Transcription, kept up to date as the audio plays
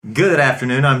Good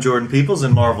afternoon, I'm Jordan Peoples,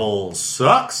 and Marvel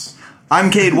sucks. I'm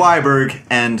Cade Weiberg,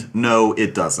 and no,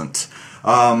 it doesn't.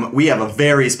 We have a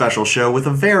very special show with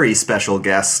a very special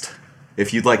guest.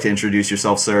 If you'd like to introduce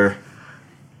yourself, sir.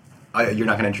 You're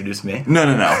not going to introduce me? No.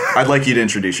 I'd like you to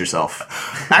introduce yourself.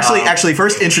 Actually,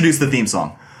 first introduce the theme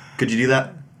song. Could you do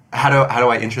that? How do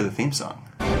I intro the theme song?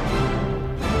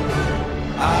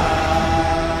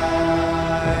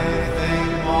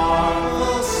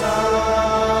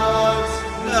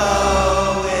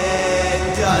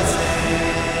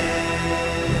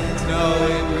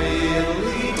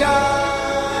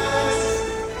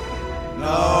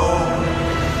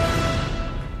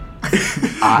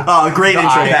 Great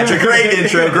intro, Patrick.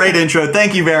 Great intro.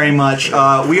 Thank you very much.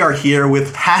 We are here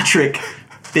with Patrick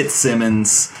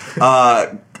Fitzsimmons,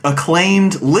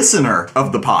 acclaimed listener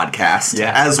of the podcast,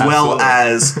 as absolutely. well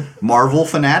as Marvel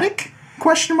fanatic?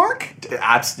 Question mark?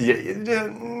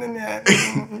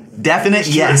 Definite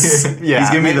yes. Yeah, He's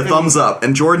giving me the thumbs up.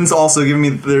 And Jordan's also giving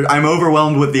me I'm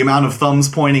overwhelmed with the amount of thumbs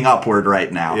pointing upward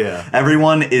right now. Yeah.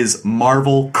 Everyone is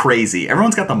Marvel crazy.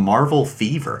 Everyone's got the Marvel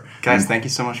fever. Guys, thank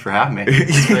you so much for having me.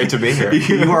 It's great to be here.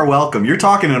 You are welcome. You're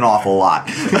talking an awful lot.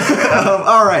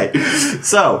 All right.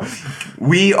 So,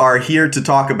 we are here to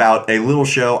talk about a little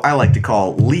show I like to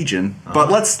call Legion. But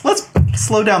let's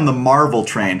slow down the Marvel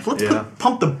train. Let's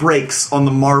pump the brakes on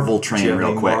the Marvel train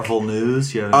real quick. Marvel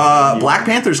news? Black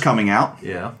Panther's coming out.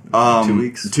 Yeah. 2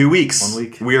 weeks. 2 weeks. 1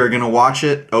 week. We are going to watch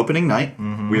it opening night.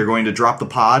 Mm-hmm. We are going to drop the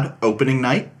pod opening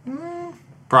night.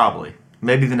 Probably.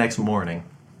 Maybe the next morning.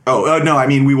 No, I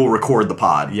mean we will record the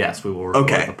pod. Yes, we will record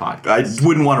the podcast. I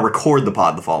wouldn't want to record the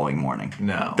pod the following morning.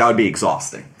 No. That would be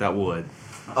exhausting. That would.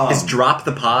 Is drop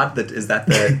the pod? Is that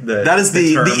the that is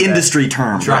the industry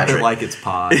term. Drop Patrick. it like it's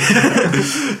pod.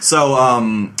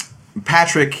 So,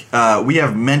 Patrick, we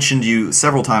have mentioned you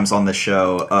several times on this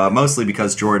show, mostly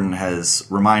because Jordan has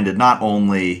reminded not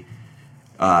only...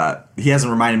 he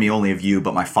hasn't reminded me only of you,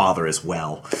 but my father as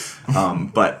well.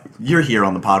 But you're here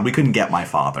on the pod. We couldn't get my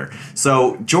father.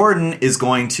 So Jordan is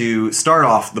going to start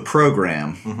off the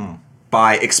program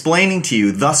by explaining to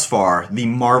you thus far the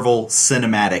Marvel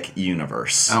Cinematic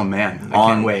Universe. Oh man, I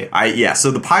can't wait.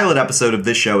 So the pilot episode of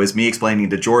this show is me explaining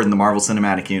to Jordan the Marvel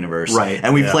Cinematic Universe. Right.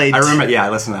 And we played... I remember, I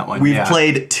listened to that one. We've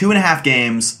played 2.5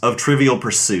 games of Trivial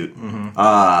Pursuit.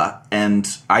 And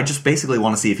I just basically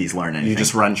want to see if he's learned anything. You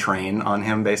just run train on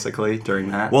him, basically,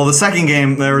 during that? Well, the second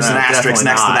game, there was an asterisk definitely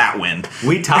next to not. that win.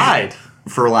 We tied.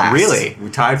 For last. Really? We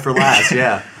tied for last,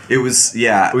 yeah. It was,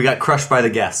 yeah. We got crushed by the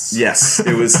guests. Yes,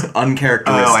 it was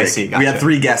uncharacteristic. Oh, I see, gotcha. We had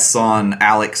 3 guests on.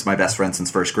 Alex, my best friend since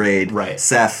first grade. Right.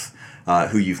 Seth,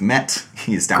 who you've met.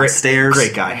 He's downstairs.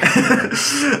 Great guy.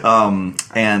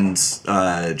 And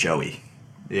Joey.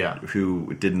 Yeah.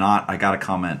 Who did not... I got a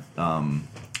comment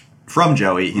from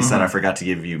Joey. He said, I forgot to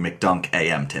give you McDunk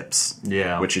AM tips.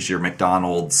 Yeah. Which is your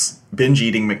McDonald's...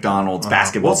 Binge-eating McDonald's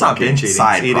basketball Well, it's not binge eating.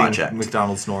 side It's eating project.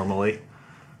 McDonald's normally.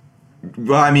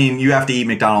 Well, I mean, you have to eat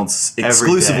McDonald's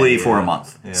exclusively day, for a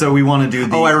month. Yeah. So we want to do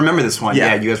the... Oh, I remember this one.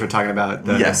 Yeah. Yeah, you guys were talking about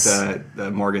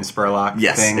the Morgan Spurlock thing.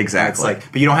 Yes, exactly. It's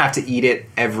but you don't have to eat it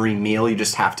every meal. You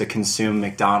just have to consume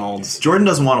McDonald's. Jordan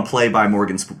doesn't want to play by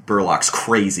Morgan Spurlock's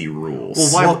crazy rules.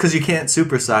 Well, why? Well, because you can't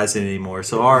supersize it anymore.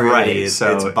 So already it's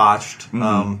botched.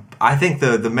 I think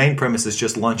the main premise is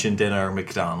just lunch and dinner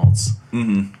McDonald's.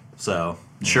 Mm-hmm. So...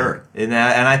 Sure. And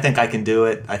I think I can do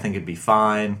it. I think it'd be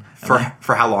fine. For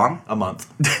how long? A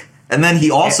month. And then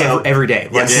he also... Every day.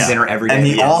 Lunch and dinner every day. And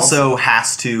he also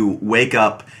has to wake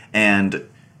up and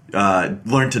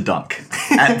learn to dunk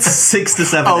at 6 to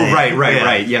 7 a.m.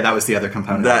 Right. Yeah, that was the other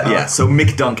component. So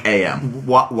McDunk AM.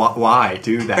 Why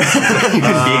do that?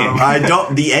 I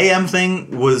don't... The AM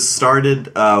thing was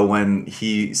started when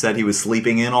he said he was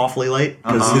sleeping in awfully late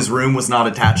because his room was not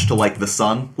attached to, like, the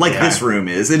sun. Like this room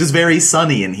is. It is very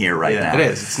sunny in here right now. It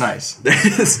is. It's nice.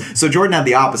 So Jordan had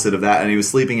the opposite of that, and he was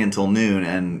sleeping until noon,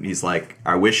 and he's like,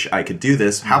 I wish I could do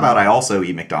this. How about I also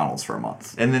eat McDonald's for a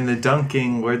month? And then the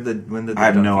dunking, I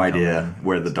have no idea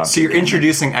where the dunking. So you're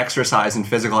introducing exercise and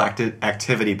physical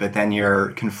activity, but then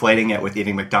you're conflating it with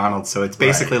eating McDonald's. So it's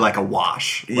basically like a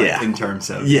wash. In terms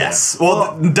of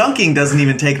Well, dunking doesn't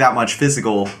even take that much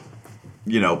physical,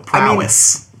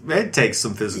 prowess. It takes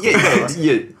some physical.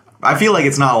 I feel like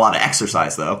it's not a lot of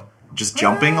exercise though. Just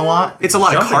jumping a lot. It's a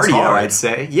lot of Jumping's cardio, hard. I'd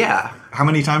say. Yeah. How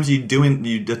many times are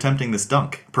you attempting this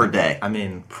dunk per day? I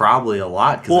mean, probably a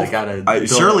lot because I gotta.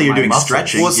 Surely you're doing muscles.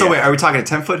 stretching. Well, so wait, are we talking a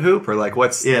 10-foot hoop or like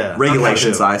what's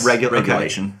regulation size?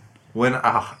 Regulation. When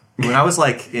I was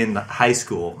like in high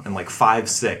school and like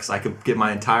 5'6", I could get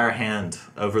my entire hand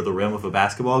over the rim of a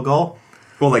basketball goal.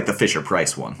 Well, like the Fisher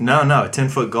Price one. No, a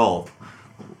 10-foot goal.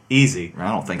 Easy. I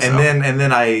don't think so. And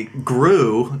then I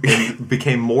grew and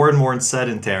became more and more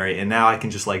sedentary, and now I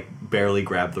can just like barely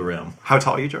grab the rim. How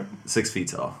tall are you, Jordan? 6 feet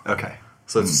tall. Okay.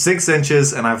 So it's 6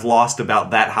 inches, and I've lost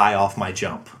about that high off my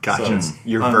jump. Gotcha. So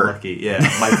your unlucky. Vert. Yeah,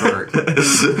 my vert.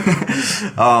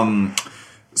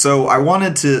 So I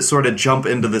wanted to sort of jump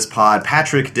into this pod.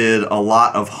 Patrick did a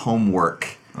lot of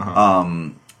homework.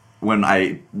 When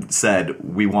I said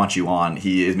we want you on,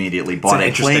 he immediately bought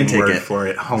a plane ticket word for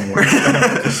it. Homework.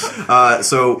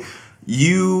 So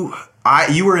you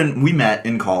were in. We met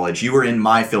in college. You were in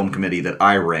my film committee that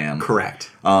I ran. Correct.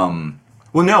 Well,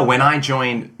 no. When I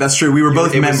joined, that's true. We were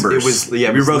both members. We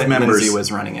were both members. Lindsay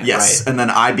was running it. Yes, right. And then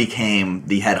I became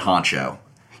the head honcho.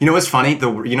 You know what's funny? The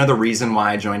reason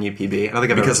why I joined UPB? I don't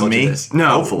think I've ever told you this. No,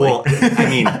 hopefully. Well, I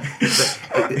mean,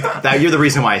 you're the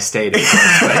reason why I stayed. Of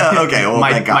course, okay, well,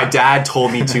 my dad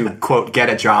told me to quote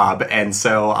get a job, and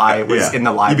so I was in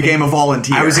the library. You became a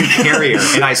volunteer. I was a carrier,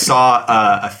 and I saw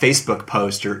a Facebook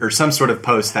post or some sort of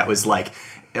post that was like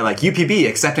UPB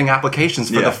accepting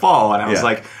applications for the fall, and I was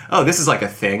like, oh, this is like a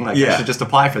thing. Like I should just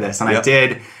apply for this, and I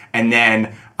did, and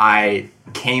then I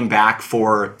came back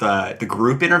for the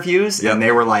group interviews, and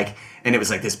they were like, and it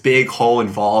was like this big whole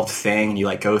involved thing, and you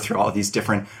like go through all these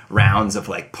different rounds of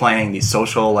like playing these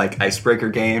social like icebreaker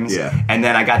games, and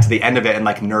then I got to the end of it and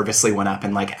like nervously went up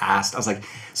and like asked, I was like,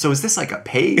 so is this like a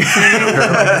paid thing? Or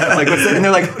like what's that? And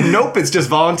they're like, nope, it's just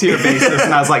volunteer basis,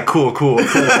 and I was like, cool.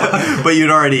 But you'd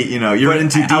already, you're in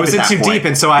too deep. I was in too deep,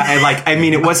 and so I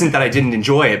mean, it wasn't that I didn't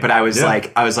enjoy it, but I was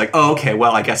like, oh, okay,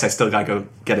 well, I guess I still gotta go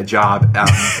get a job,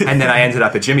 and then I ended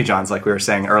up at Jimmy John's, like we were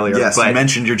saying earlier. Yes, you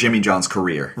mentioned your Jimmy John's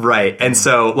career, right? And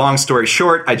so, long story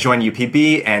short, I joined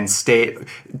UPB and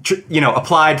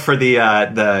applied for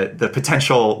the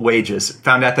potential wages,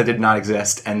 found out that did not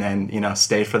exist, and then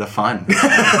stayed for the fun.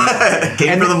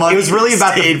 Came for the money. It was really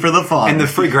about for the fun and the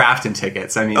free Grafton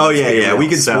tickets. I mean, oh yeah, we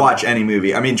could watch any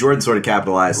movie. I mean, Jordan sort of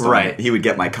capitalized on right. He would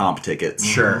get my comp tickets,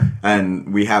 sure.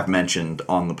 And we have mentioned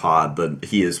on the pod that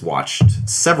he has watched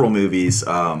several movies.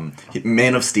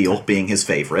 Man of Steel being his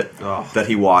favorite that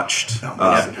he watched.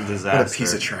 Disaster. What a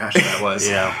piece of trash that was.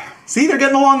 Yeah. See, they're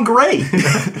getting along great.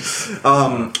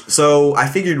 So I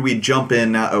figured we'd jump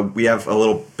in. We have a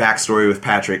little backstory with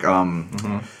Patrick.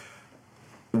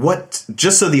 What,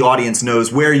 just so the audience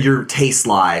knows where your tastes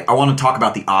lie, I want to talk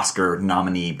about the Oscar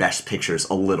nominee Best Pictures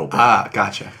a little bit.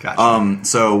 Gotcha.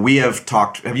 So we have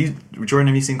talked. Jordan,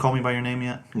 have you seen Call Me by Your Name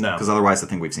yet? No. Because otherwise I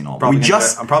think we've seen all of them.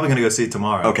 I'm probably going to go see it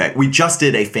tomorrow. Okay. We just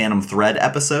did a Phantom Thread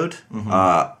episode.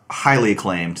 Highly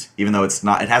acclaimed, even though it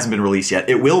hasn't been released yet.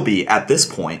 It will be at this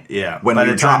point. Yeah. When by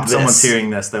the time someone's hearing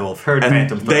this, they will have heard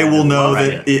Phantom Thread. They will know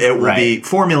that it will be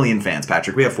 4 million fans,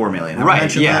 Patrick. We have 4 million. Have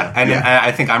right, yeah. And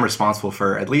I think I'm responsible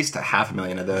for at least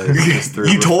 500,000 of those.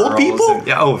 You told people?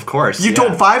 Yeah, of course. You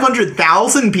told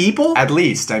 500,000 people? At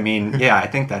least. I mean, yeah, I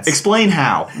think that's... Explain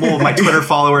how. Well, my Twitter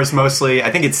followers mostly. I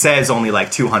think it says only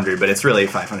like 200, but it's really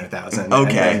 500,000.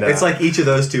 Okay. And, it's like each of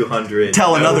those 200.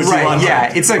 Tell another 200. Right,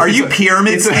 yeah. It's like, are you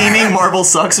pyramid scheming? Marvel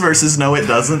sucks versus no, it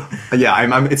doesn't.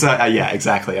 Yeah, yeah,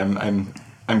 exactly.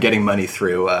 I'm getting money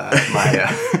through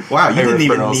my. Wow, you didn't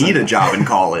even need a job in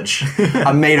college.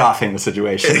 I'm Madoffing the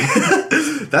situation.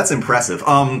 That's impressive.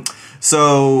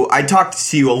 So I talked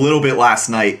to you a little bit last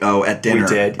night. At dinner. We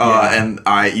did, yeah.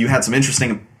 And you had some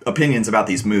interesting opinions about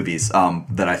these movies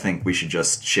that I think we should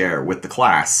just share with the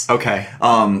class. Okay.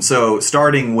 So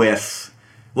starting with,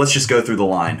 let's just go through the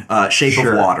line. Shape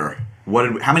of Water.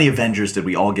 How many Avengers did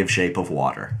we all give Shape of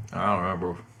Water? I don't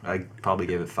remember. I probably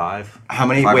gave it 5. How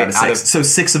many? 5 out of 6. So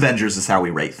 6 Avengers is how we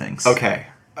rate things. Okay.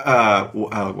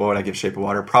 What would I give Shape of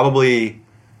Water? Probably.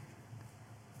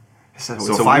 So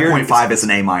 5.5 is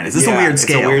an A-. This is a weird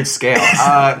scale. It's a weird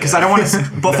scale. Because I don't want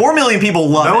to... But 4 million people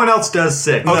love it. No one else does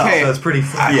 6. Okay. So that's pretty...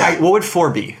 What would 4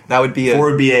 be? That would be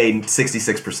 4 would be a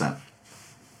 66%.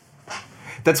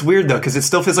 That's weird though, because it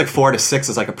still feels like 4 to 6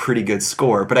 is like a pretty good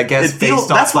score. But I guess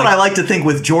that's what I like to think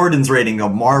with Jordan's rating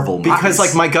of Marvel movies. Because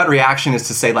like my gut reaction is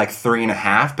to say like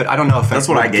 3.5, but I don't know if that's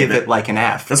what I give it like an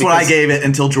F. That's what I gave it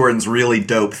until Jordan's really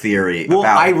dope theory. Well,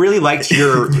 I really liked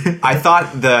your. I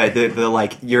thought the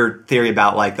like your theory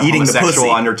about like the eating homosexual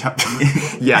the undertone.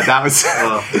 Yeah, that was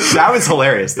that was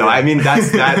hilarious though. Yeah. I mean,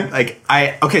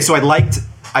 so I liked.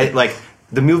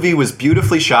 The movie was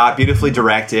beautifully shot, beautifully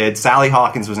directed. Sally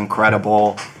Hawkins was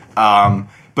incredible, but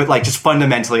like just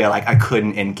fundamentally, I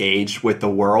couldn't engage with the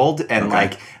world, and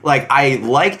like I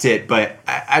liked it, but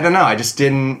I don't know. I just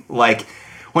didn't like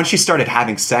when she started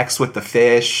having sex with the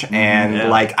fish, and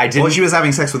like I didn't. Well, she was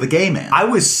having sex with a gay man. I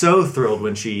was so thrilled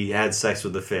when she had sex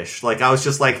with the fish. Like I was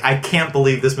just like, I can't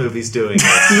believe this movie's doing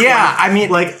this. Yeah, I mean,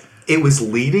 like. it was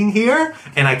leading here,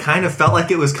 and I kind of felt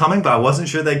like it was coming, but I wasn't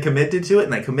sure they committed to it,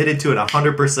 and they committed to it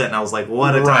 100%, and I was like,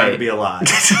 what a time to be alive.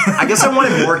 I guess I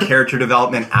wanted more character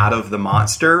development out of the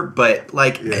monster, but,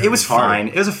 like, it was fine.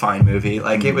 It was a fine movie.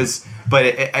 Like, it was... But,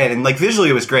 and like, visually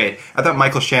it was great. I thought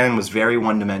Michael Shannon was very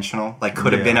one-dimensional. Like,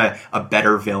 could have been a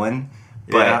better villain.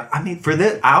 But I mean, for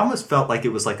this, I almost felt like it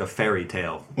was like a fairy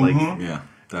tale. Like, yeah.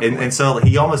 And so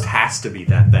he almost has to be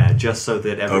that bad just so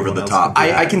that everyone over the else top.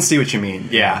 I can see what you mean.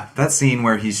 Yeah, that scene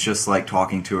where he's just like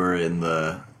talking to her in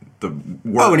the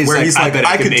work, and where he's like,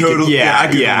 I could totally, I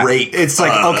could rape. It's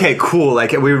like, okay, cool.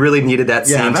 Like, we really needed that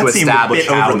scene to establish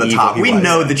how over the top. We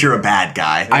know that you're a bad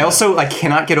guy. I also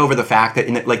cannot get over the fact that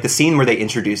in the scene where they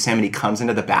introduce him and he comes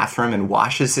into the bathroom and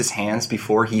washes his hands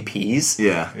before he pees.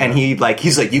 Yeah, and he's like,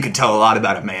 you can tell a lot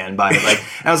about a man by it. Like,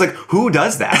 and I was like, who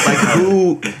does that? Like,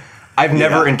 who? I've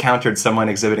never encountered someone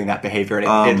exhibiting that behavior,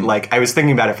 and I was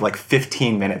thinking about it for like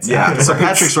 15 minutes. Yeah, so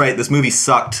Patrick's right. This movie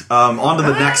sucked. On to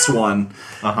the next one.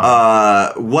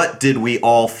 What did we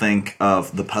all think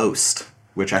of The Post?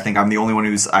 Which I think I'm the only one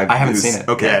I haven't seen it.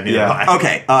 Okay,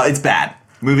 okay, it's bad.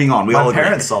 Moving on. My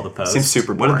parents saw The Post. Seems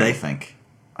super boring. What did they think?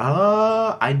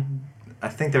 I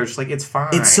think they're just like, it's fine.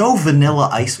 It's so Vanilla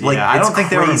Ice. Like, I don't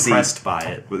think they were impressed by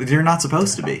it. You're not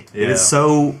supposed to be. Yeah. It is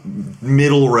so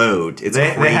middle road. It's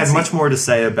crazy. They had much more to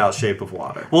say about Shape of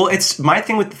Water. Well, it's my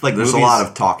thing with like there's movies, a lot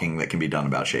of talking that can be done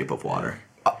about Shape of Water.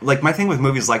 Like, my thing with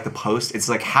movies like The Post, it's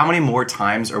like, how many more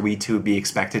times are we to be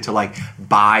expected to like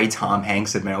buy Tom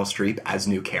Hanks and Meryl Streep as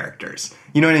new characters?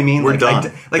 You know what I mean? We're done.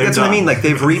 Like that's what I mean. Like,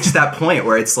 they've reached that point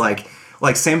where it's like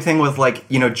same thing with like,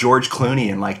 you know, George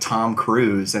Clooney and like Tom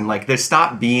Cruise, and like they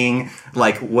stop being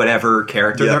like whatever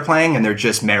character they're playing, and they're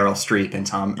just Meryl Streep and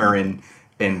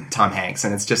Tom Hanks,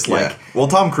 and it's just like, well,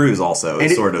 Tom Cruise also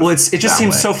is sort of. Well, it just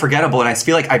seems so forgettable, and I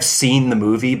feel like I've seen the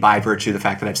movie by virtue of the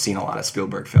fact that I've seen a lot of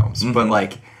Spielberg films, but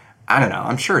like, I don't know.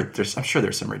 I'm sure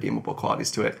there's some redeemable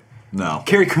qualities to it. No,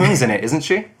 Carrie Coon's in it, isn't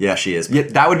she? Yeah, she is. Yeah,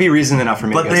 that would be reason enough for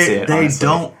me to go see it. They honestly.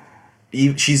 don't.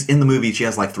 She's in the movie. She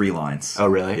has like 3 lines. Oh,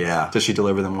 really? Yeah. Does she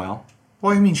deliver them well?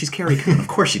 Well, I mean, she's Carrie Coon. Of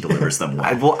course, she delivers them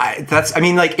well. If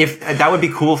that would be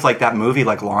cool if like that movie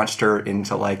like launched her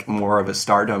into like more of a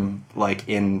stardom like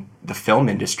in the film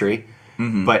industry,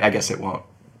 but I guess it won't.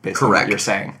 Based on what you're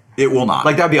saying, it will not.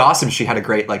 Like, that'd be awesome. She had a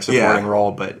great like supporting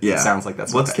role, but it sounds like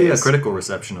that's what's the critical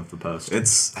reception of The Post. I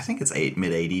think it's mid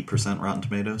 80% Rotten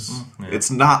Tomatoes.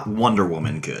 It's not Wonder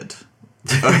Woman good,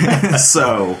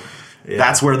 so. Yeah.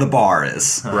 That's where the bar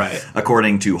is, right?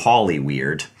 According to Holly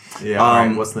Weird. Yeah.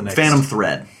 Right. What's the next? Phantom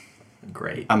Thread.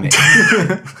 Great.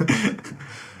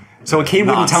 So Cade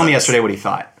wouldn't tell me yesterday what he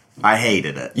thought. I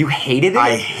hated it. You hated it?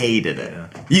 I hated it. Yeah.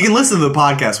 You can listen to the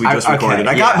podcast we just recorded.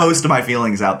 I got most of my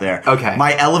feelings out there. Okay.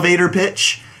 My elevator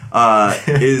pitch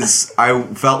is I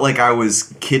felt like I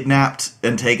was kidnapped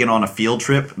and taken on a field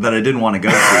trip that I didn't want to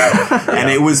go to, and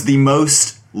it was the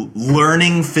most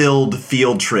learning-filled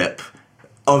field trip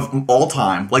of all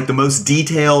time, like the most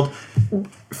detailed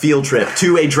field trip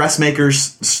to a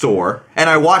dressmaker's store, and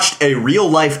I watched a real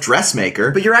life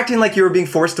dressmaker. But you're acting like you were being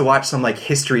forced to watch some like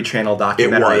History Channel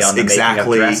documentary on the making of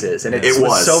dresses, and it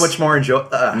was so much more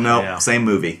enjoyable. Same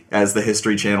movie as the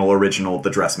History Channel original, The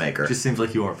Dressmaker. It just seems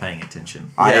like you weren't paying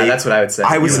attention. That's what I would say.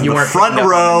 I was in the front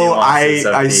row.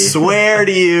 I swear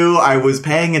to you, I was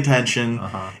paying attention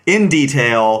in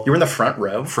detail. You were in the front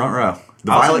row. Front row.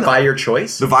 By your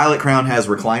choice? The Violet Crown has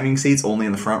reclining seats only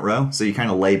in the front row, so you kind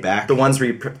of lay back. The ones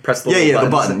where you press the little the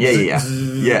button.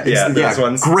 Those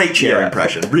ones. Great chair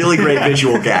impression. Really great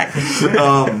visual gag.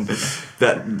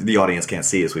 That the audience can't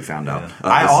see, as we found out.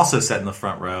 I also sat in the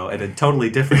front row at a totally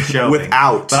different showing. But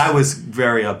I was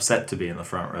very upset to be in the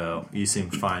front row. You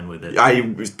seemed fine with it. I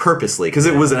was purposely, because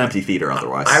it was an empty theater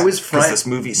otherwise. I was front. This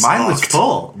movie sucked. Mine was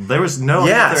full. There was no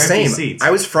empty seats.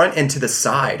 I was front and to the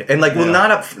side, and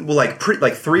not up, like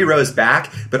 3 rows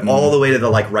back, but all the way to the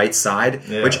like right side,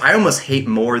 which I almost hate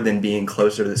more than being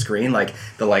closer to the screen. Like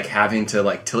the having to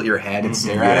like tilt your head and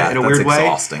stare at it in a weird way.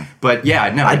 Exhausting. But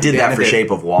I did that for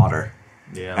Shape of Water.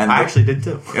 Yeah, and I actually did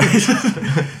too.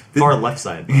 Far left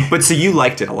side. But so you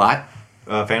liked it a lot?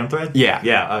 Phantom Thread? Yeah.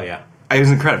 Yeah. Oh yeah. It was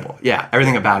incredible. Yeah,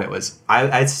 everything about it was.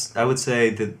 I would say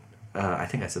that. I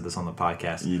think I said this on the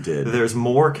podcast. You did. There's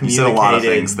more communicating. You said a lot of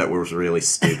things that were really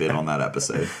stupid on that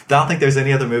episode. I don't think there's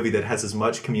any other movie that has as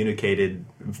much communicated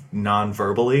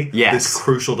non-verbally. Yes. That's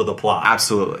crucial to the plot.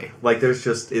 Absolutely. Like there's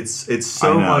just it's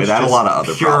so much. It had a lot of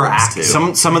other pure acting.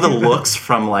 Some of the looks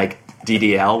from like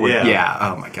DDL were,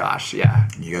 oh my gosh, yeah.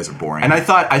 You guys are boring. And I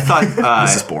thought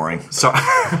this is boring. So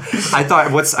I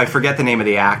thought I forget the name of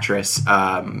the actress,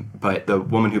 but the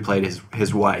woman who played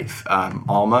his wife,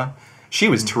 Alma, she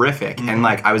was terrific. And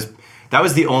like That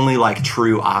was the only like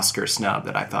true Oscar snub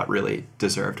that I thought really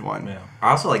deserved one. Yeah.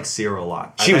 I also like Cyril a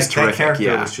lot. She was terrific. That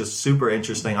character was just super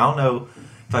interesting. I don't know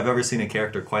if I've ever seen a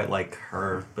character quite like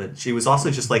her, but she was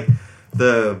also just like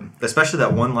especially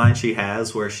that one line she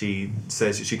has where she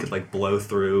says she could like blow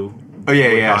through. Oh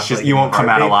yeah. You won't come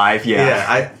out alive.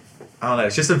 Yeah. I don't know.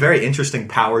 It's just a very interesting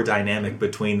power dynamic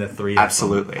between the three.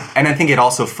 Absolutely. of them. And I think it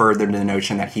also furthered the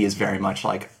notion that he is very much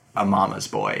like a mama's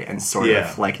boy and sort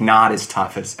of like not as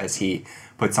tough as he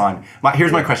puts on.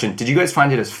 Here's my question. Did you guys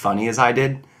find it as funny as I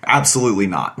did? Absolutely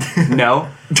not. No?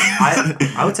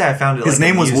 I would say I found it His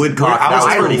name was Woodcock.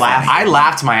 I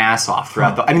laughed my ass off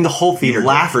throughout the whole theater. You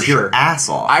laughed for your ass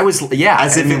off.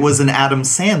 As if it was an Adam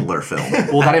Sandler film.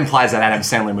 Well, that implies that Adam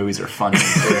Sandler movies are funny.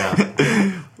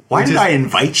 Why did I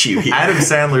invite you here? Adam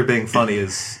Sandler being funny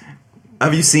is...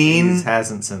 Have you seen...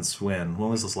 Hasn't since when? When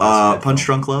was this last Punch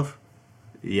Drunk Love?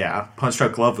 Yeah, Punch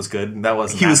Drunk Love was good. That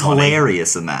wasn't. He was funny.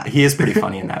 Hilarious in that. He is pretty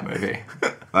funny in that movie.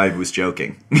 I was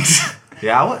joking.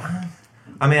 Yeah,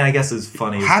 I mean, I guess it's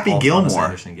funny. Happy Gilmore Thomas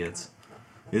Anderson gets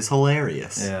is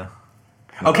hilarious. Yeah.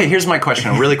 Okay, here's my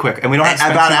question, really quick, and we don't have to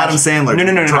spend about Adam Sandler.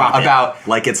 No. About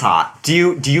like it's hot. Do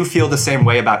you feel the same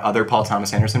way about other Paul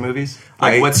Thomas Anderson movies?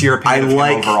 Like, what's your opinion of him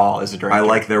overall as a director? I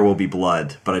like There Will Be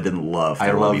Blood, but I didn't love.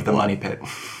 I love The Money Pit.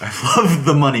 I love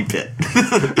The Money Pit.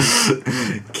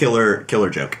 Killer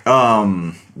joke.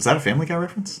 Is that a Family Guy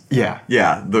reference? Yeah.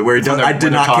 Where he does. I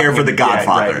did not care for The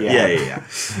Godfather. Yeah.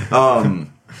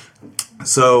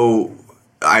 So.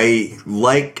 I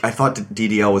thought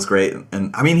DDL was great, and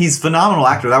I mean he's a phenomenal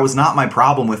actor. That was not my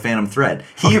problem with Phantom Thread.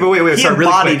 He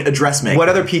embodied a dressmaker. What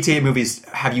other PTA movies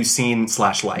have you seen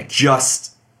 / liked?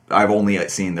 I've only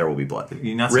seen There Will Be Blood.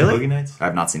 You not seen Boogie Nights?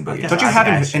 I've not seen Boogie Nights. Don't you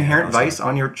have Inherent Vice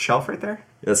on your shelf right there?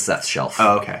 That's Seth's shelf.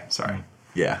 Oh, okay. Sorry.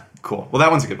 Yeah. Cool. Well, that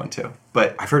one's a good one too.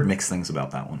 But I've heard mixed things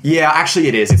about that one. Yeah, actually,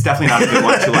 it is. It's definitely not a good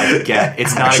one to get.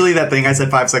 It's not actually that thing I said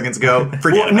 5 seconds ago.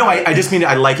 I just mean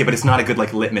I like it, but it's not a good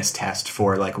litmus test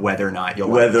for whether or not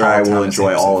you'll I will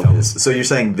enjoy all of his. So you're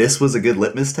saying this was a good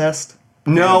litmus test?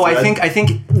 No, I think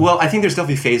there's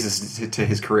definitely phases to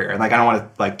his career, and I don't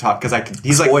want to talk because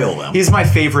he's spoil them. He's my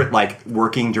favorite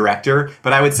working director,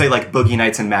 but I would say Boogie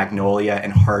Nights and Magnolia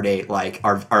and Heart 8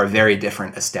 are a very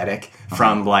different aesthetic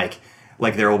from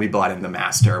There Will Be Blood and The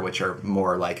Master, which are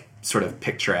more sort of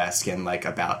picturesque and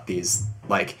about these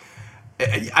I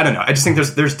don't know. I just think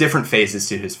there's different phases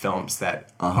to his films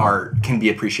that can be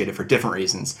appreciated for different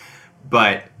reasons.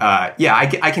 But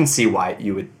I can see why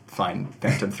you would find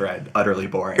Phantom Thread utterly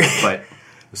boring. But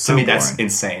to me, that's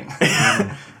insane.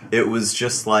 It was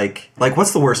just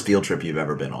what's the worst field trip you've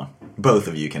ever been on? Both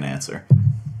of you can answer.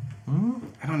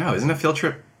 I don't know. Isn't a field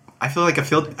trip? I feel like a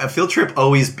field trip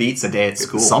always beats a day at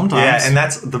school. Sometimes, yeah, and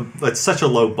that's such a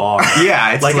low bar.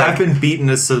 Yeah, it's I've been beaten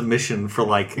a submission for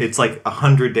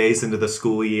 100 days into the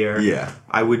school year. Yeah,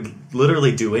 I would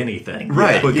literally do anything.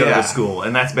 Right, but go to school,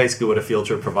 and that's basically what a field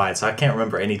trip provides. So I can't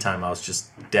remember any time I was just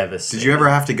devastated. Did you ever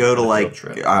have to go to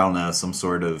I don't know, some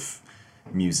sort of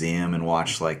museum and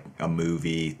watch a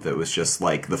movie that was just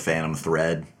the Phantom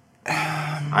Thread?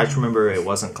 I just remember it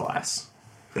wasn't class.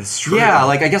 It's true. Yeah,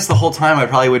 I guess the whole time I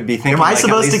probably would be thinking. Am I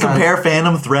supposed to compare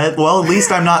Phantom Thread? Well, at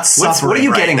least I'm not suffering. What are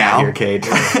you getting at here, Cade?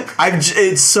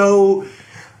 It's so.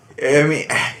 I mean,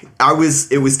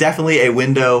 it was definitely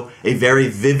a very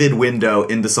vivid window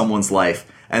into someone's life,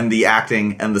 and the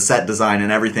acting and the set design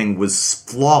and everything was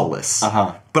flawless.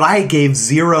 But I gave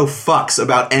zero fucks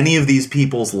about any of these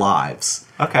people's lives.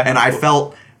 Okay, and I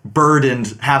felt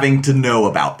burdened having to know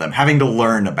about them, having to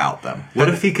learn about them. What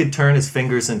if he could turn his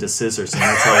fingers into scissors and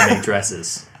that's how he made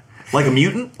dresses? Like a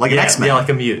mutant? Like an X-Men? Yeah, like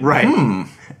a mutant. Right.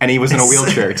 And he was in a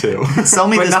wheelchair, too. Sell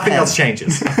me but this nothing pen. else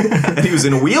changes. And he was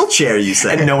in a wheelchair, you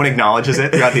said? And no one acknowledges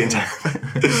it throughout the entire...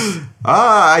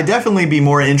 I'd definitely be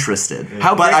more interested.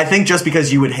 But I think just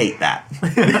because you would hate that.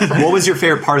 What was your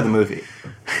favorite part of the movie?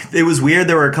 It was weird.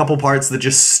 There were a couple parts that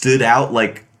just stood out,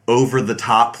 over the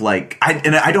top,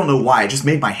 I don't know why. It just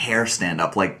made my hair stand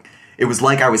up. It was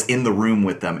like I was in the room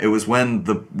with them. It was when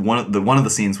one of the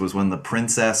scenes was when the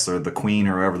princess or the queen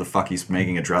or whoever the fuck he's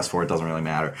making a dress for, it doesn't really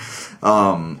matter,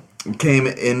 came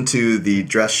into the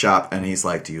dress shop and he's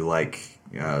like, do you like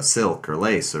silk or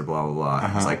lace or blah blah blah?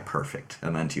 And he's like, perfect.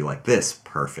 And then, do you like this?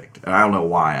 Perfect. And I don't know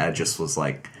why. I just was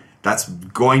like, that's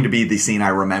going to be the scene I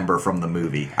remember from the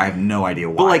movie. I have no idea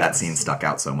why that scene stuck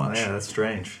out so much. Yeah, that's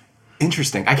strange.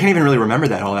 Interesting. I can't even really remember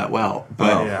that all that well.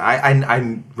 But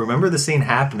I remember the scene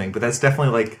happening, but that's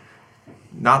definitely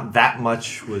not that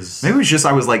much was. Maybe it was just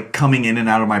I was like coming in and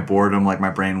out of my boredom, like my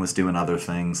brain was doing other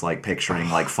things, like picturing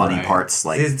like funny parts.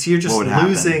 Like you're just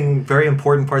losing very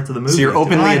important parts of the movie. So you're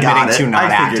openly admitting to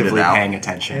not actively out. paying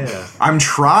attention. Yeah. I'm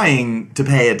trying to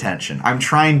pay attention. I'm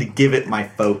trying to give it my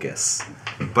focus,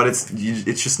 but it's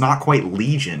just not quite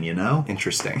Legion, you know.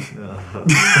 Interesting.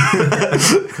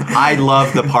 I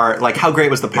love the part. Like, how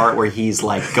great was the part where he's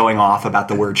like going off about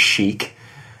the word chic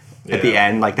at the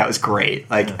end? Like, that was great.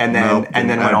 Like, and then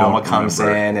when Alma comes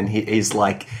in and he's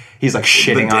like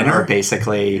shitting on her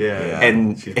basically,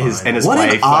 and his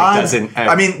wife like doesn't.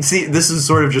 I mean, see, this is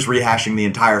sort of just rehashing the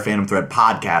entire Phantom Thread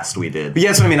podcast we did. But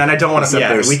yes, what I mean, and I don't want to.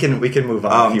 Yeah, we can move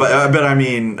on. But I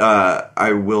mean,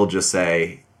 I will just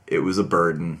say it was a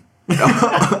burden.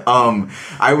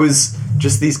 I was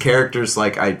just these characters.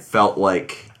 Like, I felt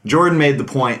like Jordan made the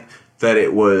point that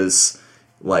it was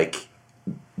like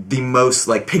the most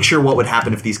like picture what would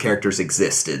happen if these characters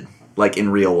existed like in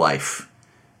real life.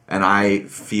 And I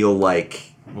feel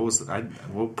like...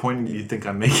 What point do you think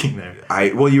I'm making there?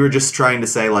 Well, you were just trying to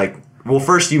say, like... Well,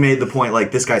 first you made the point,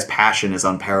 like, this guy's passion is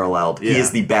unparalleled. Yeah. He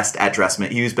is the best at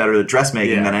dressmaking. He was better at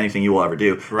dressmaking than anything you will ever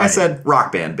do. Right. I said,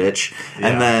 rock band, bitch. Yeah.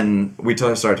 And then we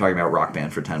started talking about rock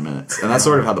band for 10 minutes. And that's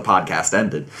sort of how the podcast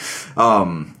ended.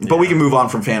 But we can move on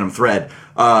from Phantom Thread.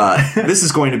 This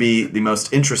is going to be the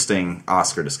most interesting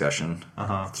Oscar discussion.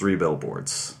 3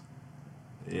 billboards.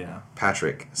 Yeah.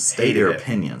 Patrick, state your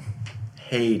opinion.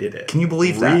 Hated it. Can you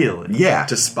believe that? Really? Yeah.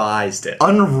 Despised it.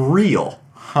 Unreal.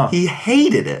 Huh. He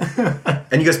hated it.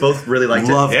 And you guys both really liked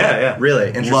it? Loved it. Yeah. Really?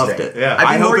 Interesting. Loved it. Yeah.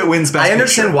 I hope it wins Best I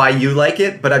understand Picture. why you like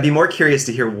it, but I'd be more curious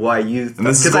to hear why you... And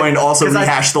this is going to also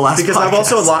rehash the last because podcast. I've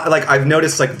also, I've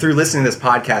noticed, like, through listening to this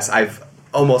podcast, I've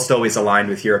almost always aligned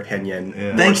with your opinion.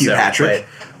 Yeah. Thank you, Patrick.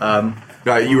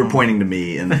 But, you were pointing to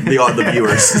me, and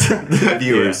the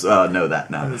viewers know that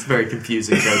now. It's very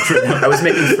confusing. I was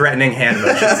making threatening hand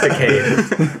motions to Cade.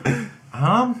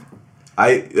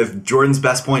 Jordan's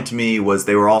best point to me was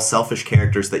they were all selfish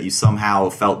characters that you somehow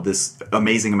felt this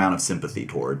amazing amount of sympathy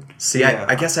toward. See,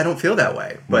 I guess I don't feel that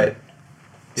way, but...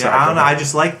 Yeah, I don't know. I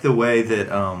just like the way that,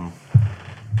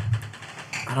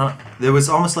 there was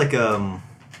almost like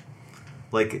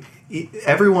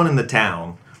everyone in the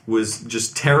town was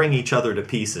just tearing each other to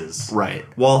pieces. Right.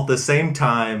 While at the same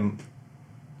time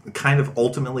kind of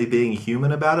ultimately being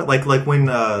human about it. Like when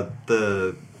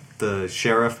the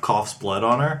sheriff coughs blood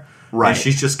on her. Right. And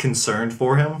she's just concerned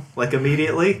for him, like,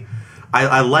 immediately.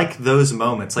 I like those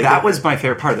moments. Like that was my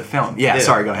favorite part of the film. Yeah.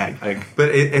 Sorry, go ahead.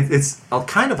 But it's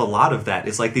kind of a lot of that.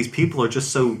 It's like these people are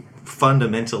just so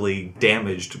fundamentally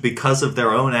damaged because of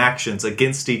their own actions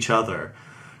against each other.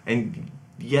 And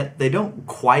yet they don't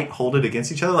quite hold it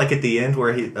against each other. Like at the end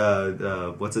where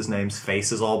what's his name's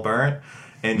face is all burnt.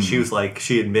 And she was like,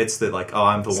 she admits that, like, oh,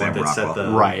 I'm the one that set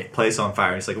the place on fire.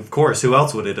 And he's like, of course, who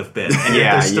else would it have been? And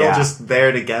yet they're still just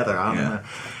there together. I don't know.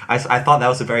 I thought that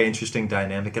was a very interesting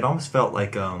dynamic. It almost felt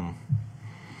like, I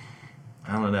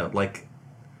don't know, like,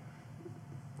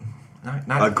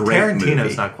 not a great Tarantino's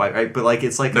movie. Not quite right, but like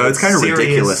it's like no, it's kind of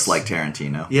ridiculous like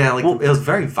Tarantino. Yeah, like it was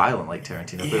very violent like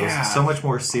Tarantino, but it was so much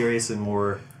more serious and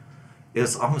more. It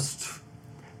was almost.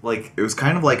 Like it was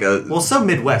kind of like so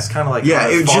Midwest, kind of like it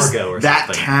was Fargo just or that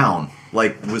something. town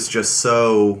was just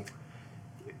so.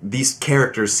 These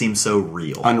characters seem so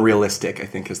real, unrealistic. I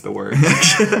think is the word.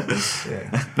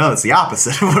 No, it's the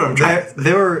opposite of what I'm trying.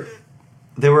 They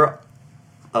were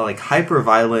like hyper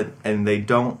violent, and they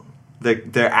don't.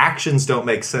 Their actions don't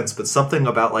make sense, but something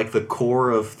about like the core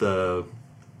of the.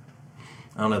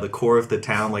 I don't know, the core of the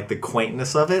town, like the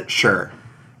quaintness of it. Sure.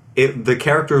 The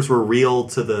characters were real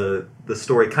to the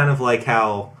story, kind of like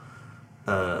how,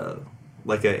 in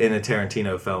a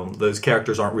Tarantino film, those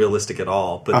characters aren't realistic at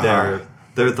all, but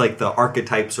they're like the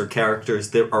archetypes or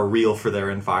characters that are real for their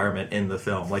environment in the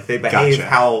film. Like they behave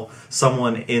how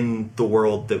someone in the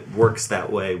world that works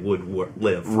that way would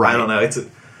live. Right. I don't know.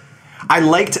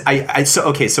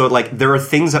 So like there are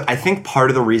things that I think part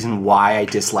of the reason why I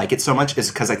dislike it so much is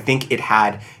because I think it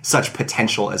had such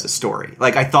potential as a story.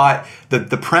 Like I thought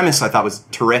the premise I thought was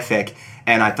terrific,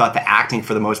 and I thought the acting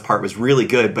for the most part was really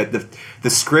good, but the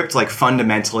script like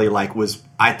fundamentally like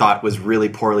I thought was really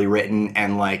poorly written,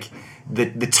 and like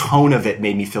the tone of it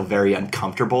made me feel very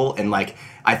uncomfortable, and like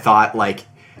I thought like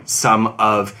some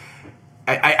of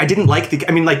I didn't like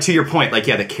to your point, like,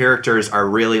 the characters are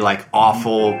really, like,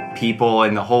 awful people,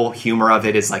 and the whole humor of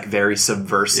it is, like, very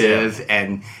subversive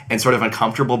and sort of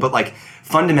uncomfortable, but, like,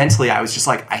 fundamentally, I was just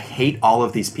like, I hate all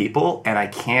of these people, and I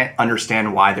can't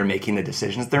understand why they're making the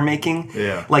decisions they're making.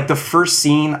 Yeah. Like, the first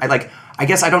scene, I I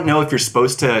guess I don't know if you're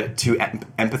supposed to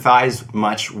empathize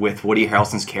much with Woody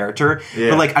Harrelson's character,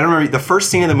 but like I don't remember the first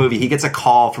scene of the movie, he gets a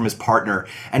call from his partner,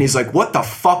 and he's like, "What the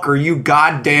fuck are you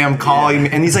goddamn calling me?"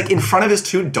 And he's like in front of his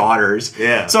 2 daughters.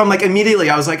 Yeah. So I'm like immediately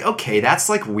I was like, okay, that's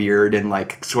like weird and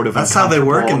like sort of That's how they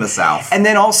work in the South. And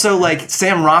then also like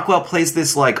Sam Rockwell plays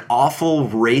this like awful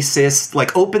racist,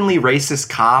 like openly racist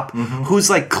cop who's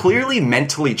like clearly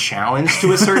mentally challenged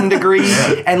to a certain degree,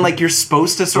 and like you're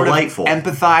supposed to sort Delightful. of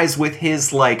empathize with his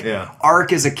like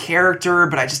arc as a character,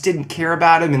 but I just didn't care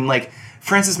about him. And like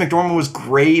Frances McDormand was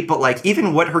great, but like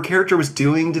even what her character was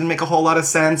doing didn't make a whole lot of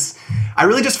sense. I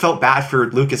really just felt bad for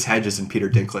Lucas Hedges and Peter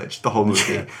Dinklage the whole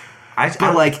movie. I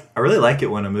really like it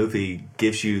when a movie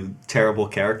gives you terrible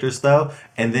characters though,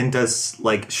 and then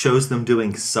shows them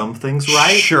doing some things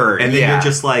right. Sure, and then you're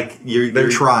just like they're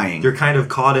trying. You're kind of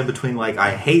caught in between like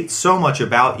I hate so much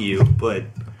about you, but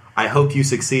I hope you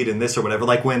succeed in this or whatever.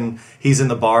 Like when he's in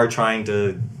the bar trying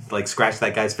to like scratch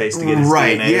that guy's face to get his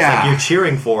DNA. Yeah. It's like you're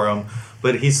cheering for him,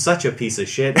 but he's such a piece of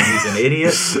shit and he's an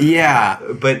idiot. Yeah.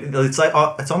 But it's like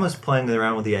it's almost playing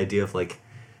around with the idea of like,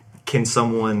 can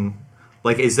someone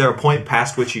like is there a point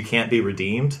past which you can't be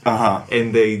redeemed?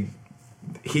 And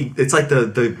it's like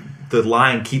the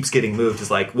line keeps getting moved. It's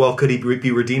like, well, could he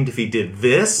be redeemed if he did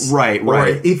this? Right. Or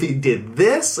if he did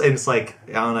this? And it's like,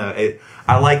 I don't know.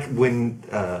 I like when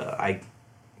I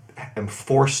am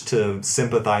forced to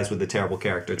sympathize with the terrible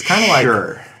character. It's kind of like,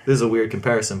 this is a weird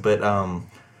comparison, but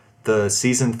the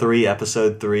season 3,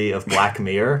 episode 3 of Black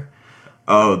Mirror.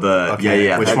 Oh,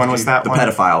 yeah. Which one was that? The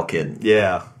pedophile kid.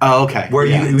 Yeah. Oh, okay. Where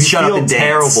you Shut feel up and dance.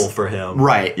 terrible for him.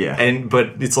 Right. Yeah.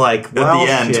 But it's like, well, at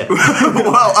the end. shit.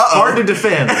 Well, Hard to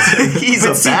defend. He's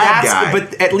a bad guy.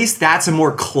 But at least that's a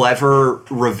more clever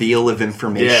reveal of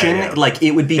information. Yeah. Like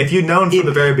it would be if you'd known from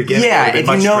the very beginning. Yeah,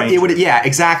 it would. Yeah,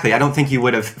 exactly. I don't think you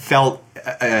would have felt.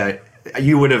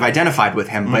 You would have identified with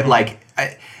him, but like.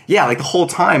 Like the whole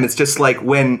time, it's just like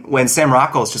when Sam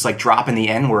Rockwell is just like dropping the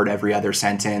N-word every other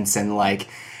sentence, and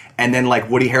then like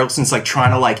Woody Harrelson's like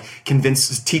trying to like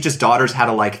teach his daughters how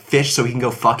to like fish so he can go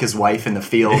fuck his wife in the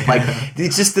field. Like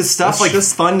it's just this stuff That's like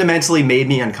just fundamentally made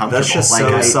me uncomfortable. That's just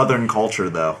like, Southern culture,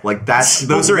 though. Like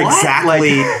those are what?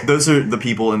 exactly those are the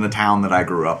people in the town that I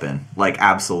grew up in. Like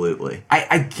absolutely.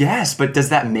 I guess, but does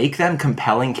that make them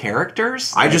compelling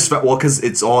characters? I just felt because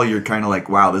it's all you're kind of like,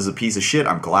 wow, this is a piece of shit.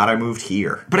 I'm glad I moved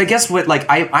here. But I guess what like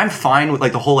I'm fine with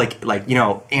like the whole like you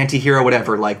know anti-hero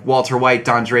whatever like Walter White,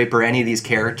 Don Draper, any of these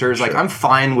characters. Like I'm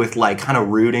fine with like kind of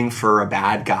rooting for a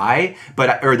bad guy,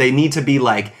 or they need to be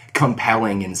like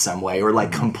compelling in some way or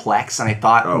like complex. And I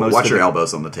thought watch your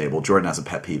elbows on the table. Jordan has a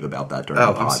pet peeve about that during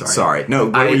the pod. I'm sorry. No,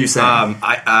 what were you saying?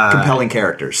 Compelling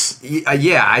characters.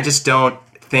 Yeah, I just don't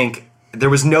think there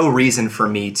was no reason for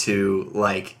me to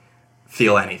like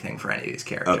feel anything for any of these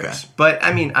characters. Okay. But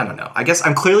I mean, I don't know. I guess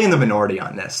I'm clearly in the minority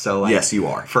on this. So like, yes, you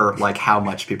are for like how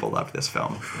much people love this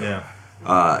film. Yeah.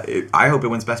 I hope it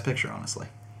wins Best Picture. Honestly.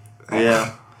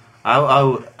 Yeah.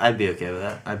 I'd be okay with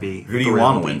that. I'd be. Who do you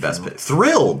want to win Best Picture?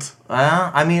 Thrilled.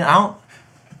 I mean, I don't.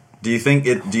 Do you think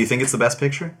it's the Best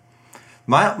Picture?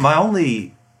 My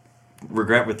only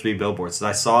regret with 3 Billboards is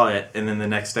I saw it, and then the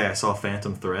next day I saw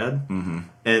Phantom Thread. Mm-hmm.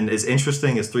 And as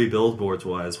interesting as 3 Billboards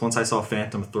was, once I saw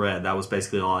Phantom Thread, that was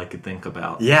basically all I could think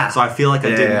about. Yeah. So I feel like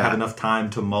I didn't have enough time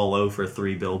to mull over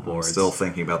 3 Billboards. I'm still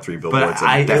thinking about 3 Billboards.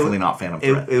 And definitely not Phantom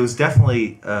Thread. It was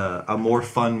definitely a more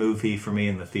fun movie for me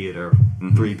in the theater.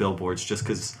 3 Billboards, just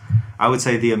because I would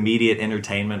say the immediate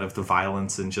entertainment of the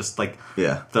violence and just like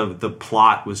the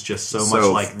plot was just so much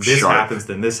like this sharp. happens,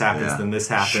 then this happens, then this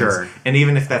happens. Sure. And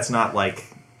even if that's not like,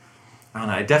 I don't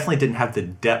know, I definitely didn't have the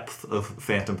depth of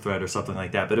Phantom Thread or something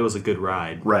like that, but it was a good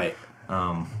ride. Right.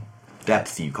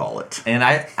 Depth, you call it. And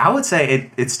I would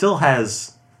say it still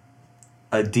has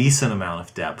a decent amount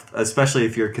of depth, especially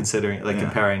if you're considering like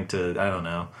comparing to, I don't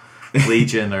know,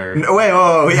 Legion or No, wait,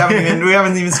 we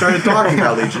haven't even started talking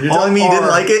about Legion. You're telling me you didn't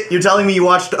like it? You're telling me you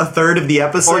watched a third of the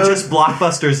episode? or just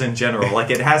blockbusters in general. Like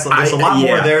there's a lot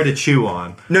more there to chew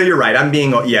on. No, you're right. I'm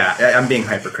being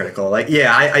hypercritical. Like,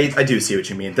 I do see what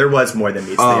you mean. There was more than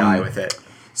meets the eye with it.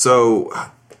 So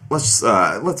let's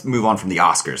move on from the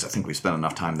Oscars. I think we spent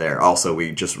enough time there. Also,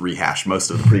 we just rehashed most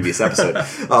of the previous episode.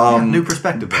 New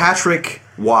perspective. Patrick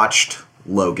watched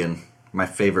Logan, my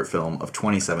favorite film of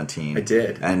 2017. I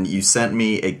did. And you sent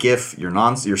me a GIF,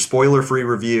 your spoiler-free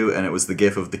review, and it was the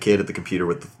GIF of the kid at the computer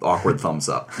with the awkward thumbs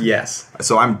up. Yes.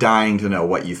 So I'm dying to know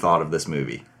what you thought of this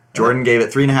movie. Jordan gave it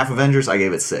 3.5 Avengers. I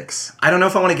gave it 6. I don't know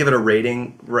if I want to give it a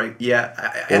rating right yet.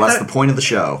 Well, that's the point of the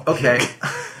show. Okay.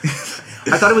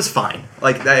 I thought it was fine.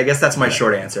 Like, I guess that's my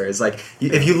short answer. Is like,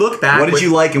 if you look back, what did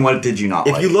you like and what did you not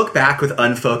like? If you look back with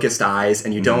unfocused eyes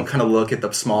and you don't kind of look at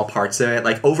the small parts of it,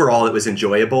 like overall it was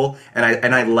enjoyable, and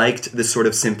I liked the sort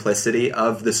of simplicity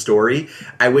of the story.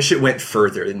 I wish it went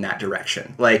further in that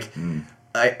direction. Like.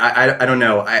 I don't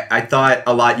know. I thought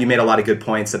a lot. You made a lot of good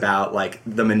points about like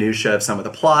the minutia of some of the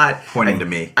plot. Pointing to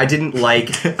me. I didn't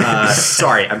like.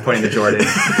 Sorry, I'm pointing to Jordan.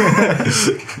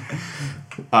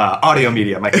 Audio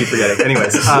medium. I keep forgetting.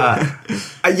 Anyways,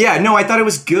 no, I thought it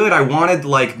was good. I wanted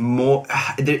like more.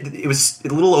 It was a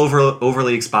little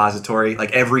overly expository.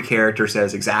 Like every character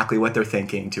says exactly what they're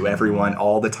thinking to everyone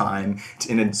all the time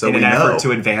in an effort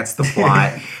to advance the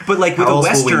plot. But like with a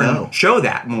Western, show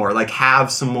that more. Like have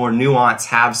some more nuance.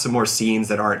 Have some more scenes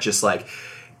that aren't just like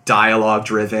dialogue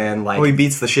driven. Like, well, he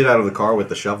beats the shit out of the car with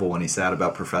the shovel when he's sad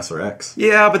about Professor X.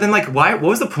 Yeah, but then like, why? What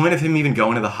was the point of him even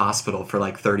going to the hospital for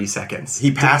like 30 seconds?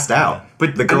 He passed out,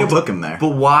 but the girl took him there. But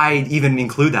why even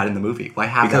include that in the movie? Why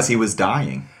have because he was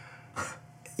dying.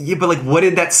 Yeah, but like, what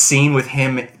did that scene with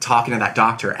him talking to that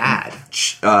doctor add?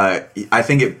 I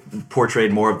think it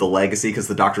portrayed more of the legacy because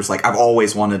the doctor's like, I've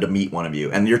always wanted to meet one of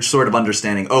you, and you're sort of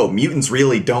understanding. Oh, mutants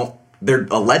really don't. They're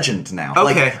a legend now.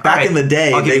 Okay, like back in the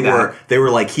day, they were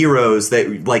like heroes.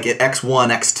 They like at X1,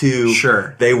 X2.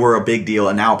 Sure, they were a big deal,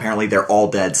 and now apparently they're all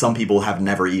dead. Some people have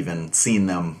never even seen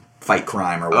them fight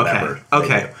crime or whatever.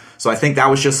 Okay. So I think that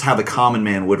was just how the common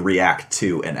man would react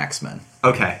to an X-Men.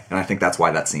 Okay. And I think that's why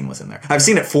that scene was in there. I've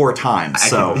seen it 4 times,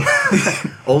 so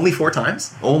only 4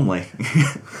 times. Only.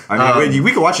 I mean,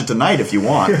 we could watch it tonight if you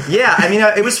want. Yeah, I mean,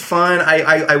 it was fun.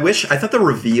 I thought the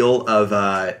reveal of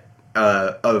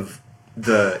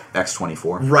the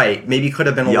X-24, right? Maybe could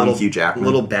have been a young Hugh Jackman, a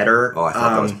little better. Oh, I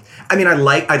thought that was. I mean, I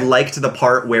liked the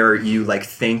part where you like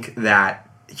think that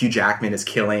Hugh Jackman is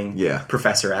killing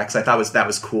Professor X. I thought that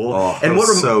was cool. Oh, and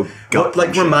what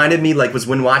like reminded me like was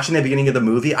when watching the beginning of the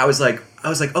movie, I was like,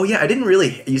 oh yeah, I didn't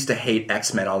really used to hate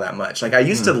X-Men all that much. Like I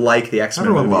used to like the X-Men.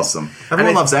 Everyone movies. loves them.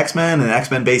 Everyone loves X-Men and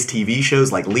X-Men based TV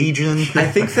shows like Legion. I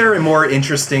think they're a more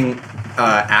interesting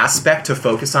aspect to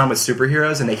focus on with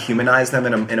superheroes, and they humanize them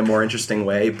in a more interesting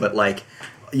way. But like.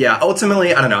 Yeah,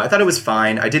 ultimately, I don't know. I thought it was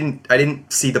fine. I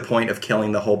didn't see the point of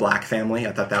killing the whole black family.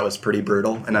 I thought that was pretty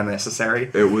brutal and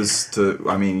unnecessary. It was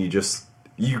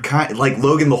you kind like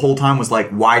Logan the whole time was like,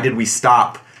 why did we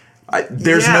stop?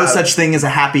 There's no such thing as a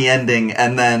happy ending,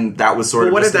 and then that was sort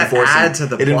of what just did that add to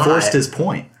the plot? It enforced his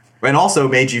point, and also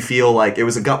made you feel like it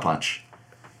was a gut punch.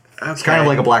 Okay. It's kind of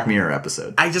like a Black Mirror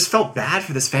episode. I just felt bad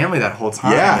for this family that whole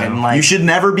time. Yeah, and like, you should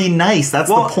never be nice. That's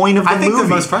the point of the movie. I think the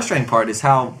most frustrating part is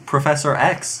how Professor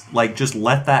X like just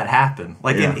let that happen.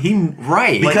 Like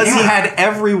because he had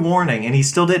every warning and he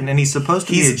still didn't. And he's supposed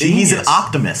to be a genius. He's an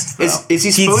optimist. Though. Is he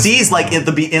sees like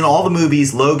in all the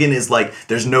movies, Logan is like,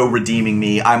 there's no redeeming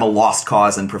me. I'm a lost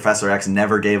cause, and Professor X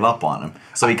never gave up on him.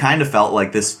 So he kind of felt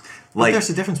like this. Like but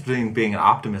there's a difference between being an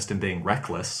optimist and being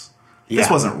reckless. This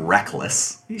wasn't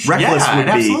reckless. It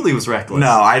absolutely was reckless. No,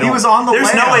 I don't. He was on the There's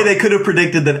way no out. way they could have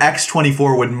predicted that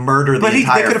X-24 would murder the entire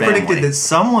family. They could have predicted that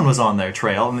someone was on their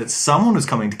trail and that someone was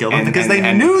coming to kill them because they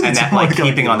knew that like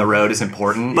keeping on the road is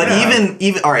important. But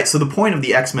even all right. So the point of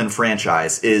the X-Men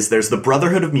franchise is there's the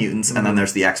Brotherhood of Mutants and then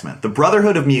there's the X-Men. The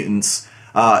Brotherhood of Mutants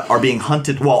are being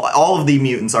hunted. Well, all of the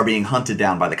mutants are being hunted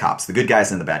down by the cops, the good guys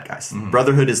and the bad guys. Mm-hmm.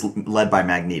 Brotherhood is led by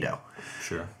Magneto.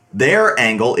 Sure. Their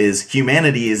angle is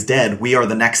humanity is dead. We are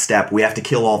the next step. We have to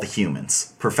kill all the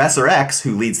humans. Professor X,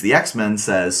 who leads the X-Men,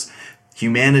 says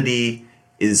humanity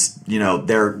is,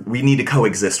 we need to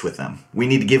coexist with them. We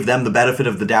need to give them the benefit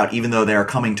of the doubt, even though they are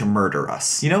coming to murder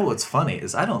us. You know what's funny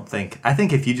is I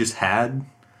think if you just had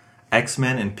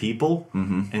X-Men and people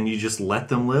and you just let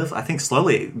them live, I think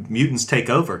slowly mutants take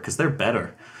over because they're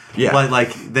better. Yeah.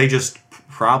 Like they just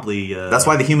probably... That's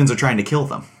why the humans are trying to kill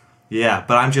them. Yeah,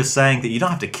 but I'm just saying that you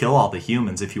don't have to kill all the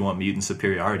humans if you want mutant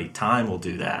superiority. Time will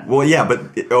do that. Well, yeah,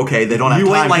 but okay, they don't have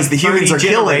time because the humans are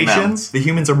killing them. The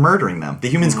humans are murdering them. The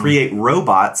humans create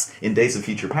robots in Days of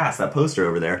Future Past, that poster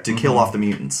over there, to kill off the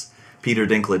mutants. Peter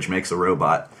Dinklage makes a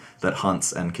robot that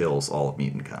hunts and kills all of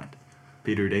mutant kind.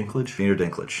 Peter Dinklage? Peter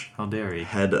Dinklage. How dare he?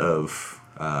 Head of...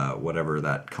 whatever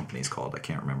that company's called. I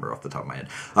can't remember off the top of my head.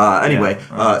 Anyway,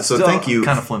 so thank you.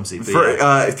 Kind of flimsy.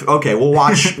 Okay, we'll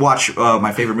watch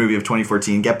my favorite movie of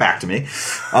 2014, Get Back to Me.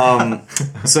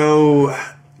 So,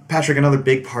 Patrick, another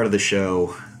big part of the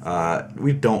show,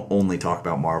 we don't only talk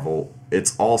about Marvel.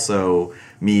 It's also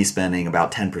me spending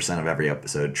about 10% of every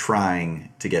episode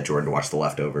trying to get Jordan to watch The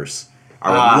Leftovers. I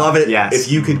would love it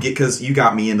if you could get, because you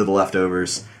got me into The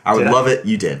Leftovers. I would love it.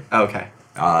 You did. Okay.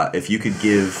 If you could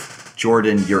give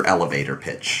Jordan your elevator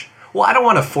pitch. Well, I don't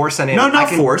want to force any. No, not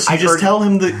force. You just tell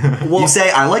him that. Well, you say,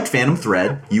 I liked Phantom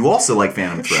Thread. You also like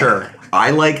Phantom Thread. Sure.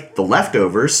 I like The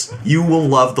Leftovers. You will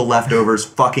love The Leftovers.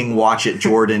 Fucking watch it,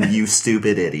 Jordan, you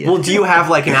stupid idiot. Well, do you have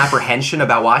like an apprehension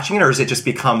about watching it, or has it just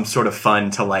become sort of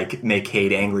fun to like make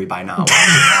Cade angry by not watching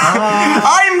it?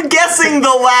 I'm guessing the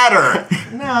latter.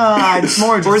 No, it's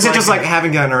more just Or is it just like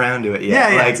haven't gotten around to it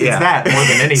yet? Yeah, it's that more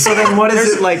than anything. So then what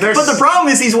is it like? But the problem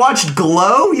is he's watched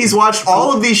Glow. He's watched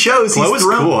all of these shows. Glow he's is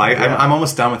cool. I'm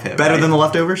almost done with it. Better than The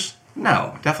Leftovers?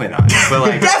 No, definitely not. But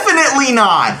like, Definitely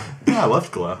not. Yeah, I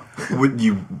loved Glow. Would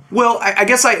you? well, I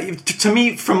guess to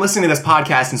me, from listening to this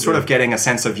podcast and sort of getting a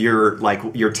sense of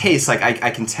your taste, like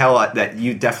I can tell that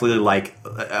you definitely like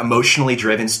emotionally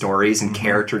driven stories and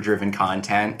character driven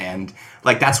content, and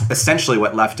like that's essentially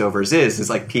what Leftovers is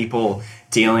like people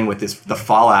dealing with the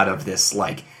fallout of this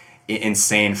like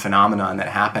insane phenomenon that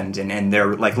happened, and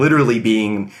there like literally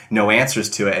being no answers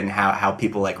to it, and how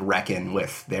people like reckon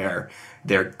with their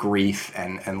grief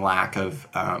and lack of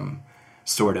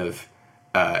sort of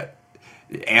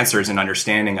answers and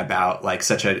understanding about like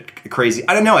such a crazy,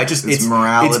 I don't know, it's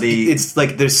morality. It's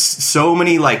like there's so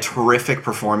many like terrific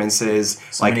performances,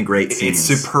 so many great scenes.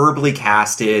 It's superbly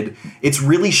casted. It's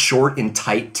really short and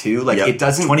tight too. Like it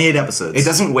doesn't 28 episodes. It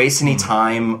doesn't waste any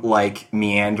time like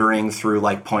meandering through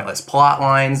like pointless plot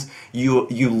lines. You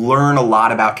learn a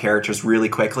lot about characters really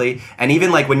quickly, and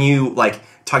even like when you like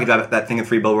talking about that thing in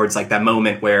 3 Billboards, like that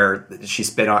moment where she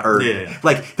spit on, or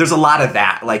like there's a lot of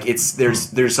that. Like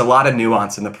there's a lot of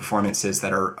nuance in the performances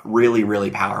that are really,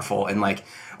 really powerful, and like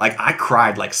I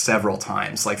cried like several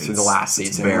times like through the last season.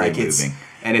 It's very like, moving,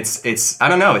 and it's I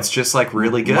don't know, it's just like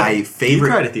really good. My favorite.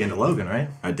 You cried at the end of Logan, right?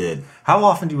 I did. How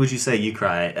often would you say you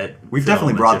cry at? We've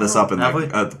definitely brought this up in the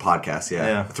podcast.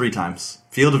 Yeah, 3 times.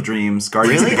 Field of Dreams,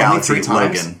 Guardians of the Galaxy, Only 3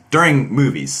 times? Logan during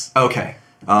movies. Okay.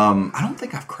 I don't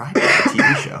think I've cried at a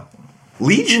TV show.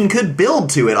 Legion could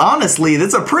build to it. Honestly,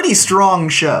 that's a pretty strong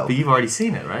show. But you've already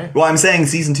seen it, right? Well, I'm saying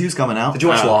season 2's coming out. Did you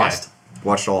watch Lost?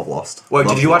 Watched all of Lost. What,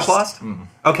 Loved did you watch Lost? Mm-hmm.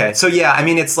 Okay, so yeah, I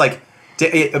mean, it's like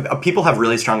people have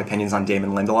really strong opinions on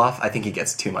Damon Lindelof. I think he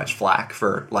gets too much flack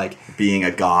for like being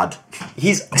a god.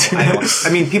 I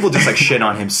mean, people just like shit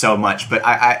on him so much, but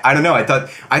I don't know.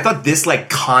 I thought this like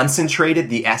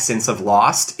concentrated the essence of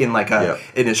Lost in like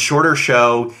in a shorter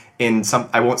show. In some,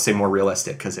 I won't say more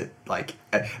realistic because it like,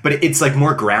 but it's like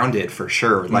more grounded for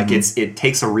sure. Like it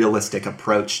takes a realistic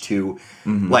approach to,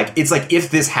 like it's like if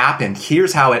this happened,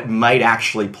 here's how it might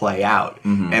actually play out.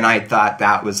 And I thought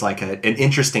that was like an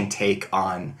interesting take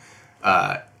on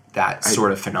that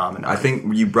sort of phenomenon. I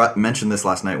think you mentioned this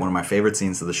last night. One of my favorite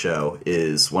scenes of the show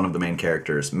is one of the main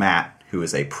characters, Matt, who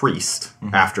is a priest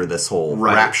after this whole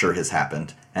rapture has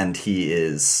happened, and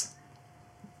he's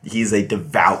a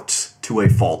devout to a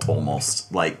fault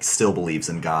almost, like still believes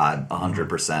in God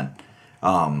 100%.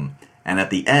 And at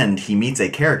the end, he meets a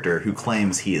character who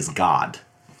claims he is God.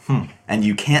 And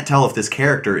you can't tell if this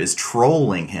character is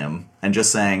trolling him and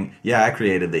just saying, yeah, I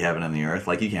created the heaven and the earth,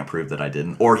 like you can't prove that I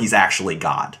didn't, or he's actually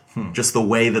God. Just the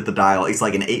way that the dialogue, it's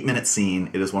like an 8-minute scene.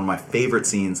 It is one of my favorite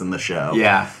scenes in the show.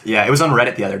 Yeah, it was on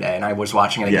Reddit the other day, and I was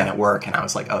watching it again at work, and I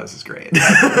was like, oh, this is great.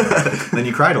 Then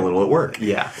you cried a little at work.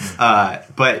 Yeah.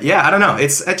 But yeah, I don't know.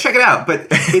 It's check it out, but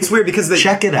it's weird because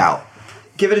check it out.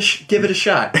 Give it a shot. Give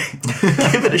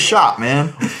it a shot, man.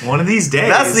 One of these days.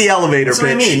 That's the elevator pitch. That's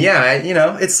what I mean.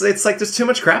 Yeah, it's like there's too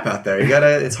much crap out there.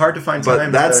 It's hard to find time.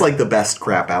 But that's like the best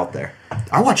crap out there.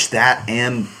 I watched that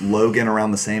and Logan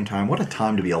around the same time. What a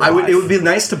time to be alive. It would be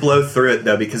nice to blow through it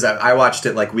though, because I watched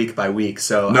it like week by week.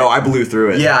 So I blew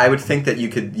through it. Yeah, I would think that you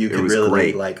could really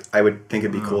great. like. I would think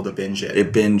it'd be cool to binge it.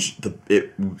 It binged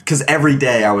because every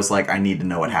day I was like, I need to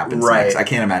know what happens next. I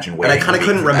can't imagine waiting. And I kind of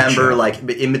couldn't remember like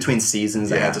in between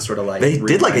seasons. I had to sort of like they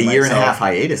did like a year and a half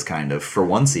hiatus kind of for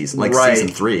one season, like season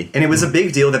 3. And it was a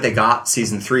big deal that they got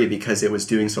season 3 because it was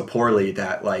doing so poorly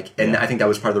that like, and I think that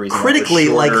was part of the reason. Critically,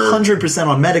 like 100%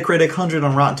 on Metacritic, 100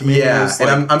 on Rotten Tomatoes. Yeah,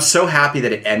 like, and I'm so happy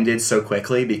that it ended so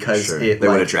quickly because they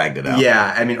would have dragged it out.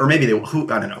 Yeah, I mean, or maybe I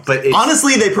don't know. But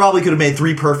honestly, they probably could have made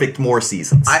 3 perfect more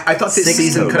seasons. I thought this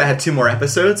season could have had 2 more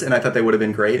episodes, and I thought they would have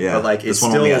been great. Yeah, but like, this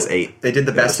one only has 8. They did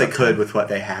the best they could with what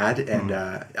they had, and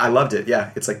I loved it.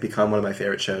 Yeah, it's like become one of my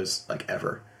favorite shows like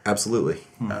ever. Absolutely.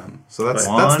 So that's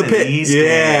the pitch.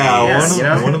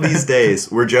 Yeah, one of these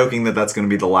days. We're joking that's going to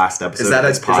be the last episode. Is that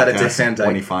a Dick Van Dyke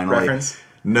when he finally reference?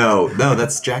 No,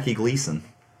 that's Jackie Gleason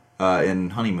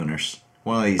in Honeymooners.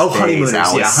 one of these Honeymooners.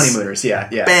 Alice. Yeah, Honeymooners. Yeah.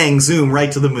 Bang, zoom,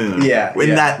 right to the moon. Yeah,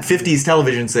 In that 50s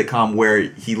television sitcom where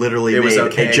he literally made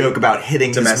a joke about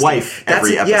hitting his wife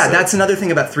every episode. Yeah, that's another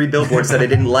thing about Three Billboards that I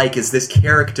didn't like is this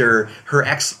character, her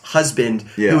ex-husband,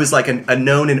 who is like a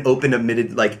known and open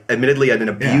admittedly an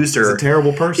abuser. He's a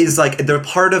terrible person. Is like they're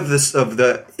part of this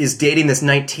is dating this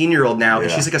 19-year-old now, and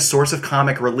she's like a source of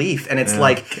comic relief, and it's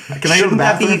like Can I go to the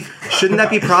bathroom? Shouldn't that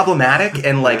be problematic?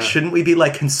 And like shouldn't we be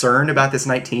like concerned about this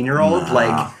 19-year-old?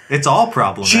 Like it's all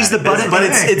problematic. she's the butt,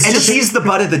 she's the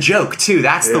butt of the joke too.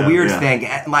 That's the weird thing.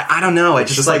 Like I don't know.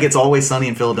 It's just like It's Always Sunny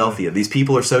in Philadelphia. These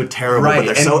people are so terrible, but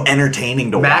they're so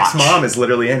entertaining to watch. Mac's mom is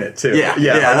literally in it too. Yeah,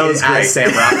 that was great. As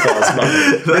Sam Rockwell's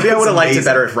mom. Maybe I would have liked it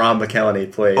better if Ron McKellany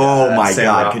played. Oh my Sam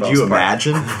God! Rockwell's Could you part.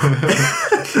 imagine?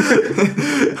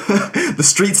 The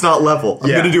street's not level. I'm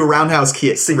gonna do a roundhouse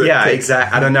kick. Exactly.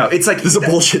 I don't know. It's like This is a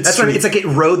bullshit That's what I mean. street. It's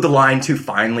like it rode the line too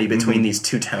finely between these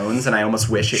two tones, and I almost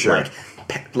wish it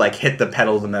like hit the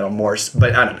pedal to the metal more.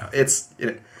 But I don't know.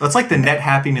 It's like the net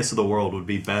happiness of the world would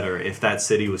be better if that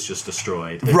city was just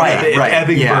destroyed. If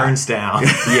Ebbing burns down.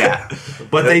 Yeah.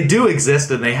 But they do exist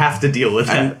and they have to deal with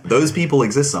And that. those people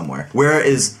exist somewhere.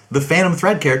 Whereas the Phantom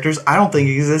Thread characters, I don't think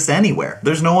exist anywhere.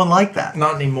 There's no one like that.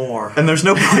 Not anymore. And there's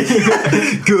no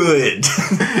good.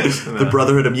 The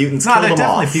Brotherhood of Mutants No, killed there are them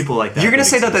definitely off. people like that. You're gonna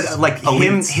say that exist. like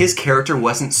his character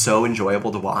wasn't so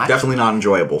enjoyable to watch. Definitely not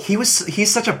enjoyable. He's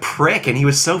such a prick, and he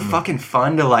was so fucking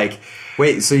fun to like.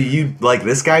 Wait, so you like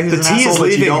this guy who's The an T asshole, is but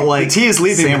leaving. you don't like The T is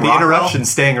leaving. Sam But the Rockwell? interruption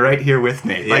staying right here with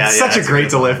me. Like such a that's great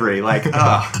good. delivery. Like,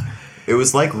 It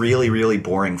was like really, really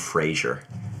boring Frasier.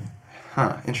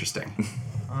 Interesting.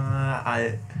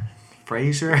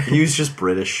 Frasier? He was just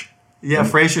British. Yeah,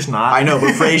 Frasier's not. I know,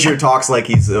 but Frasier talks like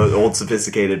he's an old,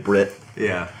 sophisticated Brit.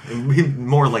 Yeah.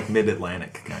 More like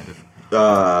mid-Atlantic, kind of.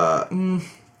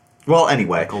 Well,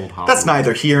 anyway, Old Hollywood. that's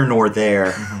neither here nor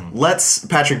there. Let's,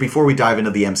 Patrick, before we dive into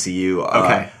the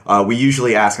MCU, we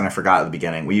usually ask, and I forgot at the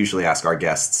beginning, we usually ask our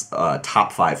guests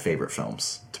top 5 favorite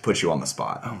films to put you on the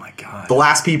spot. Oh my god. The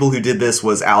last people who did this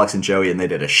was Alex and Joey, and they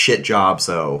did a shit job,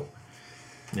 so...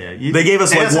 Yeah, they gave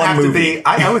us it like doesn't one have to movie. be-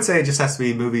 I would say it just has to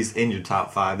be movies in your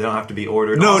top 5. They don't have to be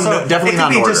ordered. No, Also, no, definitely it could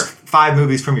not in be order. just 5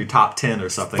 movies from your top 10 or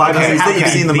something. 5 It doesn't movies have that to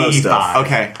you've be seen the most of. 5.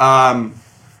 Okay.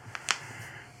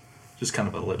 Just kind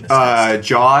of a litmus test.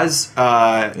 Jaws,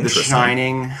 The Interesting.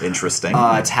 Shining, Interesting.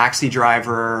 Taxi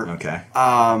Driver. Okay.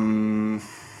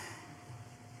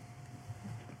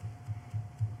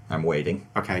 I'm waiting.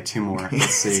 Okay, 2 more.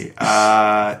 Let's see.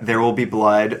 There Will Be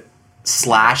Blood /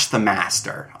 The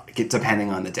Master,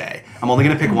 depending on the day. I'm only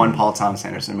going to pick one Paul Thomas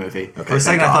Anderson movie. Okay, For a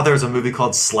second, thank I thought God. there was a movie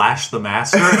called Slash the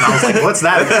Master, and I was like, "What's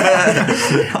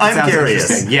that?" I'm Sounds curious.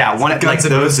 interesting. Yeah, one like Guns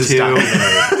N' those Roses two,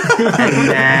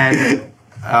 documentary.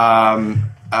 and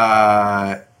then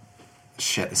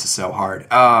shit, this is so hard.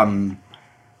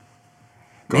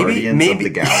 Guardians of the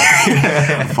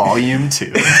Galaxy. Volume 2.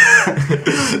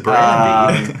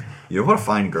 You know what a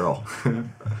fine girl.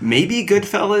 Maybe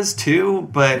Goodfellas 2,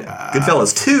 but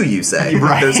Goodfellas 2, you say?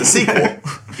 Right. There's a sequel.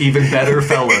 Even better,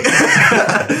 fellas.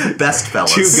 Best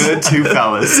Fellas. Too Good, 2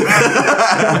 Fellas.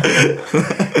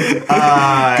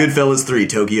 Goodfellas 3,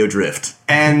 Tokyo Drift.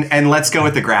 And let's go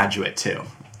with The Graduate too.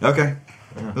 Okay.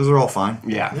 Those are all fine.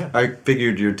 Yeah. I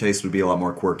figured your taste would be a lot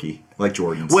more quirky, like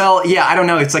Jordan's. Well, yeah, I don't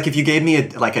know. It's like if you gave me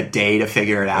a day to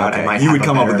figure it out, Okay. I might You have would a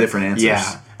come up better- with different answers.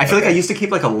 Yeah. I feel like I used to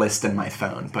keep like a list in my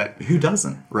phone, but who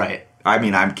doesn't? right. I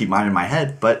mean, I keep mine in my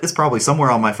head, but it's probably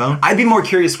somewhere on my phone. I'd be more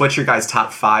curious what your guys'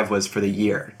 top 5 was for the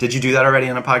year. Did you do that already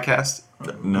on a podcast?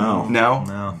 No. No?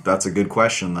 No. That's a good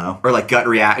question, though. Or like gut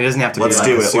react. It doesn't have to Let's be like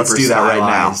do a it. Let's super do that right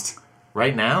now. stylized-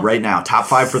 Right now? Right now, top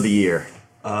 5 for the year.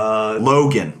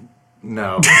 Logan.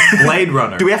 No. Blade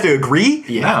Runner. Do we have to agree?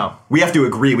 Yeah. No. We have to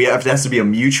agree. It has to be a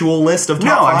mutual list of top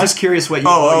No, 5? I'm just curious what,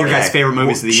 Oh, what your okay. guys' favorite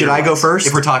movies of the Should year I go was. first?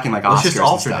 If we're talking like Let's Oscars just and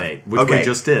alternate, stuff. which we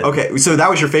just did. Okay, so that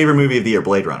was your favorite movie of the year,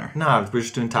 Blade Runner. No, we're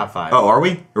just doing top 5. Oh, are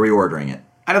we? Or are we ordering it?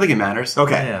 I don't think it matters.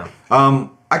 Okay. Yeah.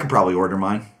 I could probably order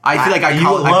mine. I feel like I You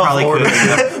probably could.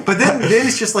 ordering. But then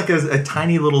it's just like a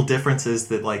tiny little differences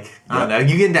that, like, I don't know.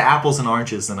 You get into apples and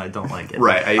oranges, and I don't like it.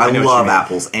 Right. I know what you love mean.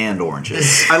 apples and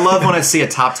oranges. I love when I see a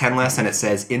top 10 list and it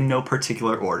says in no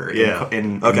particular order. Yeah.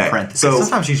 In Okay, parentheses. so-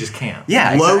 Sometimes you just can't.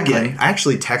 yeah, Logan. exactly. I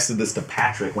actually texted this to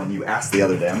Patrick when you asked the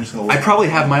other day. I'm just gonna. I probably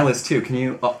have my list too. Can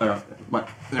you? Never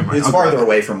mind. It's farther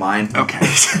away from mine. Okay.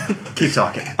 Keep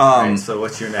talking. Alright, so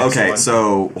what's your next Okay, one?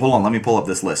 so hold on. Let me pull up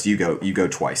this list. You go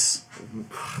twice.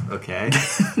 Okay.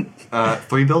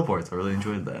 3 Billboards. I really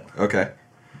enjoyed that. Okay,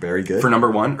 very good. For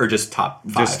number 1 or just top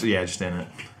 5? Just in it.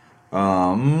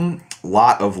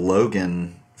 Lot of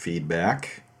Logan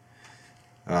feedback.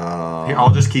 Here,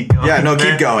 I'll just keep going. Yeah, no,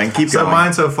 keep going. Keep So going.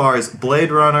 mine so far is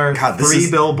Blade Runner, God, this 3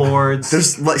 is- billboards.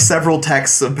 There's like several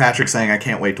texts of Patrick saying, "I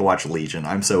can't wait to watch Legion."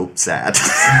 I'm so sad.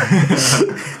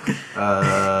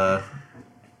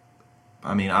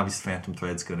 I mean, obviously Phantom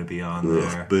Thread's going to be on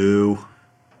there. Ugh, boo.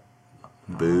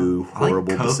 Boo. I like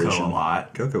Horrible Coco decision. a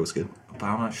lot, Coco was good. but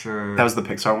I'm not sure. That was the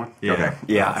Pixar one? yeah. Okay.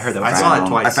 Yeah, I heard that was I saw it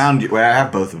twice. I found you. Well, I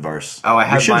have both of ours. Oh, I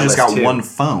have We should have my just list got too. one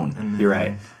phone. You're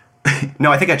right.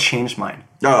 No, I think I changed mine.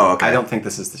 Oh, okay. I don't think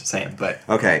this is the same, but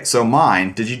Okay, so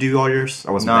mine. Did you do all yours?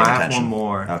 I wasn't No, paying I have attention. one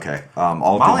more. Okay. I'll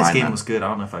Molly's do mine game then. was good. I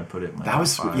don't know if I'd put it in my that top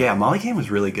was 5. yeah. Molly Game was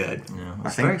really good. Yeah, it I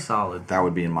was think very solid. That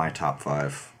would be in my top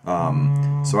 5.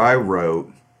 So I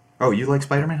wrote. Oh, you like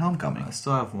Spider-Man: Homecoming? I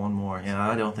still have one more. Yeah,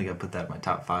 I don't think I put that in my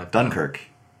top 5. Dunkirk.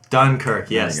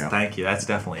 Dunkirk, yes, you go. thank you. That's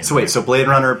definitely in So wait, so Blade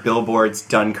Runner, Billboards,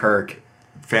 Dunkirk,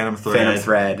 Phantom Thread. Phantom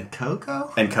Thread,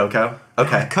 Coco? and Coco.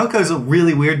 Okay, Coco's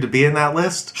really weird to be in that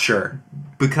list sure.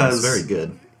 because It's very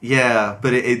good. Yeah,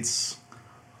 but it's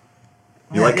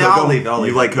You like yeah, Coco? I'll leave You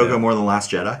it, like Coco yeah. more than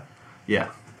Last Jedi? Yeah.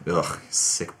 Ugh,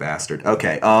 sick bastard.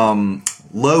 Okay,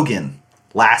 Logan,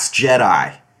 Last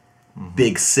Jedi,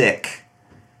 Big Sick.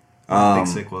 Big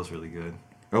Sick was really good.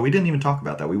 Oh, we didn't even talk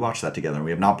about that. We watched that together, and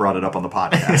we have not brought it up on the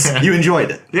podcast. You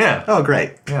enjoyed it. Yeah. Oh,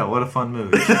 great. Yeah, what a fun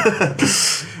movie.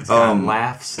 It's got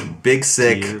laughs and Big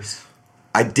Sick. tears.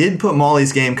 I did put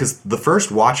Molly's Game because the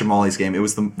first watch of Molly's Game, it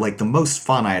was the most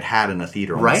fun I had had in a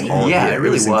theater. almost Right? all Yeah, year. it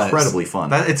really was. incredibly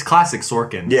fun. It's classic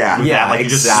Sorkin. Yeah. Yeah, Like you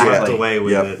just exactly. swept away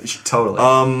with Yep. it. Totally.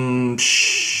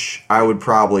 I would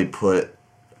probably put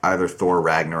either Thor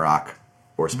Ragnarok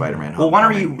or Spider-Man. well, why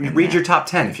don't Homecoming you in read there. your top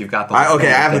 10 if you've got the Okay,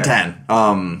 I have the there.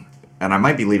 10. And I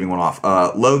might be leaving one off.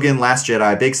 Logan, Last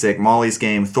Jedi, Big Sick, Molly's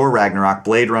Game, Thor Ragnarok,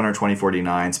 Blade Runner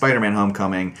 2049, Spider-Man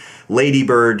Homecoming, Lady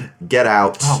Bird, Get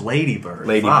Out. Oh, Lady Bird.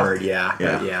 Lady Fuck. Bird, yeah.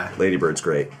 Yeah, Lady Bird's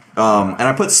great. And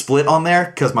I put Split on there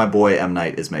because my boy M.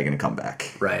 Night is making a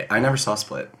comeback. Right. I never saw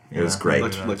Split. It was Yeah.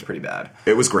 great. Looked pretty bad.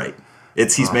 It was great.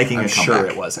 He's making I'm a sure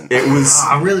comeback. it wasn't. It was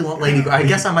I really want Lady Bird. I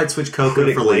guess I might switch Coco for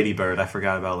Critically. Lady Bird. I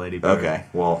forgot about Lady Bird. okay.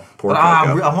 Well, poor But,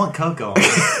 Coco. I want Coco.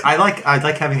 I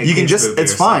like having a You can kids just. movie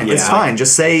It's or fine. something. It's Yeah. fine.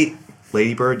 Just say,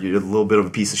 Lady Bird, you're a little bit of a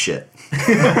piece of shit.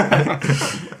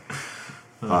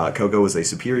 Coco was a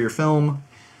superior film.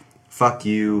 Fuck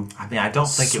you, I mean, I don't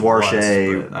think it was.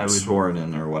 Swarshay But I would.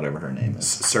 Swarnen or whatever her name is.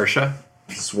 Saoirse?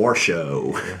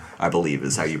 Swarshow, I believe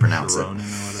is how you pronounce Ronan it. or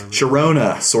whatever.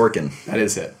 Sharona Sorkin. That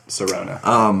is it.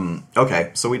 Sorona.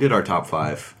 Okay, so we did our top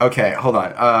 5. Okay, hold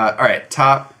on. All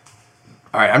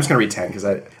right, I'm just gonna read 10 because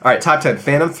all right, top 10: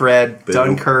 Phantom Thread, Boo.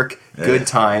 Dunkirk, Good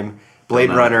Time, Blade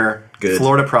Don't know. Runner, Good.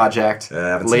 Florida Project,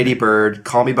 haven't Lady seen it. Bird,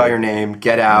 Call Me by Your Name,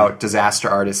 Get Out, Disaster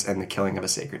Artist, and The Killing of a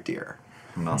Sacred Deer.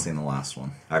 I'm not seeing the last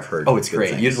one. I've heard. Oh, it's good great.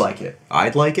 things. You'd like it.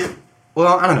 I'd like it.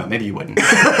 Well, I don't know. Maybe you wouldn't.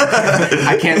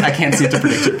 I can't seem to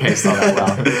predict your taste all that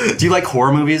well. Do you like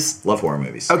horror movies? Love horror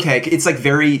movies. Okay, it's like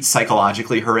very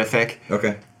psychologically horrific.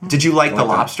 Okay. Did you like I The like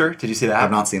that. Lobster? Did you see that?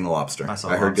 I've not seen The Lobster. I saw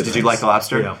I heard Lobster. good Did you things. like The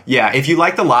Lobster? Yeah. If you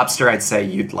like The Lobster, I'd say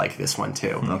you'd like this one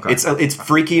too. Okay. It's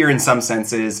freakier in some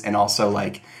senses, and also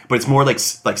like, but it's more like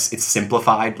it's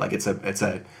simplified. Like it's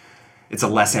a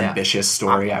less Yeah. ambitious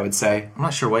story, I would say. I'm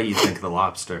not sure what you think of The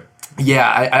Lobster. Yeah,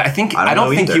 I think I don't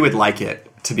know think either. you would like it,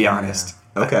 to be honest.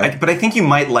 Okay. But I think you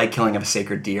might like Killing of a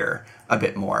Sacred Deer a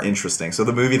bit more. Interesting. So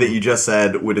the movie that you just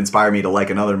said would inspire me to like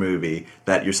another movie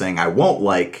that you're saying I won't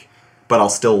like, but I'll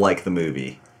still like the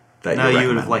movie. That No, you're you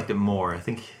would have recommending. liked it more. I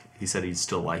think he said he'd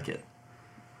still like it.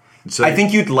 So I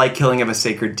think you'd like Killing of a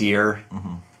Sacred Deer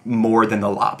more than The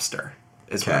Lobster,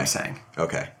 is what Okay. I'm saying.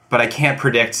 Okay. But I can't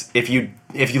predict if you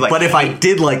like. But if I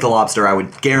did like The Lobster, I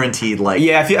would guaranteed like.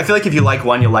 Yeah, I feel like if you like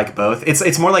one, you'll like both.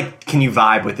 It's more like, can you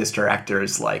vibe with this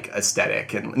director's like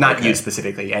aesthetic, and not Okay. you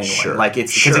specifically, anyone. Sure. Like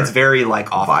it's because Sure. it's very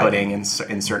like off-putting in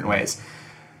certain ways.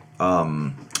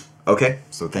 Okay.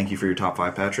 So thank you for your top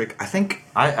 5, Patrick. I think.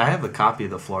 I have a copy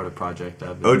of the Florida Project.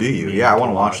 I've been Oh, do you? meaning Yeah, I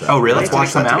want to watch that. Oh, really? Let's Did it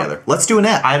watch that come out? together. Let's do an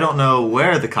app. I don't know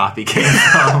where the copy came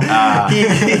from,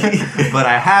 but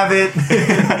I have it.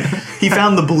 He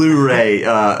found the Blu-ray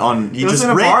on. He was just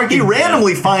in a bargain he bin.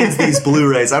 randomly finds these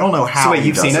Blu-rays. I don't know how. So wait, he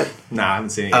you've does seen it? No, I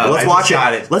haven't seen it. let's I watch just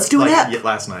got it. Let's do an app.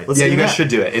 last night. Let's Yeah, do you an guys app. should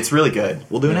do it. It's really good.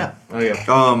 We'll do an app. Oh yeah.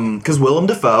 Because Willem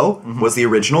Dafoe was the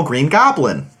original Green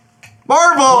Goblin.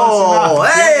 Marvel!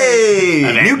 enough.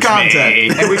 Hey! New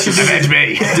content. And we should do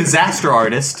the Disaster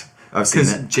Artist. I've seen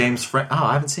Because it. James Franco. Oh,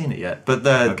 I haven't seen it yet. But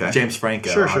the Okay. James Franco,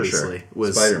 obviously,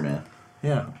 was Spider-Man.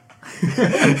 Yeah.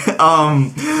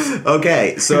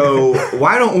 Okay, so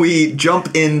why don't we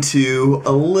jump into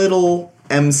a little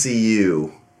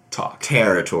MCU talk.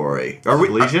 territory. Are we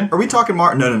Legion? Are we talking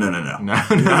No,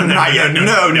 not yet.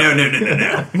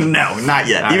 No, not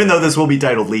yet. Even though this will be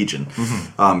titled Legion,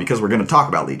 because we're going to talk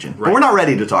about Legion, but we're not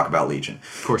ready to talk about Legion.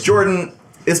 Of course, Jordan.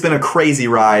 It's been a crazy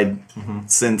ride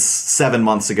since 7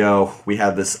 months ago. We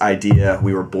had this idea.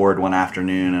 We were bored one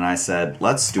afternoon, and I said,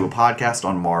 let's do a podcast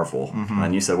on Marvel.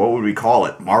 And you said, what would we call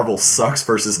it? Marvel Sucks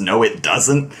versus No, It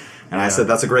Doesn't? And I said,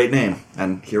 that's a great name.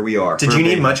 And here we are. Did you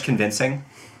need much convincing?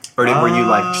 Or were you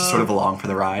like just sort of along for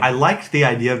the ride? I liked the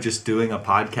idea of just doing a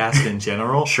podcast in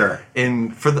general. Sure.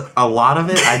 And for a lot of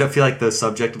it, I don't feel like the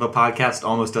subject of a podcast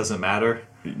almost doesn't matter.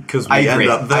 Because we I agree.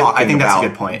 end up talking I think that's a about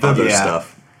good point. other Yeah.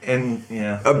 stuff. And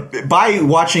yeah. By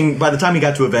the time he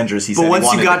got to Avengers, he said but he once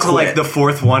wanted you got to quit. like the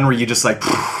fourth one, were you just like,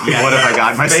 what have I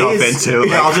got myself into?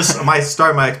 Yeah, I'll just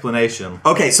start my explanation.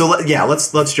 Okay, so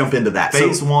let's jump into that.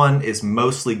 Phase So, 1 is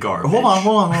mostly garbage. hold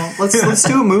on. Let's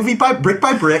do a movie by brick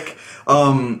by brick.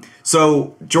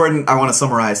 So Jordan, I want to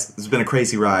summarize. It's been a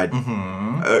crazy ride.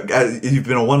 You've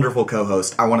been a wonderful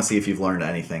co-host. I want to see if you've learned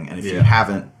anything, and if you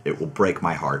haven't, it will break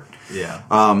my heart.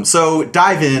 Yeah. So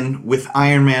dive in with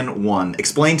Iron Man 1.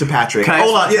 Explain to Patrick. Can I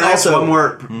Hold on. can I ask also, one more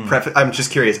preface? I'm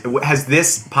just curious. Has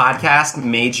this podcast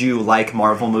made you like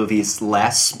Marvel movies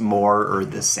less, more, or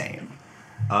the same?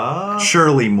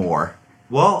 surely more.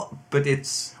 Well, but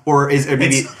it's Or is it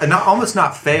maybe it's almost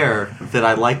not fair that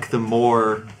I like them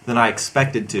more than I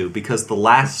expected to, because the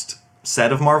last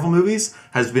set of Marvel movies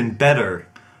has been better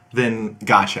than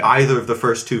Gotcha. either of the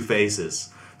first two phases.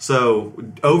 So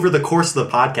over the course of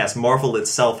the podcast, Marvel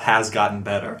itself has gotten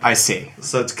better. I see.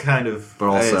 So it's kind of But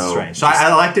also it's strange. So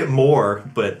I liked it more,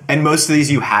 but And most of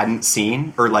these you hadn't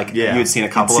seen, or like Yeah. you had seen a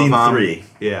couple Seen of them. 3.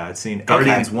 yeah, I'd seen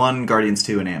Guardians 1, Guardians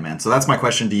 2, and Ant-Man. So that's my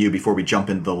question to you before we jump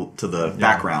into the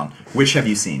background. Which have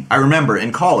you seen? I remember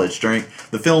in college during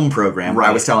the film program, I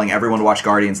Right. was telling everyone to watch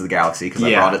Guardians of the Galaxy because I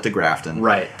Yeah. brought it to Grafton.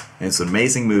 Right. And it's an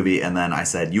amazing movie, and then I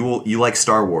said, you like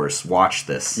Star Wars, watch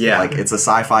this. Yeah. Like, it's a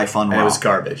sci-fi fun And romp. it was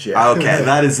garbage, yeah. Okay,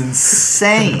 that is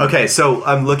insane. Okay, so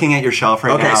I'm looking at your shelf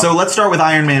right now. Okay, so let's start with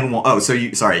Iron Man 1. Oh, so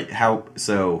you, sorry, how,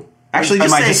 so, actually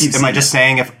just am I say just, if you've am I seen just it.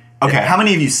 saying if okay? How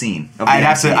many have you seen? Of the I'd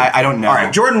have to. MCU? I don't know. All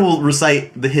right, Jordan will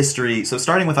recite the history. So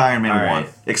starting with Iron Man All 1, right.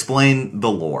 explain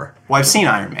the lore. Well, I've seen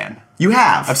Iron Man. You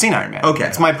have? I've seen Iron Man. Okay.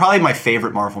 It's probably my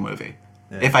favorite Marvel movie.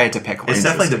 If I had to pick one. It's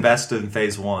definitely the best in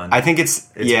Phase 1. I think it's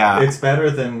It's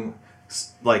better than,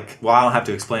 like, well, I don't have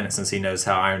to explain it since he knows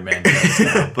how Iron Man does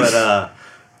now. But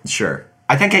Sure.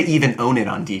 I think I even own it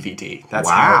on DVD. That's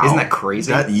Wow. how, isn't that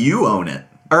crazy? You own it.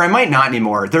 Or I might not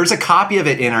anymore. There's a copy of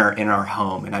it in our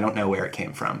home, and I don't know where it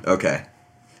came from. Okay.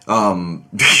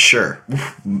 Sure.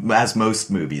 As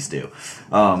most movies do.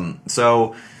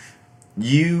 So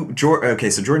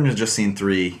Jordan has just seen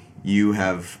 3. You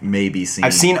have maybe seen...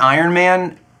 I've seen Iron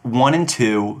Man 1 and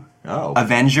 2. Oh.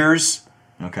 Avengers.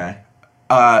 Okay.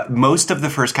 Most of the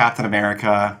first Captain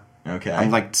America. Okay.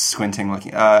 I'm like squinting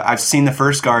looking. I've seen the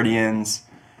first Guardians.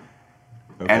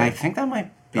 Okay. And I think that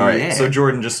might be All right, it. so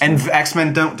Jordan just... And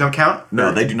X-Men don't count?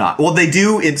 No, they do not. Well, they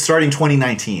do. It's starting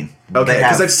 2019. Okay, They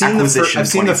have because I've seen acquisition I've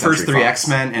seen the 20th first Century 3 Fox.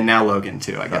 X-Men and now Logan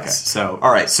too, I guess. Okay. So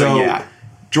All right, so yeah.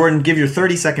 Jordan, give your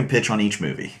 30-second pitch on each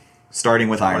movie, starting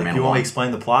with Iron like, Man you 1. want me to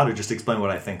explain the plot or just explain what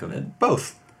I think of it?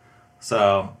 Both.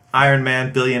 So, Iron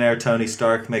Man, billionaire Tony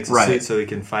Stark makes a Right. suit so he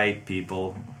can fight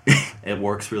people. It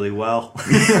works really well.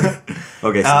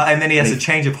 Okay. So And then he has a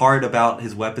change of heart about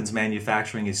his weapons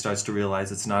manufacturing. He starts to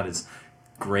realize it's not as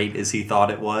great as he thought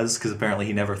it was, because apparently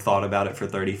he never thought about it for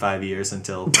 35 years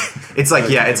until... It's like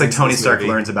it's like It's Tony this Stark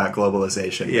movie. learns about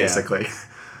globalization, Yeah. basically.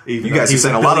 Even You though guys are he's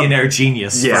saying a a lot of- billionaire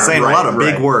genius. Yeah. saying a lot of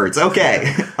big right. words.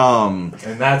 Okay. And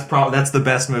that's the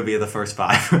best movie of the first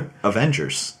 5.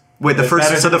 Avengers. Wait, the It's better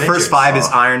first so the than first Avengers. 5 is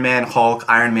Iron Man, Hulk,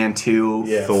 Iron Man 2,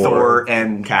 Yeah. Thor,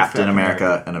 and Captain America,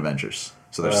 America. and Avengers.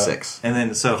 So there's 6. And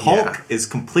then, so Hulk Yeah. is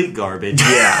complete garbage.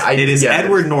 Yeah, it is yeah.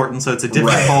 Edward Norton, so it's a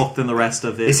different Right. Hulk than the rest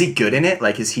of it. Is he good in it?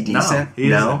 Like, is he decent?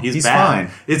 He isn't. He's bad. fine.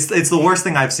 It's the worst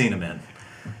thing I've seen him in.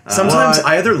 Sometimes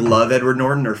I either love Edward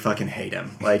Norton or fucking hate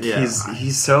him. Like Yeah.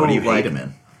 he's so What do you like, hate him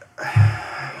in?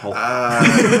 Hulk.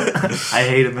 I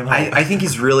hate him in Hulk. I think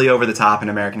he's really over the top in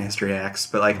American History X,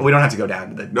 but like we don't have to go down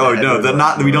to the No, Edward no,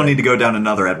 Norton. we don't need to go down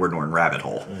another Edward Norton rabbit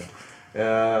hole.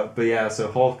 But yeah,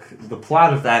 so Hulk, the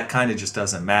plot of that kind of just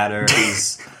doesn't matter.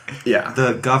 He's Yeah.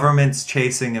 the government's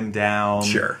chasing him down,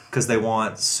 Sure. because they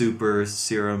want super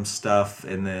serum stuff,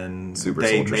 and then Super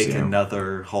they soldier make serum.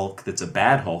 another Hulk that's a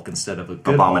bad Hulk instead of a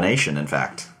good Abomination, in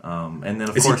fact. Hulk. And then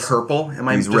of Is course he purple? Am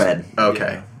I He's just- red.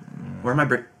 Okay. Yeah. Where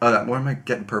am I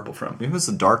getting purple from? It was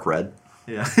a dark red.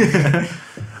 Yeah.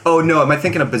 Oh no, am I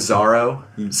thinking of Bizarro,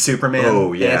 Superman?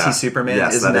 Oh, yeah. Anti-Superman.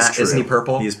 Yes, isn't that is true. Isn't he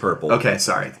purple? He is purple. Okay,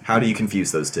 sorry. How do you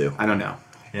confuse those two? I don't know.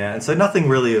 Yeah, and so nothing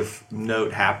really of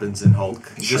note happens in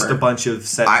Hulk. Just a bunch of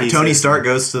set pieces. Tony Stark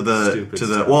goes to the Stupid to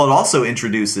the. stuff. Well, it also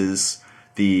introduces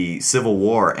the Civil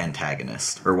War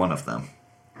antagonist, or one of them.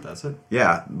 That's it.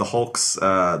 Yeah, the Hulk's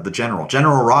the general.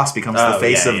 General Ross becomes the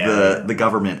face of the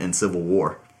government in Civil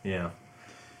War. Yeah.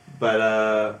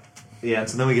 But, yeah,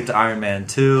 so then we get to Iron Man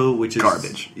 2, which is...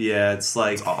 Garbage. Yeah, it's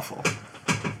like... It's awful.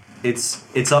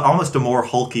 It's almost a more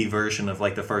hulky version of,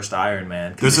 like, the first Iron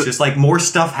Man. Because it's a- just, like, more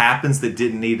stuff happens that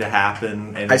didn't need to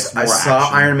happen. And I it's more saw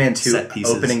action, Iron Man 2 set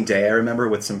pieces. opening day, I remember,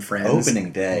 with some friends.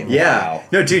 Opening day. Yeah. Wow.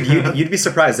 No, dude, you'd be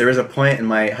surprised. There was a point in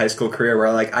my high school career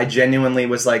where like I genuinely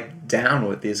was like down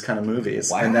with these kind of movies.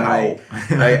 Wow. And then I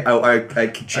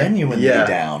Genuinely yeah.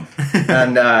 down.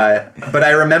 And but I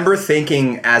remember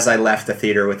thinking as I left the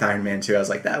theater with Iron Man 2, I was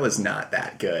like, that was not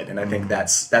that good. And I think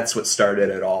that's what started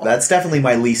it all. That's definitely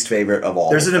my least favorite of all.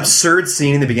 There's of an them. absurd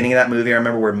scene in the beginning of that movie. I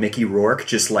remember where Mickey Rourke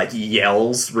just like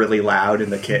yells really loud in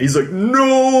the kid. He's like,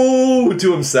 "No!"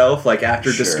 to himself, like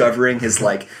after Sure. discovering his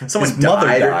like someone His mother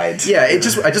died. died. Yeah, I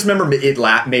just remember it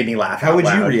made me laugh. How out would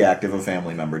you loud. react if a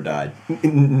family member died?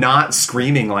 Not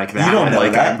screaming like that. You don't know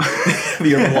Like, that. Have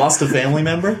you ever lost a family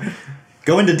member?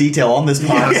 Go into detail on this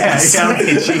podcast.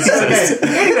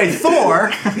 Anyway,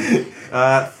 Thor.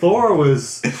 Thor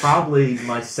was probably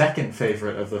my second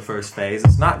favorite of the first phase.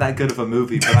 It's not that good of a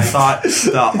movie, but I thought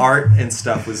the art and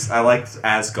stuff was... I liked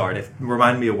Asgard. It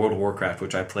reminded me of World of Warcraft,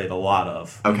 which I played a lot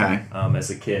of Okay. as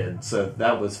a kid. So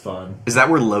that was fun. Is that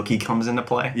where Loki comes into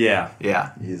play? Yeah.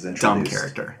 Yeah. He's Dumb introduced.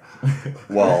 character.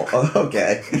 Well,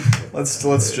 okay. Let's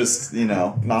just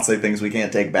not say things we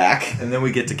can't take back. And then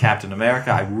we get to Captain America.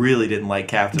 I really didn't like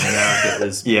Captain America. It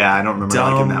was Yeah, I don't remember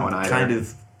dumb, liking that one either. kind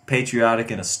of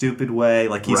patriotic in a stupid way.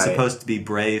 Like he's Right. supposed to be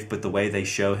brave, but the way they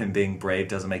show him being brave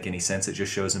doesn't make any sense. It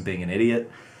just shows him being an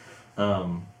idiot.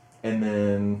 And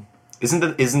then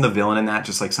Isn't the villain in that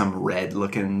just like some red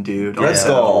looking dude? Red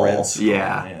Skull. Red Skull,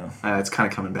 Yeah. It's kind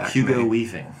of coming back. to Hugo me.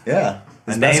 Weaving. Yeah.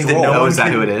 A His name best that role. no one is that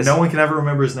can, who it is? No one can ever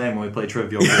remember his name when we play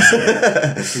Trivial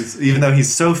Pursuit. Even though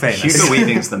he's so famous. Hugo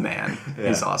Weaving's the man. Yeah.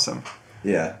 He's awesome.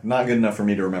 Yeah, not good enough for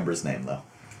me to remember his name though.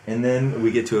 And then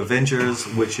we get to Avengers,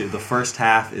 which the first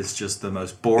half is just the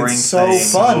most boring It's so thing.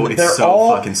 fun. It's they're so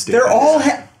all fucking stupid. They're all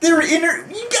they're inner.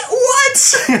 You get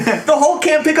what? The Hulk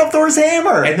can't pick up Thor's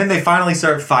hammer. And then they finally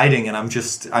start fighting, and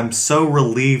I'm so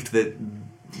relieved that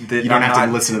You don't have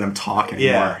to listen to them talk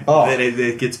anymore. Yeah, Oh. that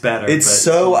it gets better. It's but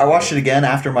so. I watched it again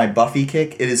after my Buffy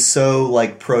kick. It is so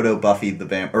like proto Buffy the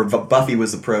Buffy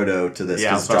was the proto to this.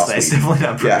 Yeah, I was 'cause about to Joss say, it's Whedon.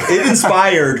 definitely not Yeah, it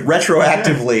inspired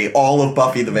retroactively all of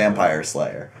Buffy the Vampire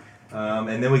Slayer.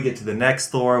 And then we get to the next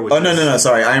Thor. Which Oh no is- no no!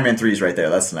 Sorry, Iron Man 3 is right there.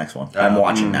 That's the next one. I'm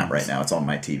watching that right now. It's on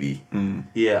my TV.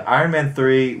 Yeah, Iron Man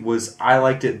 3 was... I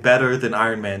liked it better than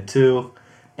Iron Man 2.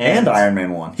 And Iron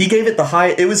Man 1. He gave it the high.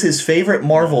 It was his favorite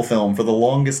Marvel film for the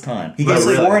longest time. He Oh, gave it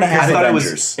really? 4.5 I thought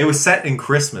Avengers. it was set in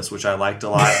Christmas, which I liked a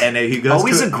lot. And he goes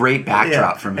Always to a great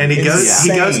backdrop for me. And he goes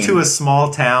Insane. to a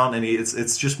small town, and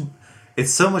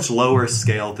it's so much lower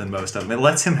scale than most of them. It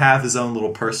lets him have his own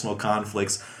little personal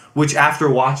conflicts, which after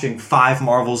watching 5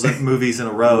 Marvel's movies in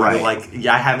a row, Right.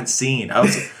 I haven't seen. I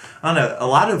don't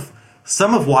know.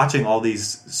 Some of watching all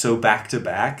these so back to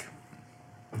back,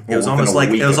 it was within almost a like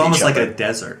week it was of almost each like a other.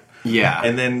 desert. Yeah.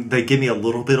 And then they give me a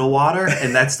little bit of water,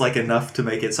 and that's like enough to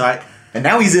make it. So And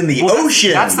now he's in the Well,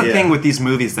 ocean. That's the Yeah. thing with these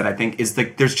movies that I think is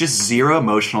there's just zero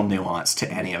emotional nuance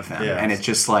to any of them, Yeah. and it's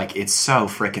just like it's so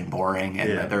freaking boring, and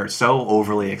Yeah. they're so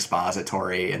overly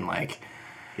expository, and like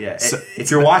yeah, So-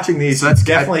 if you're watching these, so that's-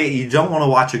 definitely you don't want to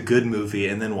watch a good movie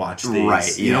and then watch these.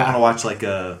 Right, You don't yeah. want to watch like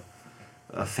a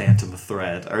Phantom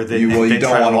Thread, or then You then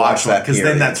don't try wanna watch that because then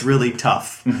period. that's really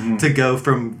tough to go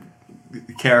from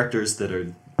characters that are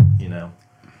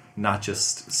not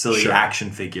just silly Sure.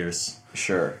 action figures.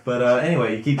 Sure. But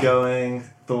anyway, you keep going.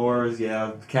 Thor's,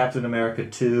 Captain America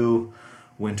 2,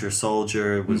 Winter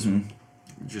Soldier was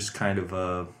just kind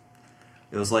of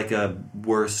it was like a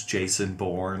worse Jason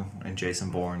Bourne, and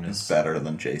Jason Bourne It's is better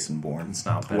than Jason Bourne. it's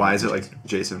not better. why is it like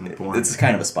Jason Bourne? It's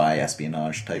kind of a spy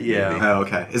espionage type Yeah. movie. Oh,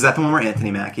 okay. Is that the one where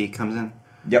Anthony Mackie comes in?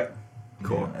 Yep.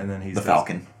 Cool. Yeah, and then he's The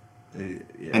Falcon.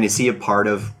 Yeah. And is he a part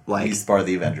of like? He's part of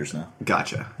the Avengers now.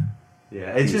 Gotcha. Yeah,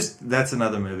 it's just that's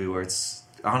another movie where it's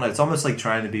I don't know. It's almost like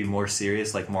trying to be more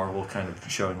serious, like Marvel kind of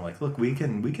showing like, look, we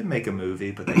can make a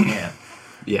movie, but they can't.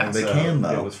 Yeah. They So, can it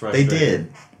though. was They frustrating.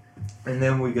 did. And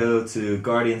then we go to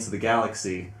Guardians of the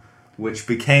Galaxy, which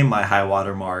became my high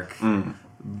water mark,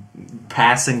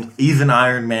 passing even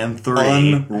Iron Man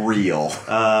 3 Unreal.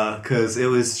 because it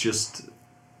was just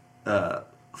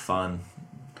fun.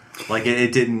 Like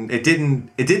it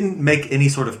didn't make any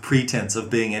sort of pretense of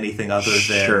being anything other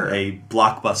than Sure. a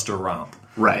blockbuster romp.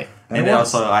 Right. And it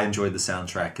also, I enjoyed the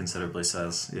soundtrack considerably.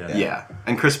 Yeah.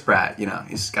 And Chris Pratt,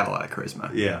 he's got a lot of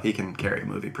charisma. Yeah. He can carry a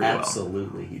movie pretty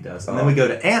Absolutely, he does. And then we go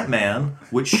to Ant-Man,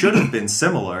 which should have been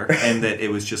similar, and that it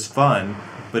was just fun,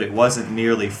 but it wasn't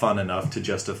nearly fun enough to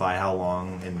justify how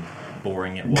long and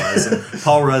boring it was. And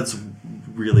Paul Rudd's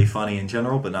really funny in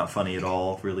general, but not funny at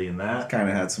all, really, in that. Kind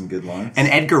of had some good lines. And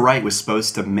Edgar Wright was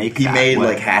supposed to make He that. made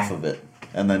like half of it.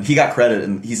 And then he got credit,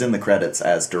 and he's in the credits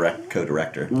as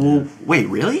co-director. Well, wait,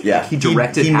 really? Yeah, He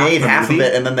directed He made half the of movie?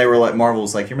 it, and then they were like, Marvel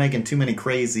was like, "You're making too many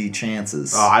crazy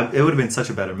chances." It would have been such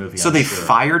a better movie. So I'm they sure.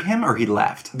 fired him, or he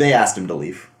left? They asked him to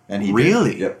leave, and he did.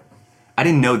 Really? Yep. I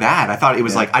didn't know that. I thought it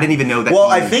was like, I didn't even know that. Well,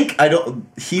 I think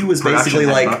he was basically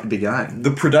like begun.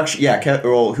 the production. Yeah,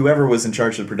 well, whoever was in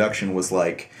charge of the production was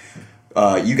like,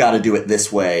 "You got to do it this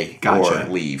way, Gotcha. or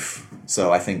leave."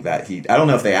 So I think that I don't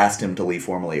know if they asked him to leave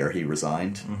formally or he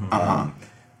resigned.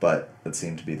 But it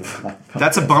seemed to be the.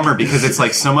 That's a bummer because it's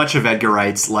like so much of Edgar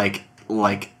Wright's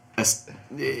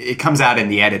it comes out in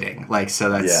the editing. Like, so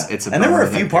that's it's a and there were a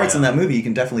bummer few that- parts in that movie you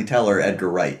can definitely tell are Edgar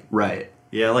Wright. Right.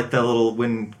 Yeah, like that little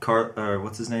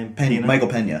what's his name? Michael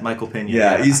Pena. Michael Pena.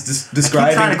 Yeah, he's describing. I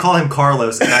keep trying to call him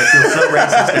Carlos, and I feel so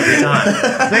racist every time.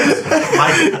 His name is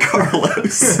Michael.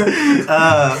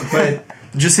 But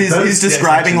just he's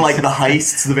describing like the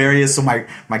heists, the various. So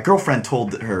my girlfriend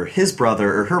told his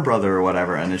brother or her brother or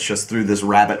whatever, and it's just through this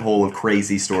rabbit hole of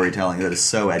crazy storytelling that is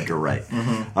so Edgar Wright.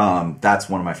 That's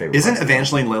one of my favorite. Isn't parts.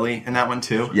 Evangeline Lilly in that one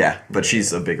too? Yeah, but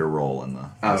she's a bigger role in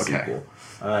the sequel.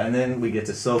 And then we get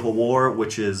to Civil War,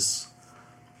 which is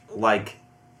like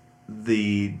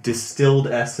the distilled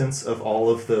essence of all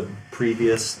of the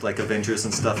previous like Avengers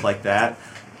and stuff like that,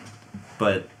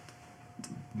 but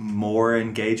more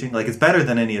engaging. Like, it's better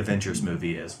than any Avengers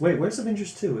movie is. Wait, where's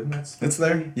Avengers 2? Isn't that It's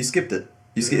there. You skipped it.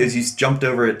 You jumped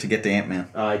over it to get to Ant-Man.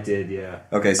 I did, yeah.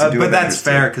 Okay, so do but Avengers that's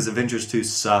fair 2. because Avengers 2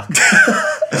 sucked.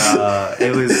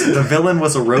 The villain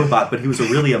was a robot, but he was a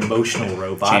really emotional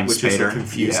robot, James which is Spader. a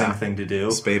confusing Yeah. thing to do.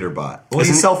 Spader bot. Well,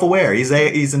 Isn't he's he- self-aware. He's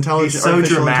intelligent. He's so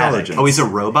artificial dramatic. intelligence. Oh, he's a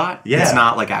robot? Yeah. It's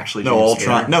not like actually no James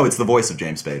Ultron. Spader? No, it's the voice of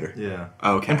James Spader. Yeah.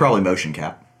 Okay. And probably motion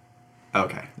cap.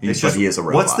 Okay. But he is a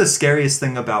robot. What's the scariest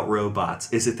thing about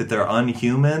robots? Is it that they're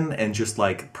unhuman and just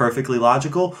like perfectly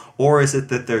logical, or is it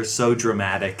that they're so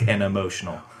dramatic and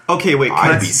emotional? Okay, wait.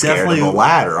 I'd be That's scared of the definitely-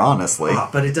 latter, honestly.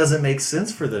 But it doesn't make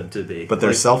sense for them to be. But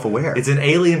they're Like, self-aware. It's an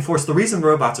alien force. The reason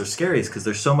robots are scary is because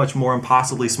they're so much more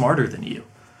impossibly smarter than you.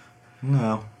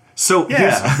 No. So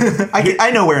Yeah.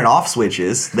 I know where an off switch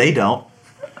is. They don't.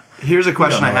 here's a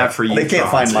question I have for you. They can't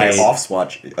Franz. find my off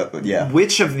switch. Yeah.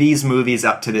 Which of these movies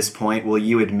up to this point will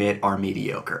you admit are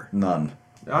mediocre? None.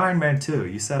 Iron Man 2.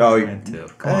 You said Oh, Iron Man 2.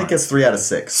 Come I on. think it's 3 out of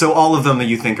 6. So all of them that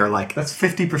you think are like... That's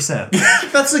 50%.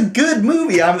 That's a good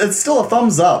movie. It's still a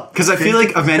thumbs up. Because I feel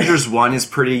like Avengers 1 is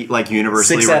pretty like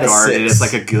universally 6 out of regarded 6. as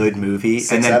like a good movie.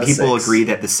 6 And out then of people 6. agree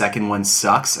that the second one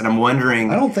sucks. And I'm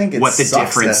wondering I don't think it what the sucks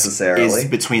difference necessarily. is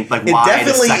between like It why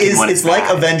definitely the second is. one It's is like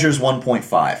bad. Avengers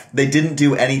 1.5. They didn't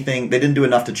do anything. They didn't do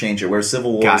enough to change it. Whereas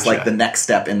Civil War was Gotcha. like the next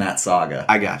step in that saga.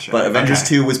 I gotcha. But Avengers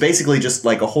Okay. 2 was basically just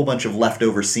like a whole bunch of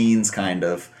leftover scenes, kind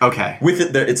of. Okay. With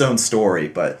its own story,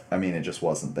 but I mean, it just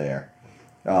wasn't there.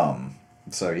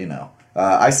 So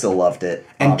I still loved it.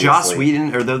 And Joss obviously.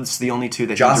 Whedon, are those the only two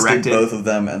that Joss he did directed? both of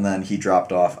them, and then he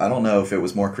dropped off. I don't know if it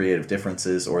was more creative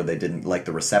differences or they didn't like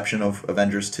the reception of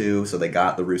Avengers 2, so they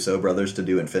got the Russo brothers to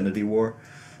do Infinity War.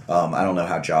 I don't know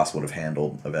how Joss would have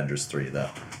handled Avengers 3, though.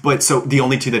 But so the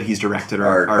only two that he's directed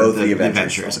are both the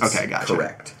Avengers. films. Okay, gotcha.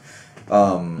 Correct.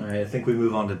 All right, I think we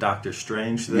move on to Doctor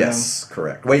Strange then. Yes,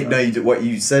 correct. Wait, no, what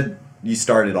you said, you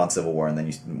started on Civil War and then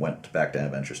you went back to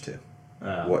Avengers 2.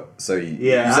 What? So you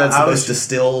said it's the most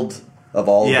distilled of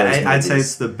all of those movies. I'd say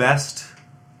it's the best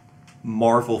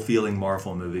Marvel-feeling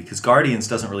Marvel movie, because Guardians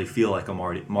doesn't really feel like a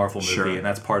Marvel movie, Sure. and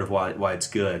that's part of why it's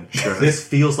good. Sure. This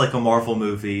feels like a Marvel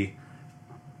movie,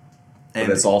 and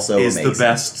But it's also is amazing. the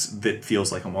best that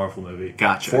feels like a Marvel movie.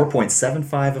 Gotcha.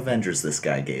 4.75 Avengers this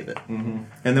guy gave it. And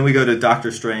then we go to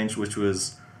Doctor Strange, which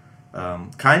was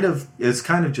kind of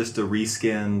just a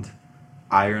reskinned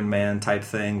Iron Man type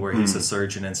thing, where he's a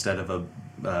surgeon instead of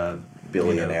a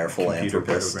Billionaire computer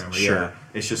philanthropist. programmer. Sure. Yeah.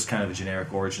 It's just kind of a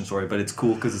generic origin story, but it's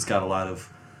cool because it's got a lot of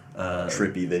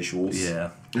Trippy visuals. yeah,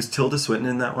 Is Tilda Swinton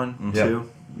in that one Yep. too?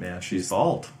 yeah. She's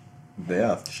bald.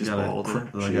 Yeah. She's got got bald.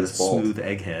 a She is bald. smooth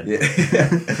egghead.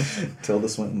 Yeah. Tilda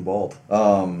Swinton bald.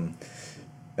 And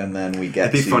then we get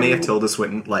It'd be to... funny if Tilda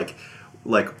Swinton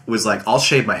was like, I'll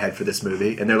shave my head for this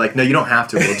movie, and they're like, no, you don't have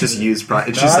to. We'll just use.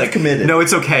 It's just I've like committed. No,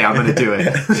 it's okay. I'm going to do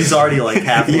it. She's already like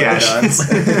halfway Yeah,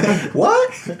 done.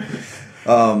 What?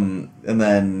 And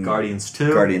then Guardians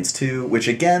 2. Guardians 2, which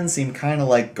again seemed kind of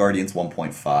like Guardians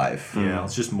 1.5. Yeah,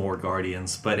 it's just more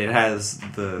Guardians, but it has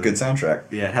the Good soundtrack.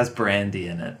 Yeah, it has Brandy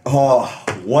in it. Oh,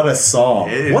 what a song.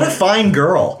 What a fine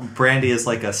girl. Brandy is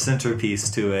like a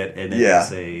centerpiece to it, and Yeah.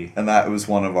 it's a... And that was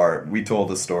one of we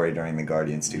told a story during the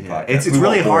Guardians 2 podcast. It's We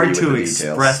really won't bore hard you to with the details.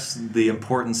 express the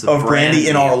importance of Brandy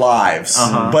in our lives,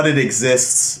 Uh-huh. but it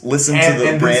exists. Listen And, to the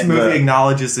and this movie the-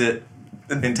 acknowledges it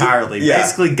entirely. Yeah.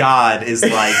 Basically, God is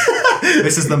like,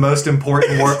 this is the most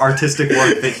important artistic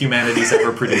work that humanity's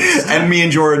ever produced. And me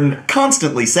and Jordan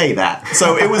constantly say that.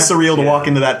 So it was surreal to walk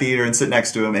into that theater and sit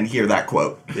next to him and hear that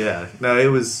quote. Yeah, no, it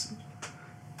was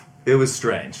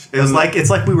strange. It was like, it's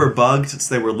like we were bugged,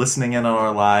 so they were listening in on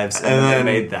our lives, and then they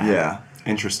made that. Yeah.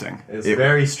 Interesting. It's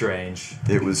very strange.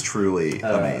 It was truly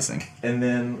amazing. And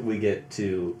then we get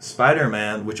to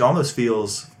Spider-Man, which almost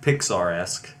feels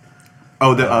Pixar-esque.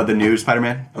 Oh, the new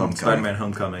Spider-Man? Spider-Man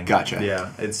Homecoming. Gotcha.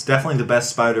 Yeah, it's definitely the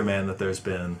best Spider-Man that there's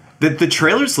been. The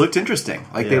trailers looked interesting.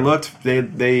 Like Yeah.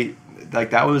 they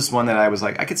like that was one that I was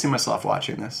like, I could see myself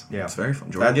watching this. Yeah, It's very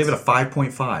fun. Jordan gave it a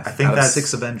 5.5. I think out of that's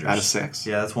 6 Avengers. Out of 6.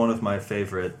 Yeah, that's one of my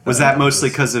favorite. Was that mostly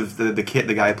because of the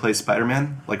guy who plays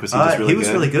Spider-Man? Like, was he just really he good? was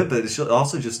really good, but it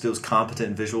also just it was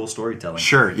competent visual storytelling.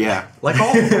 Sure, yeah. Like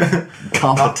all of them.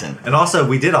 Competent. And also,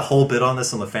 we did a whole bit on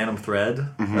this on the Phantom Thread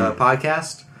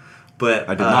podcast. But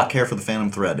I did not care for the Phantom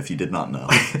Thread, if you did not know.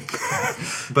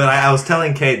 But I was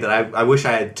telling Kate that I wish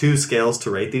I had 2 scales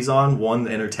to rate these on. One,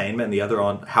 entertainment, and the other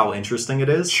on how interesting it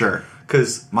is. Sure.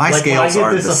 Because My scales when I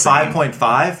are give the this a same.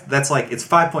 5.5, that's like, it's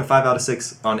 5.5 out of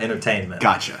 6 on entertainment.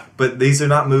 Gotcha. But these are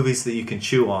not movies that you can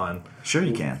chew on Sure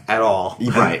you can. at all.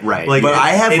 Right. Like, But I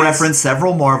have it is- referenced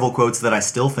several Marvel quotes that I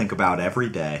still think about every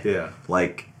day. Yeah.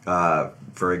 Like,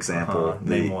 for example...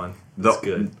 Name one. That's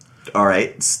good. All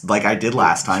right, like I did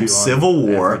last time, Chew on Civil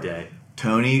War. every day.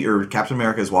 Tony or Captain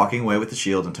America is walking away with the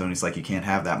shield, and Tony's like, "You can't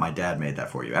have that. My dad made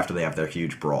that for you." After they have their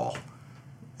huge brawl,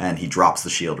 and he drops the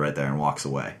shield right there and walks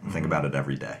away. I think about it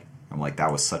every day. I'm like,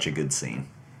 that was such a good scene.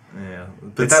 Yeah,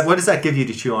 but what does that give you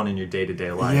to chew on in your day to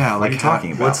day life? Yeah, What are you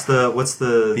talking about? What's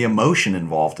the The emotion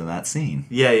involved in that scene.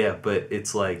 Yeah, but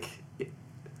it's like,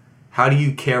 how do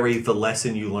you carry the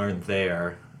lesson you learned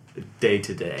there, day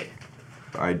to day?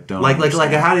 I don't Like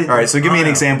understand. how did? All right, so give me I an don't know.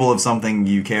 example of something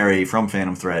you carry from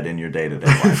Phantom Thread in your day-to-day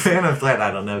life. Phantom Thread,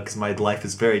 I don't know, because my life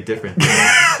is very different.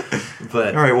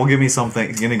 But All right, well, give me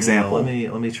something, an example. let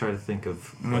me try to think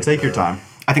of. like, Take your time.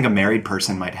 I think a married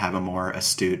person might have a more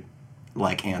astute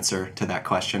answer to that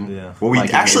question. Yeah. Well, we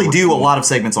Like, actually do a lot of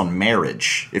segments on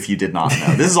marriage, if you did not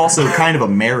know. This is also kind of a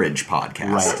marriage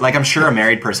podcast. Right. Like, I'm sure a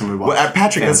married person would watch. Well, Patrick,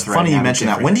 Phantom that's Thread funny and you have a mentioned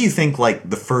that. different- When do you think, like,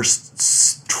 the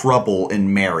first trouble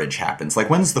in marriage happens? Like,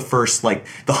 when's the first, like,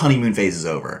 the honeymoon phase is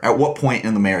over? At what point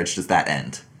in the marriage does that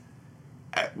end?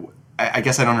 I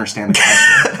guess I don't understand the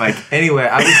question. Like, Anyway,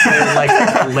 I would say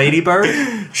like Lady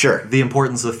Bird. Sure. The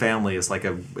importance of family is like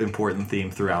an important theme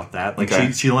throughout that. Like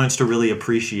Okay. she learns to really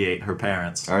appreciate her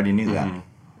parents. I already knew that.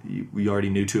 You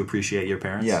already knew to appreciate your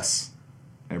parents. Yes.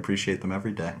 I appreciate them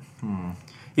every day. you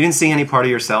didn't see any part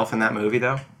of yourself in that movie,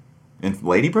 though? In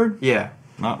Lady Bird? Yeah.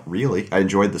 Not really. I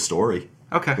enjoyed the story.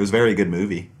 Okay. It was a very good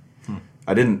movie.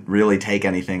 I didn't really take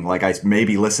anything. Like, I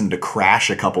maybe listened to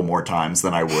Crash a couple more times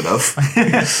than I would have.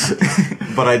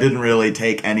 But I didn't really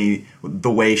take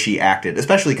the way she acted,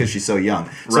 especially because she's so young.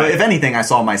 So, Right. if anything, I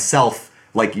saw myself,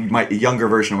 like, my younger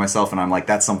version of myself, and I'm like,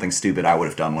 that's something stupid I would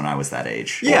have done when I was that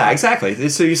age. Yeah, Or- exactly.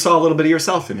 So you saw a little bit of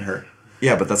yourself in her.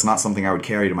 Yeah, but that's not something I would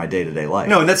carry to my day-to-day life.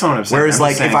 No, that's not what I'm saying. Whereas, I'm like,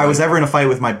 just saying, if I was ever in a fight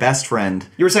with my best friend,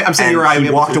 You were saying, I'm saying and you were he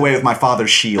able walked to- away with my father's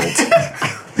shield,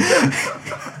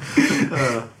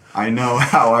 I know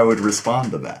how I would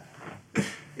respond to that.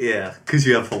 Yeah, because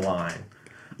you have the line.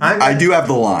 I do have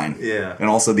the line. Yeah. And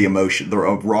also the emotion, the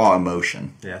raw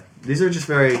emotion. Yeah, these are just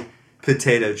very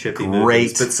potato chippy Great,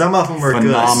 movies, but some of them are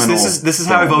phenomenal. good. This is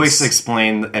how I've films. always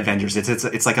explained Avengers.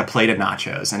 It's like a plate of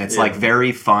nachos, and it's like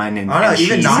very fun and, I don't know, and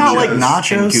even cheesy nachos. Like and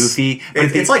nachos? goofy.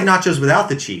 But It's like nachos without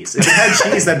the cheese. If it had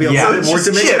cheese, that'd be a yeah, little bit more it's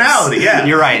just dimensionality. chips. Yeah,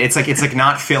 You're right. It's like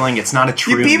not filling. It's not a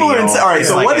true. You people are meal. insane. All right, It's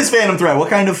so like what is Phantom Thread? What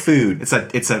kind of food?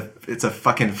 It's a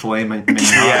fucking filet mignon.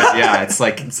 yeah. It's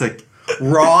like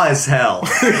raw as hell.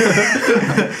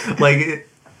 Like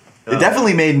It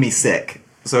definitely made me sick.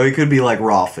 So it could be like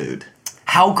raw food.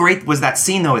 how great was that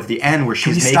scene though at the end where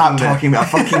Can she's you making stop the- talking about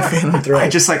fucking Phantom Thread? I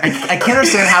just like I can't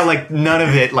understand how like none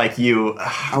of it like you.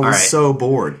 I was so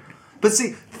bored. But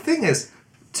see, the thing is,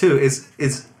 too, is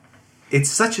it's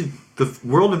such a the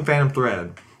world in Phantom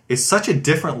Thread is such a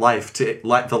different life to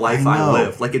like the life I know.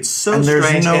 live. Like it's so And there's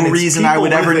strange. no and it's reason I people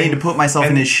would ever living- need to put myself in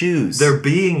and his shoes. They're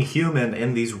being human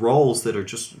in these roles that are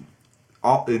just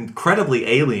incredibly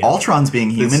alien. Ultron's being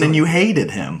human, and you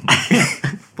hated him.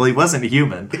 Well, he wasn't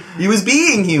human. He was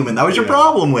being human. That was your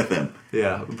problem with him.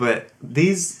 Yeah, but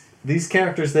these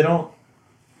characters, they don't.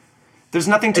 There's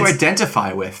nothing to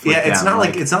identify with. Yeah, it's them.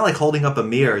 not like holding up a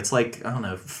mirror. It's like, I don't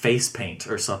know, face paint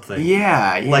or something.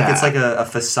 Yeah. Like it's like a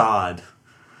facade.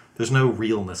 There's no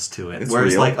realness to it. It's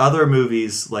Whereas real. like other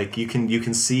movies, like you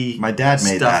can see My dad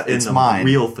made stuff that. in It's them, mine.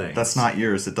 real things. That's not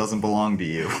yours. It doesn't belong to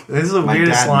you. This is the My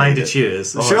weirdest dad line made to it.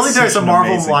 choose. Oh, Surely it's there's such a an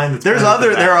Marvel amazing- line that's There's better than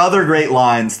there that. are other great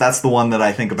lines. That's the one that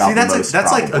I think about See, the that's most.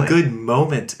 like a probably. good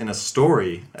moment in a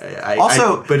story.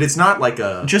 Also- but it's not like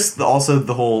a. Just also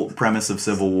the whole premise of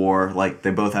Civil War. Like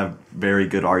they both have very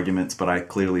good arguments, but I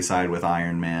clearly side with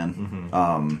Iron Man.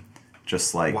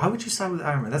 Just like Why would you side with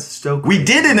Iron Man? That's so. we crazy.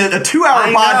 did in a 2-hour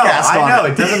podcast. I know.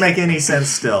 on It doesn't make any sense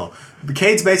still.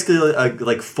 Cade's basically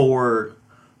like for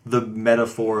the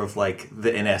metaphor of like the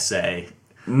NSA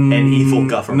and evil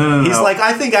government. no, He's no. like,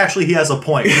 I think actually he has a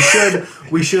point.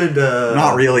 We should.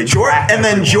 Not really. track And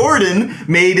then everyone. Jordan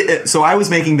made it. So I was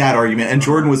making that argument, and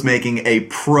Jordan was making a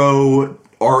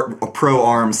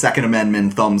pro-arm Second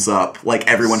Amendment thumbs up. Like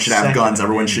everyone should have Second guns.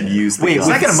 Everyone should Amendment. use the Wait, guns.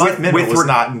 Second Amendment was reg-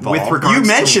 not involved. with regards You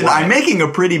mentioned to what? I'm making a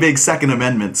pretty big Second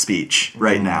Amendment speech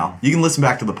right now. You can listen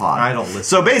back to the pod. I don't listen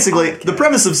So to basically, the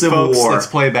premise of Civil Folks, War. let's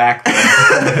play back.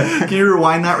 Can you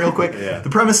rewind that real quick? Yeah. The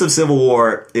premise of Civil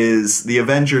War is the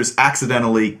Avengers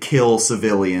accidentally kill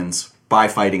civilians by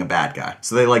fighting a bad guy.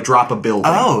 So they like drop a building.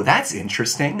 Oh, that's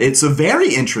interesting. It's a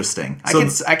very interesting. So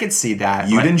I could see that.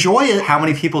 you'd Like, enjoy it. How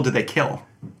many people did they kill?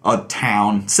 A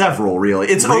town, several really.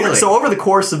 It's Really? over the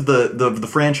course of the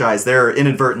franchise, they're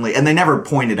inadvertently, and they never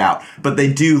point it out, but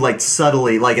they do like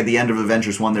subtly, like at the end of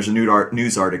Avengers 1, there's a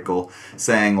news article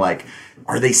saying like,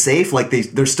 are they safe? Like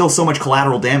there's still so much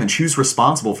collateral damage. Who's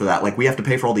responsible for that? Like we have to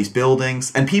pay for all these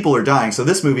buildings, and people are dying. So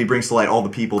this movie brings to light all the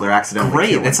people they're accidentally Great.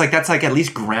 killing. That's like at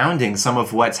least grounding some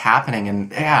of what's happening,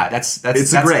 and yeah, that's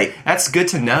great. That's good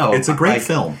to know. It's a great Like,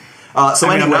 film. So I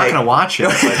mean, anyway, I'm not going to watch it.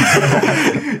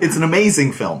 But it's an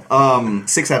amazing film.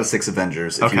 6 out of 6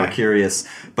 Avengers, if you were Okay. curious.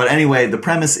 But anyway, the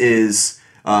premise is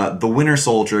the Winter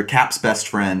Soldier, Cap's best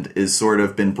friend, is sort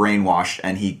of been brainwashed,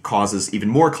 and he causes even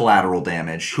more collateral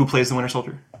damage. who plays the Winter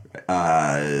Soldier?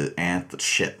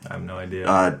 Shit. I have no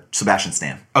idea. Sebastian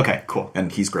Stan, Okay, cool.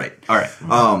 and he's great. All right.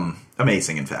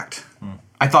 Amazing, in fact.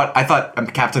 I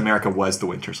thought Captain America was the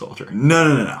Winter Soldier.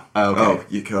 No. Oh,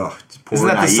 okay. Poor Isn't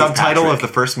that the naive subtitle Patrick. of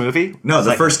the first movie? No, It's the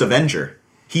like- first Avenger.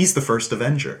 He's the first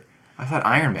Avenger. I thought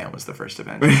Iron Man was the first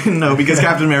Avenger. No, because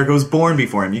Captain America was born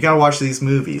before him. You gotta watch these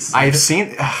movies. I've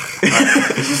seen.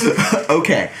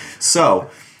 Okay, so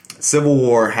Civil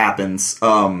War happens,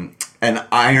 and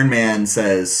Iron Man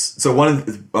says.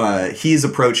 So he's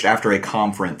approached after a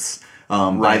conference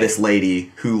by Right. this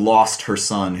lady who lost her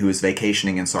son, who was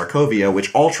vacationing in Sokovia,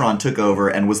 which Ultron took over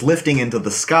and was lifting into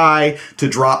the sky to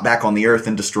drop back on the Earth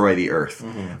and destroy the Earth.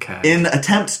 Okay. In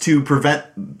attempt to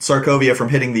prevent Sokovia from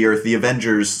hitting the Earth, the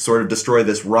Avengers sort of destroy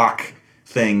this rock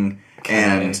thing,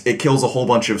 and it kills a whole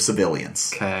bunch of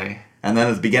civilians. Okay. And then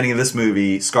at the beginning of this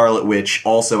movie, Scarlet Witch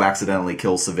also accidentally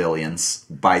kills civilians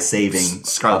by saving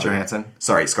Scarlett Johansson.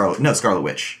 Sorry, Scarlet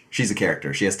Witch. She's a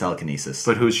character. She has telekinesis.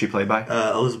 But who is she played by?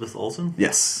 Elizabeth Olsen.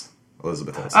 Yes,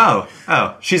 Elizabeth Olsen.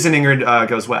 Oh, she's in Ingrid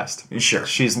Goes West. Sure,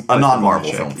 She's a non-Marvel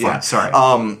chick. film. Yeah, Fine. sorry.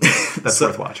 That's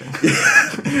worth watching.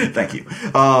 Thank you.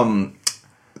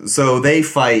 So they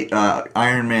fight.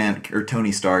 Iron Man or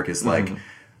Tony Stark is like,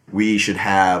 we should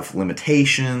have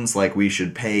limitations. Like we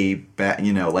should pay back.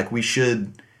 Like we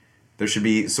should. There should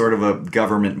be sort of a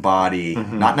government body,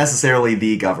 not necessarily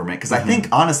the government. Because I think,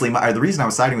 honestly, the reason I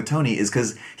was siding with Tony is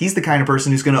because he's the kind of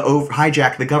person who's going to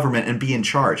hijack the government and be in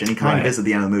charge. And he kind of Right. is at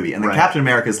the end of the movie. And then Right. Captain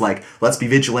America is like, let's be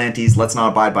vigilantes. Let's not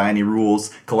abide by any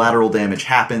rules. Collateral damage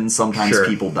happens. Sometimes Sure.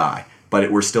 people die.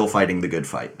 But we're still fighting the good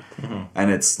fight. And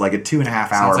it's like a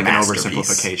 2.5 hour Sounds like an masterpiece.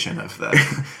 oversimplification of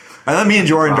the. And then me and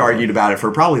Jordan argued about it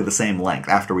for probably the same length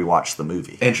after we watched the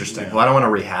movie. Interesting. Well, I don't want to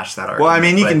rehash that argument. Well, I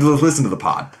mean, you but- can listen to the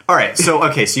pod. All right. So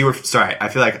you were sorry. I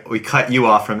feel like we cut you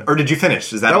off from, or did you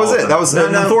finish? Is that That was all of it. them? That was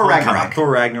Thor Ragnarok. Thor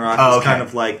Ragnarok Oh, is okay. kind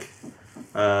of like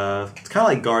it's kind of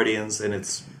like Guardians, and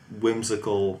it's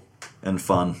whimsical. And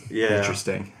fun. Yeah,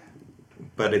 Interesting.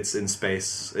 but it's in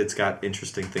space. It's got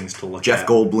interesting things to look Jeff at.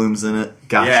 Goldblum's in it.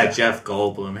 Gotcha. Yeah, Jeff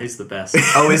Goldblum. He's the best.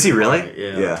 Oh, is he really?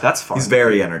 Yeah. Yeah. That's fun. He's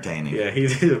very entertaining. Yeah,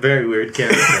 he's a very weird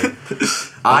character.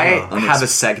 I have a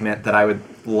segment that I would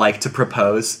like to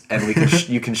propose, and we can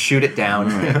you can shoot it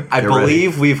down. I Get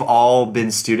believe we've all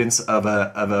been students of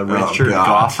a Richard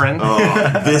God. Goffrin.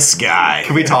 Oh, this guy.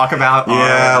 Can we talk about?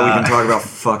 Yeah, our, we can talk about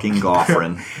fucking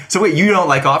Goffrin. So wait, you don't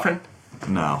like Goffrin?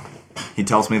 No. He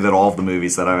tells me that all of the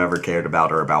movies that I've ever cared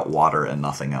about are about water and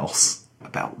nothing else.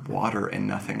 about water and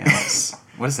nothing else.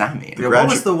 What does that mean? Yeah, what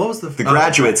was the The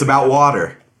Graduate's about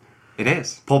water. It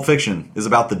is. Pulp Fiction is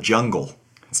about the jungle.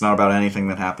 It's not about anything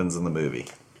that happens in the movie.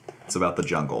 It's about the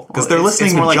jungle. Because they're listening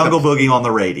it's to more like Jungle Boogie on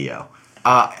the radio.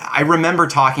 I remember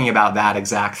talking about that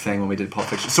exact thing when we did Pulp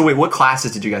Fiction. So wait, what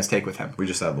classes did you guys take with him? We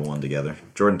just had the one together.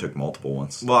 Jordan took multiple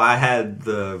ones. Well, I had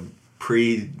the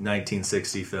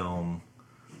pre-1960 film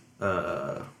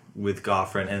with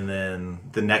Goffrin, and then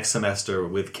the next semester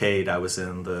with Cade, I was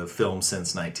in the film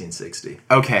since 1960.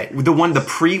 Okay, the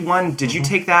pre one. Did you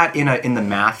take that in the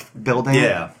math building?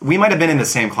 Yeah, we might have been in the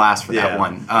same class for that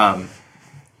one.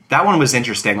 That one was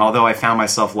interesting, although I found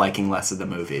myself liking less of the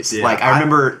movies. Yeah, like I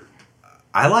remember,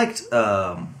 I liked.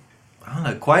 I don't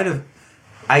know, quite a.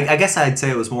 I guess I'd say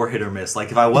it was more hit or miss.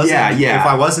 Like if I wasn't, if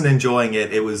I wasn't enjoying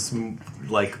it, it was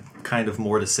like kind of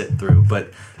more to sit through.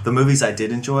 But the movies I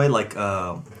did enjoy, like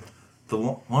the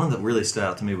one that really stood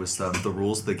out to me was The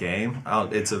Rules of the Game.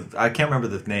 I can't remember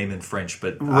the name in French,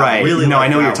 but right. I really I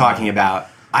know what you're one. talking about.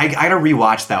 I gotta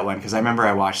rewatch that one because I remember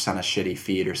I watched on a shitty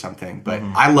feed or something. But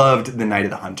I loved The Night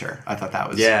of the Hunter. I thought that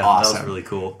was awesome. That was really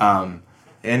cool. And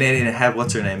it had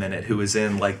what's her name in it, who was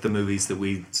in like the movies that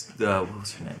we. What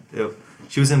was her name?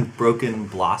 She was in Broken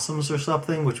Blossoms or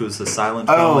something, which was a silent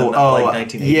film in like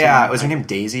 1918. Yeah, was her name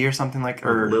Daisy or something like?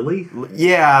 Or Lily?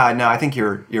 Yeah, no, I think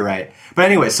you're right. But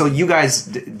anyway, so you guys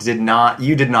did not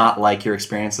like your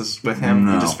experiences with him.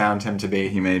 No. You just found him to be.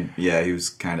 He was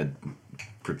kind of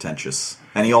pretentious.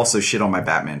 And he also shit on my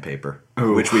Batman paper,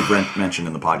 which we've mentioned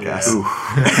in the podcast.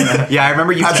 Yeah, I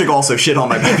remember you. Patrick also shit on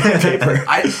my Batman paper.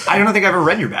 I don't think I ever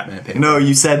read your Batman paper. No,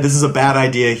 you said this is a bad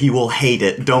idea. He will hate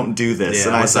it. Don't do this. Yeah,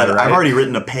 and I said, right? I've already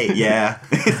written a page. Yeah.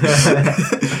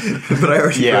 But I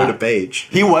already wrote a page.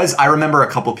 He was. I remember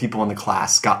a couple people in the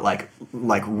class got like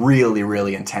really,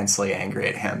 really intensely angry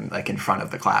at him, like in front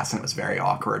of the class, and it was very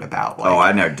awkward about. Like,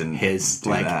 I never didn't his do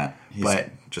like, that.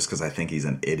 But just because I think he's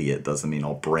an idiot doesn't mean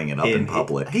I'll bring it up in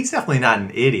public. He's definitely not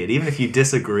an idiot. Even if you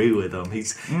disagree with him,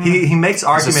 he makes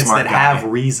arguments that have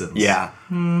reasons. Yeah.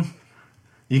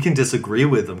 You can disagree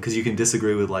with them because you can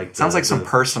disagree with like. Sounds like some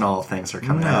personal things are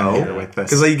coming out here with this.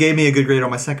 Because he gave me a good grade on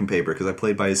my second paper because I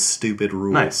played by his stupid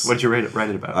rules. Nice. What did you write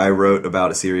it about? I wrote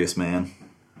about A Serious Man.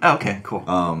 Oh, okay, cool.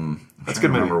 That's a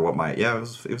good movie. Remember what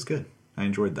it was good. I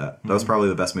enjoyed that. That was probably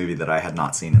the best movie that I had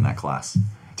not seen in that class.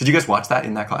 Did you guys watch that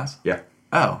in that class? Yeah.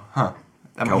 Oh, huh.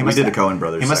 We did the Coen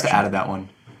Brothers. He must have section. added that one.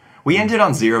 We ended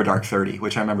on Zero Dark 30,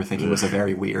 which I remember thinking was a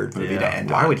very weird movie to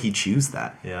end on. Why would he choose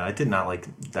that? Yeah, I did not like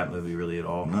that movie really at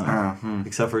all. No.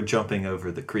 Except for jumping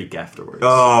over the creek afterwards.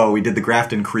 Oh, we did the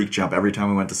Grafton Creek jump every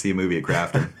time we went to see a movie at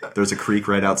Grafton. There's a creek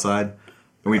right outside,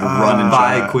 and we'd run and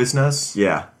by jump. Quiznos.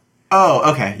 Yeah.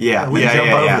 Oh, okay, yeah. We jump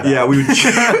over. Yeah, we would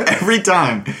every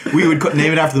time we would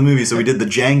name it after the movie. So we did the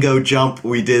Django jump.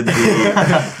 We did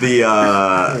the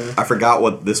I forgot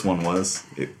what this one was.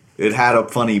 It had a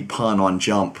funny pun on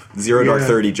jump. Zero Dark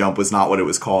 30 jump was not what it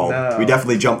was called. No. We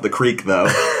definitely jumped the creek though.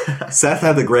 Seth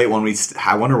had the great one.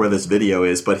 I wonder where this video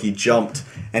is, but he jumped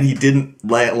and he didn't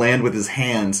land with his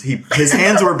hands. His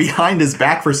hands were behind his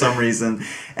back for some reason,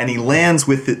 and he lands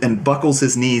with it and buckles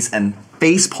his knees and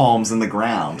face palms in the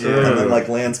ground, and then like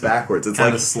lands backwards. It's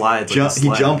Kinda like slides. Like a he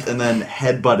slide. jumped and then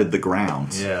head-butted the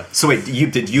ground. Yeah. So wait,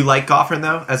 did you like Goffrin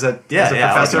though as a Yeah, I like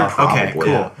professor? Goffrin. Okay, Probably,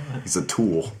 cool. yeah. He's a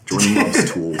tool. Jordan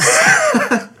loves tools.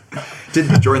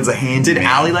 Jordan's a handyman. Did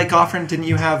Allie like Goffrin? Didn't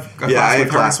you have a class I had with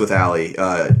her? class with Allie.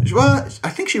 Well, I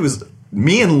think she was.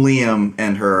 Me and Liam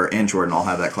and her and Jordan all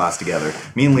had that class together.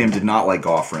 Me and Liam did not like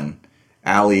Goffrin.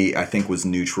 Allie, I think, was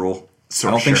neutral. So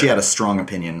I don't think she had a strong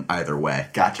opinion either way.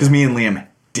 Gotcha. Because me and Liam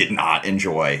did not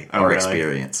enjoy our really?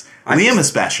 experience. Liam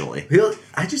especially.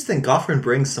 I just think Goffrin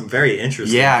brings some very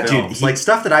interesting Yeah, dude, films. Like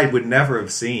stuff that I would never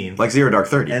have seen. Like Zero Dark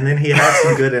 30. And then he has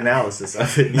some good analysis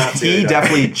of it. Not He Zero Dark.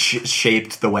 definitely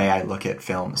shaped the way I look at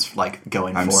films, like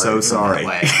going I'm forward. so in sorry.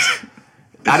 that way.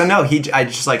 I don't know.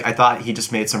 I thought he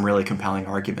just made some really compelling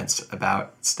arguments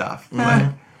about stuff.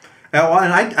 And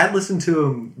I'd listen to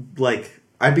him, like,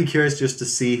 I'd be curious just to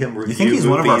see him review You think he's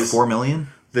one of our movies 4 million?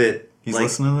 that He's like,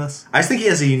 listening to this? I just think he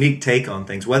has a unique take on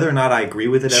things. Whether or not I agree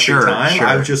with it every Sure,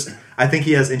 time, sure. I think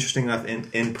he has interesting enough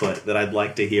input that I'd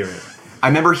like to hear it. I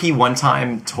remember he one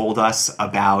time told us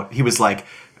about, he was like,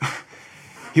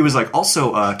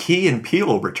 also, Key and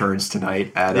Peele returns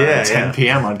tonight at 10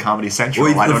 p.m. on Comedy Central.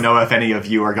 Well, I don't know if any of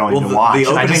you are going to watch.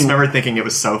 And I just remember thinking it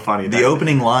was so funny. The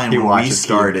opening line when we watches Key and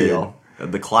started Peele.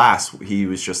 the class, he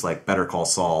was just like, Better Call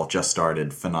Saul just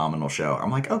started, phenomenal show. I'm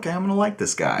like, okay, I'm going to like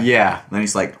this guy. Yeah. And then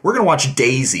he's like, we're going to watch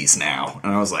Daisies now.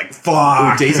 And I was like,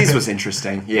 fuck. Ooh, Daisies was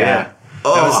interesting. Yeah.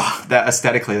 That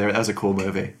aesthetically, that was a cool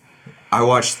movie. I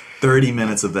watched 30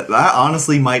 minutes of that. That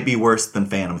honestly might be worse than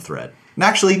Phantom Thread. And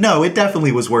actually, no, it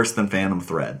definitely was worse than Phantom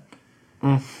Thread.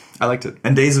 I liked it.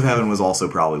 And Days of Heaven was also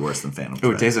probably worse than Phantom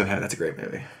Thread. Ooh, Days of Heaven, that's a great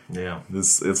movie. Yeah.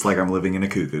 It's like I'm living in a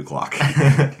cuckoo clock.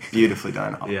 Beautifully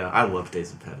done. Yeah, I love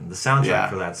Days of Heaven. The soundtrack Yeah.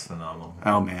 for that's phenomenal.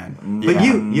 Oh, man. But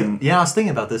Yeah. I was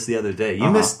thinking about this the other day. You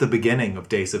missed the beginning of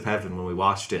Days of Heaven when we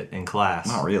watched it in class.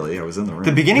 Not really. I was in the room.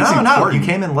 The beginning's No, important. you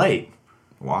came in late.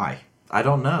 Why? I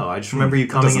don't know. I just remember you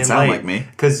coming doesn't in sound late like me.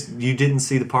 because you didn't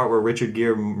see the part where Richard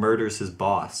Gere murders his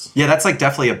boss. Yeah, that's like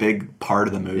definitely a big part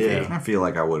of the movie. Yeah. I feel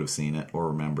like I would have seen it or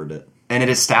remembered it. And it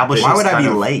establishes. Why would I kind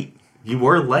be of- late? You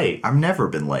were late. I've never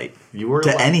been late. You were to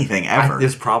late. anything ever.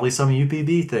 There's probably some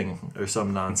UPB thing or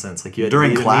some nonsense like you had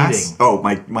During to leave class? a meeting. Oh,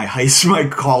 my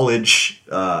college.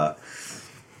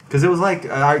 Because it was like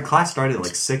our class started at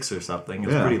like 6 or something. It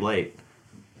was Yeah. pretty late.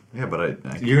 Yeah,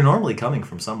 but You're normally coming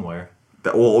from somewhere.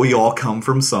 well, we all come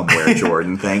from somewhere,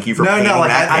 Jordan. Thank you for painting Like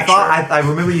that I picture. thought I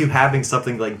remember you having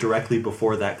something like directly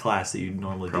before that class that you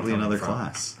normally Probably be coming another from.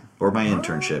 class. Or my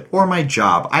internship. Or my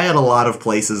job. I had a lot of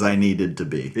places I needed to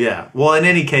be. Yeah. Well, in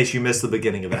any case, you missed the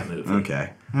beginning of that movie. Okay.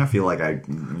 I feel like I...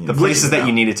 The places that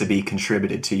you needed to be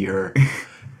contributed to your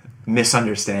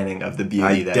misunderstanding of the beauty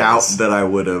I that doubt is. that I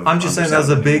would have... I'm just saying that was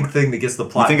a big thing that gets the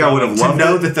plot. You think I would have going, loved to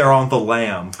know it? that they're on the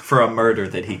lam for a murder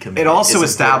that he committed. It also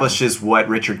is establishes what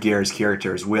Richard Gere's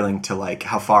character is willing to, like,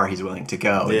 how far he's willing to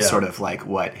go. Yeah. It's sort of like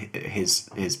what his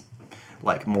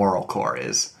like moral core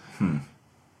is.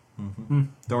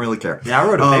 Don't really care. important. Yeah, I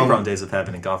wrote a paper on Days of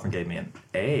Heaven, and Goffin gave me an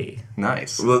A.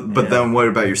 Nice. But Yeah. then what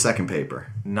about your second paper?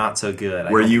 Not so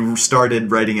good. Where you started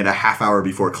writing it a half hour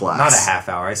before class. Not a half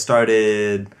hour. I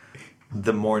started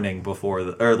the morning before,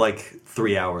 or like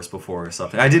 3 hours before or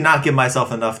something. I did not give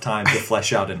myself enough time to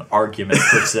flesh out an argument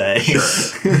per se.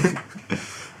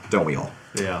 Don't we all?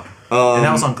 Yeah. And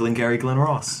that was on Glengarry Glen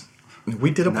Ross.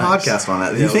 We did a Nice. podcast on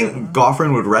that. Do you think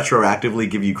Goffrin would retroactively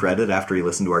give you credit after he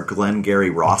listened to our Glenn Gary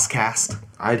Ross cast?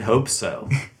 I'd hope so.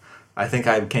 I think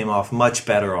I came off much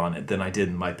better on it than I did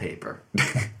in my paper.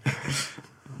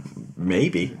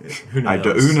 Maybe. Who knows?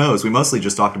 Who knows? We mostly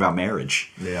just talked about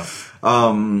marriage. Yeah.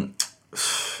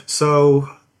 So,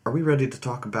 are we ready to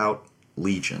talk about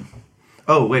Legion?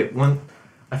 Oh wait,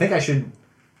 I think I should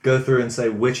go through and say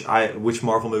which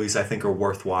Marvel movies I think are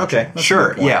worth watching. Okay. That's a Sure.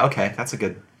 good point. Yeah. Okay. That's a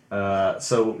good.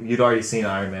 So you'd already seen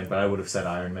Iron Man, but I would have said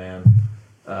Iron Man.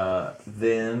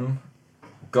 Then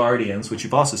Guardians, which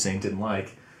you've also seen, didn't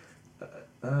like.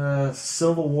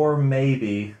 Civil War,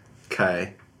 maybe.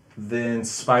 Okay. Then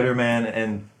Spider-Man,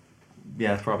 and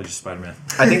yeah, it's probably just Spider-Man.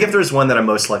 I think if there's one that I'm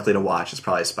most likely to watch, it's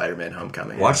probably Spider-Man: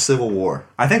 Homecoming. Watch Civil War.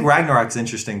 I think Ragnarok's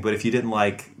interesting, but if you didn't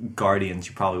like Guardians,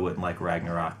 you probably wouldn't like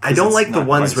Ragnarok. I don't it's like the not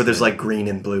ones quite where as there's good. like green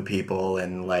and blue people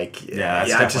and like Yeah,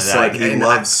 that's I just definitely like He and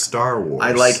loves Star Wars.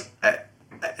 I like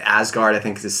Asgard. I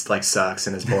think this like sucks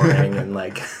and is boring and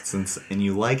like. And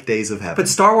you like Days of Heaven. But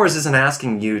Star Wars isn't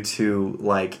asking you to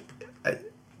like.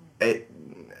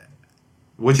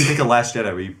 What'd you think of Last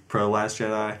Jedi? Were you pro Last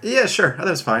Jedi? Yeah, sure. That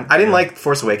was fine. I didn't like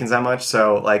Force Awakens that much,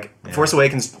 so like Force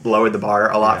Awakens lowered the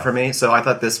bar a lot Yeah. for me. So I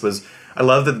thought this was. I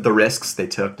love the risks they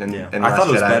took. In Yeah, in I Last thought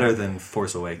it was Jedi. better than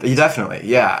Force Awakens. You definitely,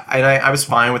 yeah. And I was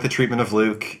fine with the treatment of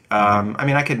Luke. I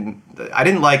mean, I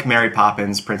didn't like Mary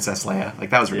Poppins, Princess Leia. Like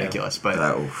that was ridiculous. But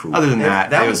Ooh. other than that,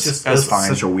 That it was just- it was it was fine.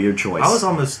 Such a weird choice. I was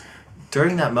almost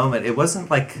during that moment. It wasn't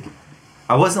like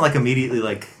I wasn't like immediately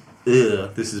like, ugh,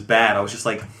 this is bad. I was just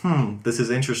like, this is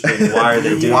interesting. Why are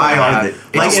they doing Why that? are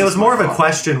they- Like It it was was more of a fun.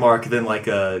 question mark than like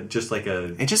a It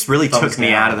just really thumbs took me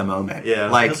down. out of the moment. Yeah,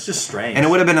 like it was just strange. And it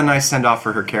would have been a nice send off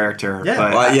for her character. Yeah.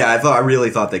 but Well, yeah, I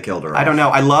really thought they killed her. I don't know.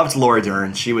 I loved Laura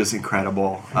Dern. She was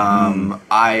incredible.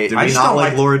 I Did I we just not don't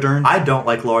like Laura Dern? I don't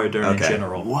like Laura Dern in Okay.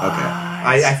 general. Okay.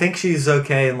 I think she's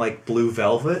okay in like Blue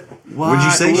Velvet. Would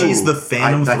you say Ooh. she's the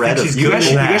Phantom I think Thread of she's You good guys, at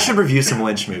should, you that. guys should review some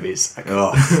Lynch movies.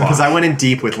 Oh, Because I went in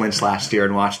deep with Lynch last year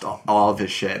and watched all of his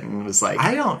shit and was like,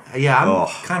 I don't. Yeah, I'm Oh.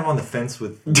 kind of on the fence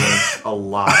with Lynch a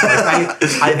lot.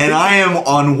 Like, I and I am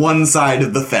on one side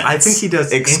of the fence. I think he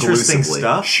does interesting exclusively.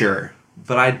 stuff, sure.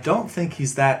 but I don't think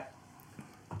he's that.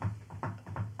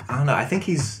 I don't know. I think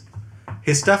his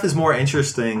stuff is more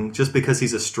interesting just because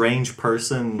he's a strange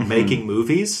person making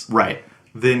movies Right.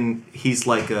 than he's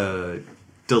like a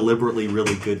deliberately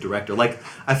really good director. Like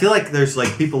I feel like there's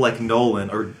like people like Nolan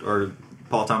or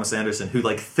Paul Thomas Anderson who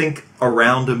like think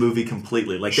around a movie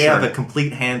completely. Like they Sure. have a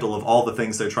complete handle of all the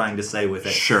things they're trying to say with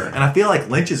it. Sure. And I feel like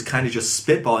Lynch is kind of just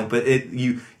spitballing, but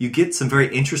you get some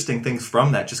very interesting things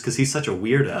from that just because he's such a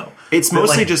weirdo. It's But,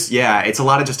 mostly like, just, yeah, it's a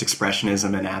lot of just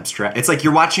expressionism and abstract. It's like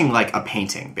you're watching like a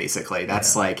painting, basically.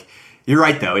 That's like, you're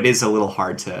right though. It is a little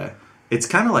hard to. it's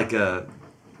kind of like a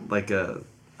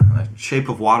Shape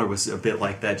of Water was a bit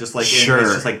like that. Just like Sure.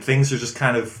 it's just like things are just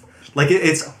kind of like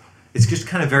it's it's just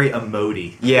kind of very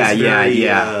emoty. Yeah, It's yeah, very,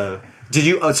 yeah. Did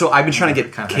you? So I've been trying to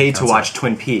get kind of Kate to concept. watch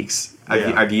Twin Peaks.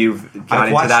 Yeah. Have you got I've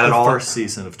into watched that the at all? first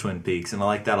season of Twin Peaks, and I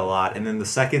like that a lot. And then the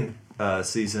second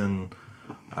season,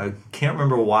 I can't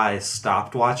remember why I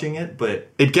stopped watching it, but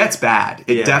It gets bad.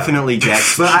 It Yeah. definitely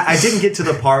gets. but I didn't get to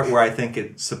the part where I think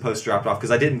it's supposed to drop off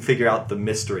because I didn't figure out the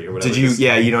mystery or whatever. Did you? This-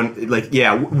 Yeah, you don't like.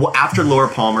 Yeah, after Laura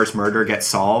Palmer's murder gets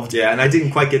solved. Yeah, and I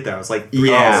didn't quite get there. I was like, 3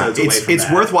 Yeah, episodes away from it's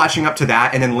that. worth watching up to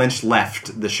that, and then Lynch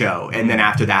left the show, and then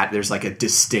after that, there's like a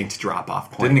distinct drop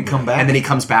off point. Didn't he come back? And then he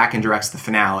comes back and directs the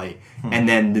finale, and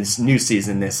then this new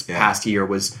season, this Yeah. past year,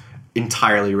 was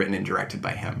entirely written and directed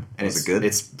by him. And Was it's it good?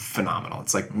 It's phenomenal.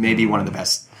 It's like maybe one of the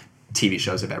best TV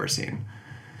shows I've ever seen.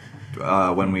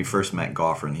 When we first met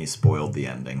Goffrin, he spoiled the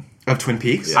ending. Of Twin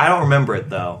Peaks. I don't remember it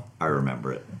though. I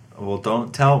remember it. Well,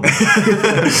 don't tell me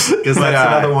because that's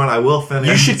another one I will finish.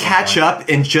 You should at some catch point. up,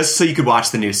 and just so you could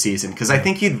watch the new season, because I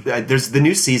think you there's the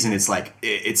new season is like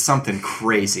it's something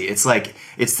crazy. It's like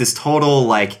it's this total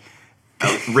like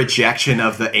rejection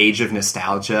of the age of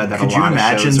nostalgia that Could a you lot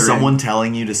imagine of shows are someone in.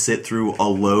 telling you to sit through a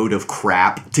load of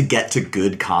crap to get to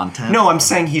good content? No, I'm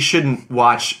saying he shouldn't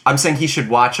watch. I'm saying he should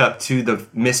watch up to the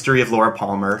mystery of Laura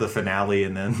Palmer. the finale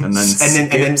and then And then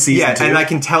and then season yeah, 2. and I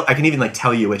can even like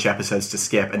tell you which episodes to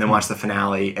skip, and then watch the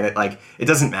finale, and it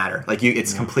doesn't matter. Like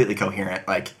it's completely coherent.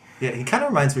 Like yeah, he kind of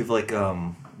reminds me of like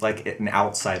an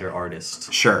outsider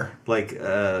artist. sure, Like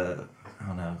I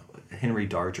don't know, Henry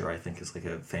Darger, I think, is like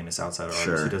a famous outsider artist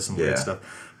Sure, who does some yeah. weird stuff.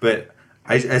 But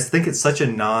I think it's such a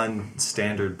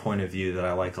non-standard point of view that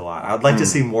I like a lot. I'd like to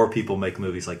see more people make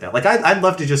movies like that. Like I'd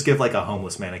love to just give like a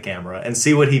homeless man a camera and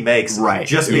see what he makes, Right,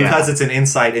 just yeah. because it's an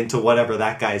insight into whatever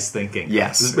that guy's thinking.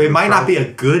 Yes. it might not be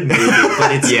a good movie,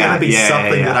 but it's Yeah, gonna be yeah,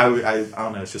 something yeah. that I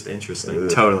don't know. It's just interesting.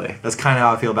 totally. That's kind of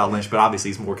how I feel about Lynch, but obviously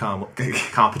he's more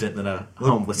competent than a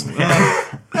homeless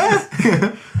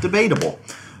man. Debatable.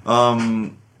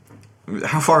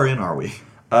 How far in are we?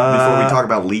 Before we talk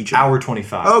about Legion. Hour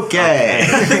 25. Okay.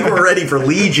 I think we're ready for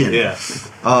Legion. Yeah.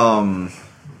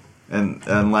 And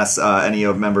unless any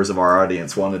of members of our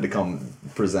audience wanted to come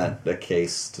present a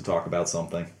case to talk about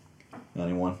something.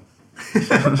 Anyone?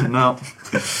 No.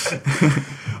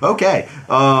 Okay.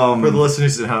 For the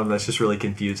listeners at home, that's just really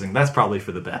confusing. That's probably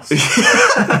for the best.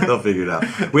 They'll figure it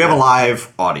out. We have a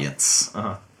live audience.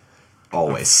 Uh-huh.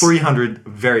 Always. 300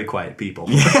 very quiet people.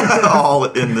 All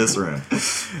in this room.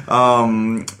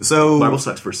 So Marvel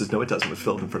sucks versus No It Doesn't was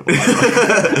filmed in front of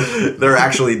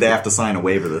a they have to sign a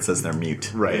waiver that says they're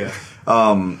mute. right. Yeah.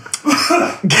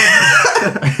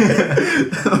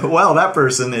 Well, that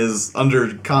person is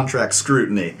under contract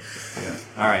scrutiny.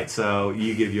 All right, so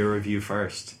you give your review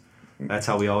first. That's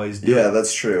how we always do. Yeah,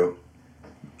 that's true.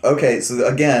 Okay, so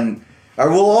again, I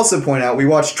will also point out we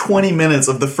watched 20 minutes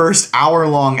of the first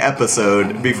hour-long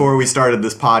episode before we started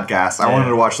this podcast. I wanted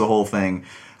to watch the whole thing.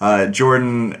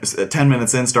 Jordan, 10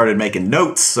 minutes in, started making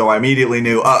notes, so I immediately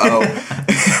knew, uh-oh.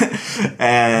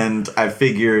 And I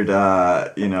figured,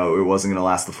 it wasn't going to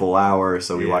last the full hour,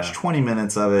 so we watched 20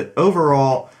 minutes of it.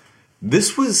 Overall,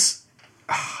 this was...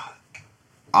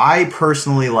 I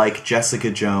personally like Jessica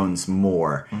Jones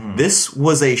more. Mm-hmm. This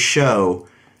was a show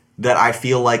that I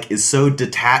feel like is so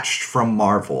detached from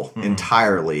Marvel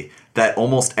entirely that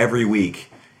almost every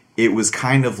week it was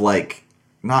kind of like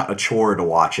not a chore to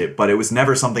watch it, but it was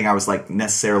never something I was like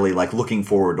necessarily like looking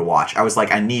forward to watch. I was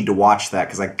like, I need to watch that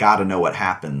because I got to know what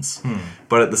happens.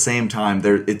 But at the same time,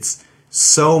 it's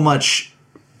so much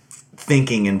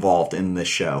thinking involved in this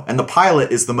show, and the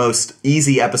pilot is the most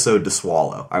easy episode to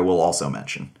swallow. I will also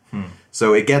mention.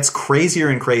 So it gets crazier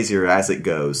and crazier as it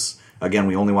goes. Again,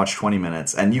 we only watched 20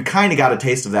 minutes, and you kind of got a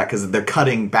taste of that because they're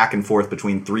cutting back and forth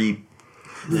between three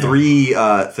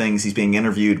things. He's being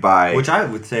interviewed by, Which I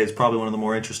would say is probably one of the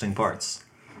more interesting parts.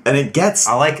 and it gets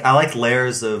I like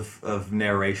layers of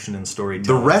narration and the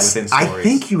storytelling rest. within stories. I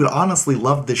think you would honestly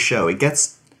love this show. It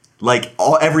gets like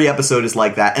every episode is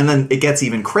like that, and then it gets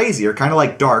even crazier, kind of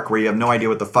like Dark, where you have no idea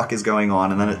what the fuck is going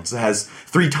on, and then it has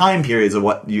 3 time periods of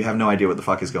what you have no idea what the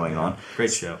fuck is going on.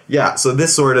 Great show. Yeah, so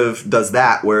this sort of does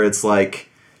that, where it's like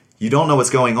you don't know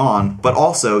what's going on, but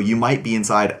also you might be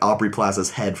inside Aubrey Plaza's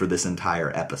head for this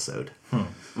entire episode.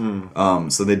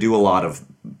 So they do a lot of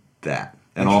that,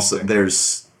 and also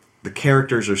the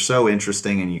characters are so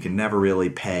interesting, and you can never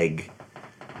really peg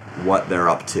what they're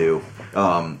up to.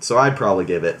 So I'd probably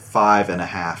give it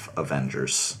 5.5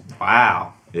 Avengers.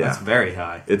 Wow. Yeah. That's very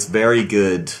high. It's very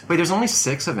good. Wait, there's only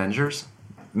 6 Avengers?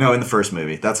 No, in the first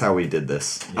movie. That's how we did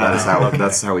this. That's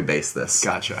how we based this.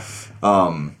 Gotcha.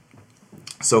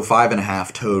 So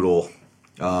 5.5 total.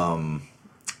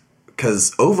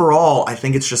 Because overall, I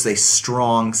think it's just a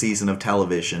strong season of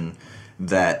television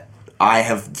that I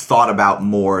have thought about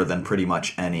more than pretty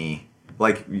much any,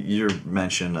 like your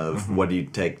mention of what do you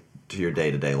take to your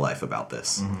day-to-day life about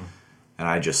this.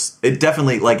 And it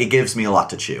definitely, like, it gives me a lot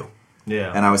to chew.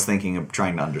 Yeah. And I was thinking of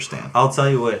trying to understand. I'll tell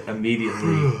you what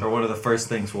immediately, or one of the first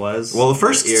things was. Well, the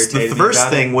first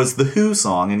thing was the Who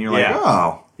song, and you're like,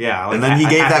 oh. Yeah. Like, and then he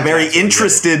gave that very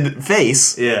interested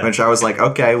face, which I was like,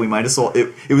 okay, we might as well.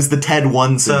 It was the Ted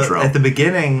 1 syndrome. So at the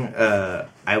beginning,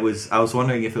 I was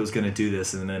wondering if it was going to do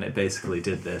this, and then it basically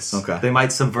did this. Okay. They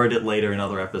might subvert it later in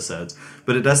other episodes,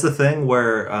 but it does the thing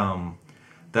where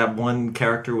that one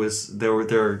character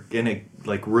they're in a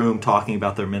room talking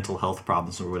about their mental health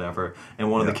problems or whatever, and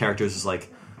one of the characters is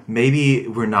like, maybe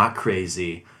we're not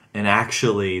crazy, and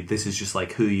actually this is just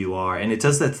like who you are. And it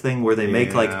does that thing where they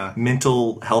make like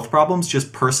mental health problems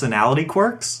just personality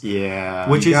quirks. Yeah.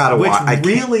 Which you can't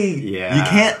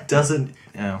doesn't.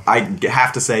 Yeah. I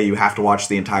have to say, you have to watch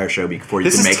the entire show before you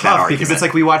can make that argument. Because it's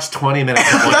like we watched 20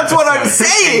 minutes of one That's what I'm episode,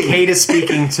 saying! and Kate is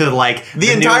speaking to like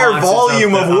the entire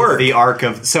volume of work. The arc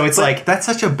of... So it's like... That's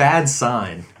such a bad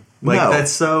sign. Like, that's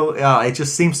so... it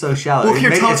just seems so shallow. Well,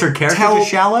 here, is her character just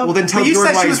shallow? Well, then tell but you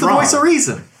Jordan said why she was he's the wrong. voice of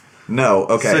reason. No,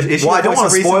 okay. So is she well, I the don't voice want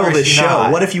of to reason, spoil or is this she show.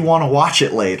 not? What if you want to watch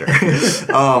it later?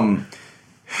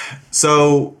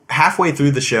 So halfway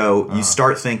through the show, you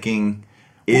start thinking,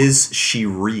 is she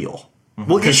real?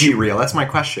 Well, is she real? That's my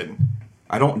question.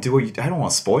 I don't want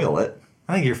to spoil it.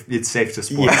 I think it's safe to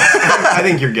spoil. I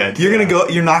think you're good.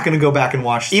 You're not gonna go back and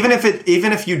watch. Even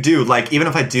if you do, like, even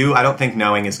if I do, I don't think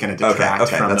knowing is going to detract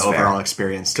from the overall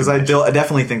experience. Because I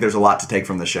definitely think there's a lot to take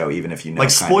from the show, even if you know. Like,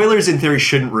 spoilers in theory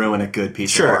shouldn't ruin a good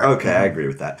piece of art. Sure, okay, I agree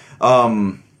with that.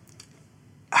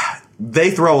 They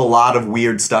throw a lot of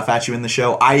weird stuff at you in the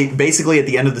show. Basically at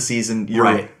the end of the season,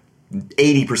 you're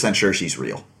 80% sure she's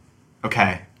real.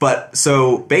 Okay. But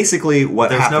so basically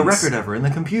what happens... There's no record of her in the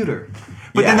computer.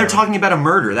 But then they're talking about a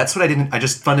murder. That's what I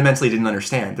just fundamentally didn't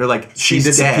understand. They're like, she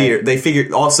disappeared. Dead. They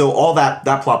figured also all that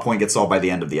plot point gets solved by the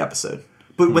end of the episode.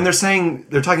 But when they're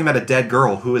talking about a dead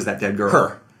girl, who is that dead girl?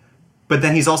 Her. But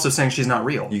then he's also saying she's not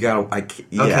real. You gotta...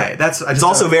 Okay, it's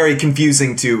also very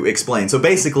confusing to explain. So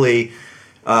basically,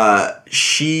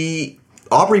 Aubrey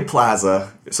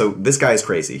Plaza. So this guy is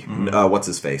crazy. What's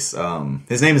his face?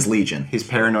 His name is Legion. He's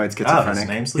paranoid schizophrenic. His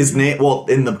name's Legion? His name. Well,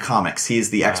 in the comics, he is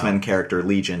the X-Men character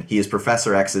Legion. He is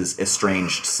Professor X's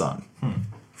estranged son,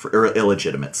 or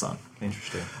illegitimate son.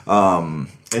 Interesting. And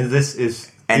this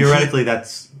is theoretically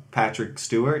that's Patrick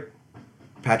Stewart.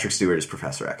 Patrick Stewart is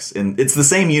Professor X, and it's the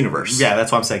same universe. Yeah,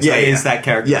 that's what I'm saying. So is that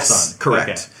character's son? Yes,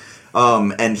 correct.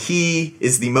 Okay. And he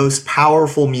is the most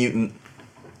powerful mutant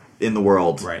in the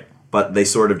world. Right. But they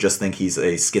sort of just think he's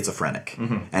a schizophrenic,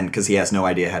 and because he has no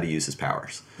idea how to use his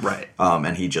powers, right?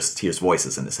 And he just hears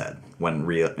voices in his head. When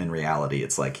in reality,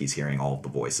 it's like he's hearing all of the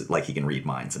voices, like he can read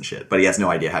minds and shit. But he has no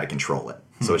idea how to control it.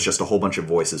 So it's just a whole bunch of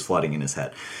voices flooding in his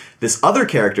head. This other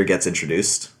character gets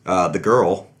introduced, the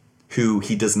girl, who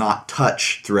he does not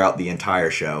touch throughout the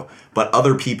entire show, but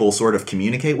other people sort of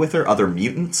communicate with her, other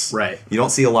mutants. Right. You don't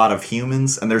see a lot of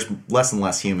humans, and there's less and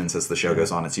less humans as the show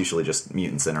goes on. It's usually just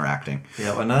mutants interacting.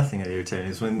 Yeah, well, another thing that irritating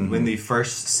is when they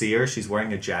first see her, she's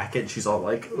wearing a jacket, and she's all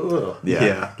like, ugh.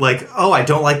 Yeah. Like, oh, I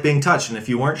don't like being touched, and if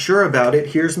you weren't sure about it,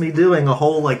 here's me doing a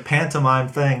whole, like, pantomime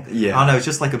thing. Yeah. I don't know, it's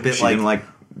just like a bit She didn't like,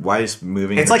 why is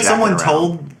moving It's her like jacket someone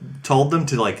around? told them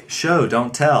to, like, show,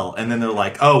 don't tell, and then they're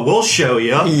like, oh, we'll show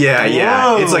you. Yeah.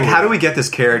 Whoa. It's like, how do we get this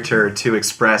character to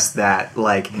express that,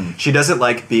 like, she doesn't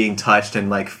like being touched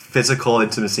and, like, physical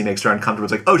intimacy makes her uncomfortable.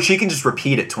 It's like, oh, she can just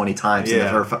repeat it 20 times in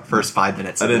the first 5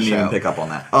 minutes of the show. I didn't even pick up on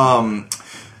that.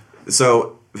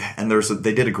 So, and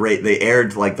they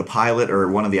aired, like, the pilot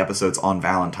or one of the episodes on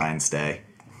Valentine's Day.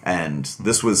 And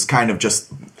this was kind of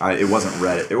just, it wasn't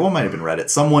Reddit. It might have been Reddit.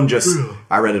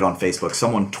 I read it on Facebook.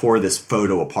 Someone tore this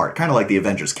photo apart, kind of like the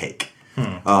Avengers cake.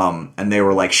 And they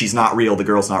were like, she's not real, the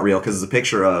girl's not real, because it's a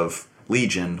picture of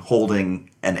Legion holding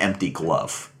an empty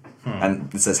glove.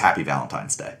 And it says Happy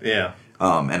Valentine's Day. Yeah.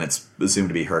 And it's assumed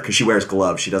to be her, because she wears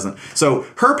gloves. She doesn't. So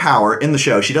her power in the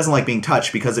show, she doesn't like being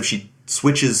touched, because if she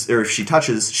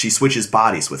touches, she switches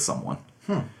bodies with someone.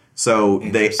 So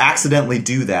they accidentally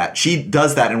do that. She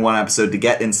does that in one episode to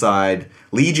get inside.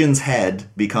 Legion's head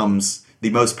becomes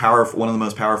one of the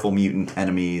most powerful mutant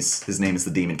enemies. His name is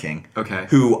the Demon King. Okay.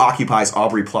 Who occupies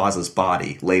Aubrey Plaza's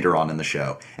body later on in the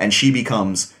show. And she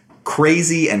becomes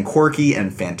crazy and quirky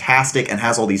and fantastic and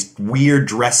has all these weird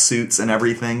dress suits and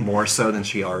everything. More so than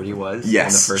she already was.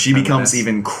 Yes, in the first she 10 becomes minutes.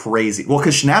 even crazy. Well,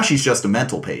 because now she's just a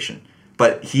mental patient.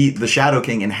 But the Shadow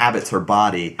King inhabits her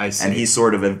body, I see. and he's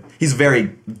sort of he's a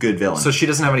very good villain. So she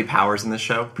doesn't have any powers in this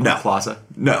show? No. Plaza?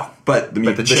 No, but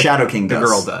the the Shadow King does. The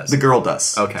girl does. The girl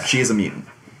does. Okay. She is a mutant.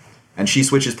 and she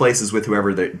switches places with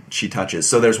whoever she touches.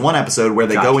 So there's one episode where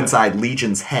they go inside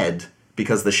Legion's head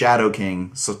because the Shadow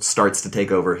King starts to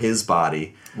take over his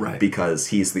body, right? Because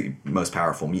he's the most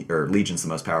powerful, or Legion's the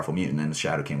most powerful mutant, and the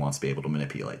Shadow King wants to be able to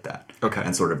manipulate that, okay,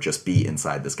 and sort of just be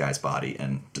inside this guy's body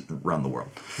and run the world.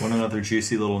 Want another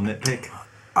juicy little nitpick?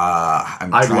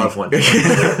 I'd love one.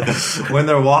 When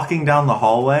they're walking down the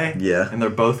hallway, yeah, and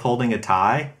they're both holding a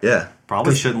tie, yeah,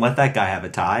 probably shouldn't let that guy have a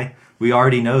tie. We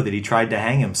already know that he tried to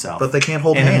hang himself. But they can't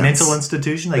hold in hands. In a mental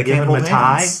institution, they gave can't him a hold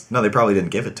tie. hands. No, they probably didn't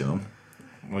give it to him.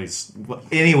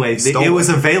 Anyway, it was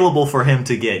available for him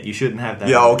to get. You shouldn't have that.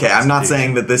 Yeah, okay. I'm not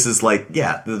saying that this is like,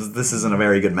 this isn't a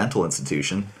very good mental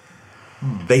institution.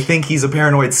 They think he's a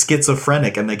paranoid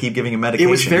schizophrenic, and they keep giving him medication.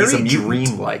 It was very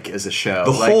dreamlike as a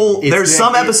show. There's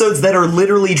some episodes that are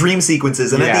literally dream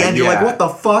sequences, and at the end you're like, what the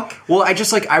fuck? Well, I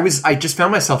just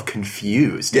found myself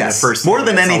confused. Yes, in the first more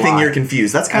than anything, you're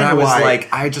confused. That's kind of why.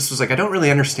 I was like, I don't really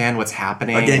understand what's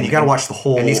happening. Again, you got to watch the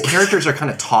whole. And these characters are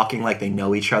kind of talking like they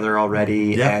know each other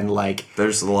already, and like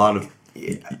there's a lot of.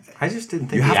 I just didn't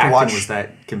think the acting was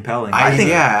that compelling. I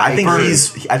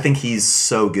think he's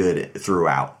so good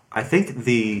throughout. I think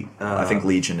I think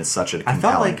Legion is such a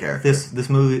compelling character. This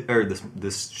movie or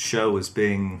this show was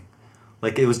being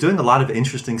like it was doing a lot of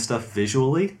interesting stuff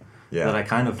visually that I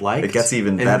kind of liked. It gets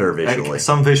even better visually.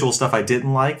 Some visual stuff I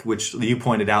didn't like, which you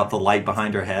pointed out, the light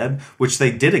behind her head, which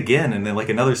they did again, and then like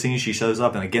another scene she shows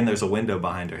up and again there's a window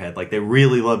behind her head. Like they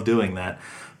really love doing that.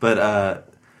 But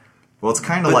well, it's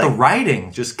kind of like the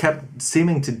writing just kept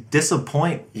seeming to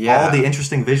disappoint all the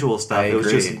interesting visual stuff. It was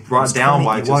just brought down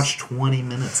by you watched 20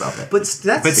 minutes of it. But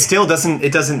still doesn't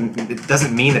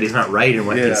mean that he's not right in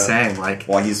what he's saying. Like,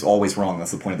 well, he's always wrong. That's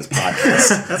the point of this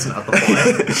podcast. That's not the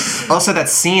point. Also, that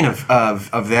scene of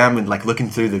them and like looking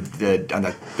through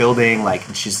the building, like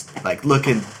she's like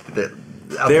looking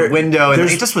out the window, and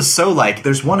it just was so like.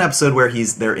 There's one episode where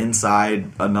they're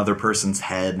inside another person's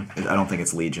head. I don't think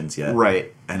it's Legion's yet,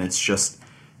 right? And it's just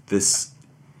this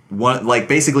one, like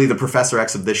basically the Professor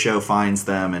X of this show finds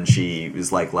them, and she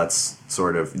is like, "Let's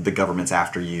sort of the government's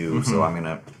after you, so I'm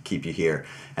gonna keep you here."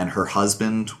 And her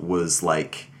husband was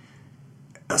like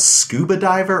a scuba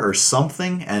diver or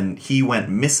something, and he went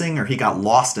missing or he got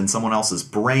lost in someone else's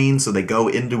brain, so they go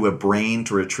into a brain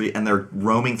to retrieve, and they're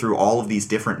roaming through all of these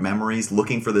different memories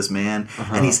looking for this man,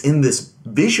 and he's in this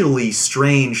visually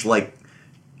strange like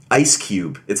ice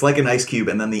cube. It's like an ice cube,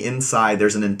 and then the inside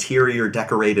there's an interior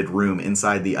decorated room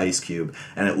inside the ice cube,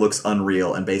 and it looks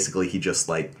unreal, and basically he just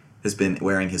like has been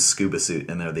wearing his scuba suit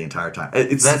in there the entire time. That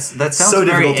sounds so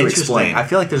very difficult to explain. I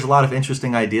feel like there's a lot of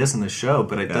interesting ideas in the show,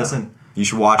 but it doesn't. You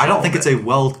should watch. I don't think it's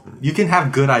you can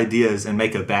have good ideas and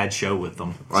make a bad show with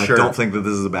them. I don't think that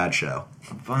this is a bad show.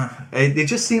 It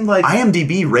just seemed like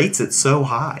IMDb rates it so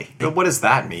high. But what does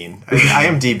that mean? I mean,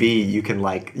 IMDb, you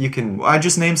can. I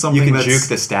just named something. You can juke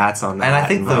the stats on that. And I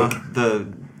think the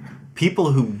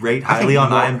people who rate highly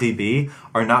on IMDb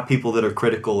are not people that are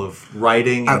critical of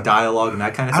writing and dialogue and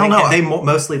that kind of thing. I don't know. And they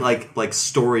mostly like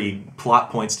story plot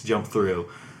points to jump through.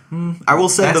 I will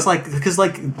say that's because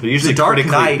they're usually the Dark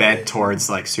critically Knight bent towards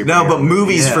like superhero. No, but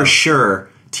movies for sure.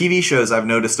 TV shows, I've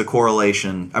noticed a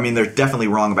correlation. I mean, they're definitely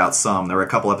wrong about some. There were a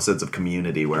couple episodes of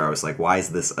Community where I was like, why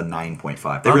is this a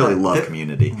 9.5? They really love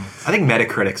Community. I think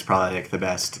Metacritic's probably like the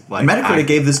best. Like, Metacritic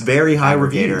gave this very high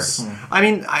reviews. I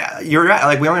mean, you're right.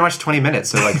 Like, we only watched 20 minutes,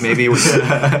 so like maybe we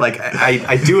like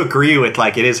I do agree with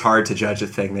like it is hard to judge a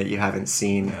thing that you haven't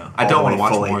seen. Yeah. I don't want to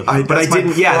watch more. But I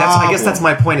didn't. Yeah, I guess that's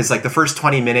my point. Is like the first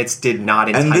 20 minutes did not.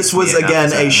 Entice and this was me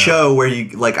again a show where you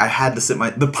like I had to sit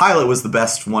the pilot was the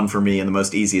best one for me and the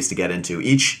most easiest to get into.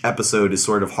 Each episode is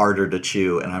sort of harder to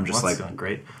chew, and I'm just going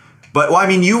great. But I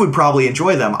mean, you would probably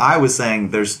enjoy them. I was saying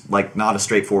there's like not a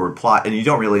straightforward plot, and you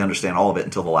don't really understand all of it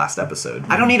until the last episode.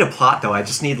 I don't need a plot though. I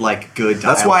just need like good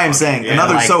dialogue. That's why I'm saying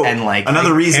another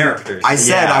reason. Characters. I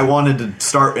said I wanted to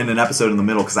start in an episode in the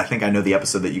middle because I think I know the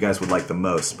episode that you guys would like the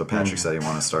most. But Patrick said he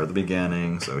wanted to start at the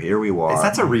beginning, so here we are.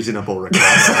 That's a reasonable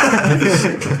request.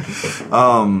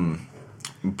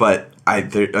 But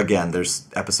there's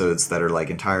episodes that are like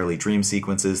entirely dream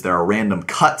sequences. There are random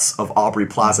cuts of Aubrey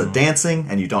Plaza dancing,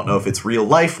 and you don't know if it's real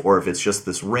life or if it's just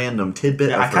this random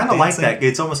tidbit. I kind of like that.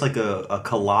 It's almost like a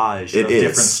collage of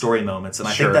different story moments, and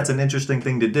I think that's an interesting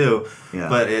thing to do. Yeah.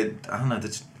 But I don't know,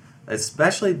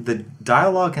 especially the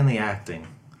dialogue and the acting.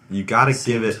 You got to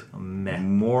give it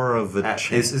more of a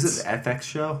chance. Is it an FX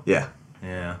show? Yeah.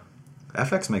 Yeah.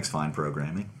 FX makes fine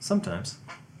programming. Sometimes.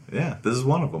 Yeah, this is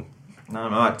one of them. No,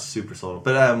 I'm not super sold.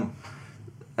 But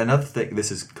another thing,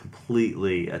 this is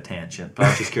completely a tangent, but I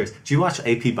was just curious. Did you watch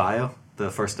AP Bio, the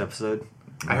first episode?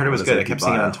 I heard it was What is good. I AP kept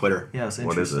seeing it Bio? on Twitter. Yeah, it's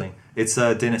What is it? interesting. It's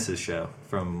Dennis's show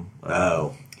from. He's like a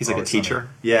Always Sunny. teacher.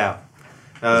 Yeah.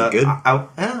 it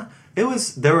good? It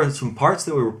was. There were some parts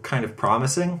that were kind of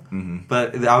promising,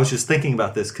 but I was just thinking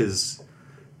about this because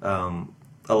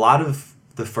a lot of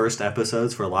the first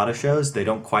episodes for a lot of shows they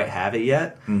don't quite have it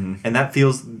yet, and that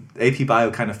feels AP Bio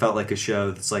kind of felt like a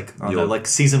show that's like I don't know, like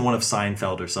season 1 of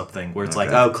Seinfeld or something, where it's like,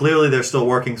 oh, clearly they're still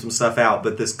working some stuff out,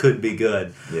 but this could be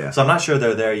good. Yeah. So I'm not sure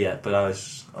they're there yet, but I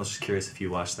was just curious if you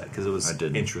watched that because it was I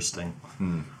didn't. interesting.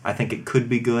 I think it could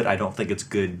be good. I don't think it's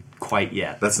good quite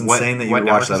yet. That's insane that you what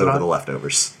would watch network that is it over on? The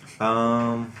Leftovers.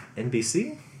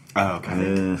 NBC. Oh,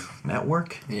 okay.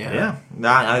 Network? Yeah.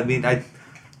 Nah, I mean,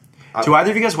 Do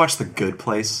either of you guys watch The Good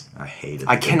Place? I hate it.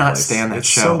 I cannot stand that it's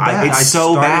show. So bad. It's I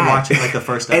so started bad. watching like the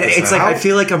first And episode. it's like I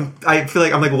feel like I'm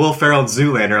like Will Ferrell in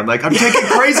Zoolander. I'm like I'm taking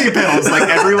crazy pills. Like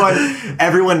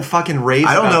everyone fucking raves.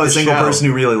 I don't about know a the single show. person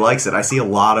who really likes it. I see a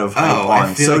lot of hype I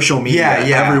on feel social like, media.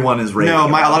 Everyone is raving. No, a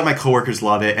about lot it. of my coworkers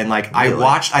love it, and like I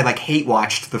hate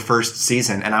watched the first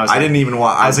season, and I was I like, didn't even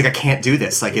watch. I was like, I can't do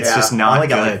this. Like it's Yeah, just I not only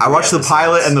got, good. like, I watched the episodes.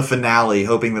 pilot and the finale,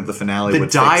 hoping that the finale The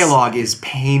would dialogue is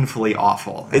painfully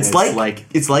awful. And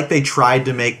It's like they tried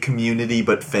to make Community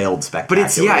but failed but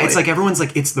spectacularly. it's like everyone's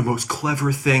like it's the most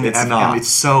clever thing. It's ever. not. It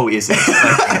so isn't.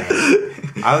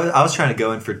 Like, I was trying to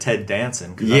go in for Ted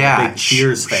Danson. 'Cause I'm yeah, a big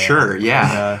Cheers fan. Sure,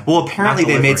 yeah. And, well, apparently not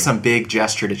they made delivering. some big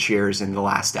gesture to Cheers in the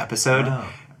last episode. Oh.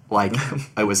 Like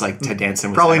it was like Ted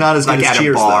Danson was Probably like, not as good like as at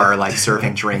Cheers, a bar, though. like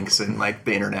serving drinks, and like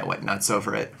the internet went nuts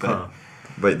over it. But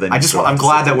But then I'm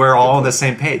glad that we're all on the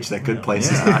same page. That Good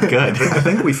Place is not good. I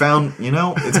think we found.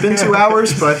 It's been 2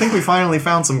 hours, but I think we finally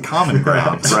found some common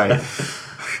ground. Right.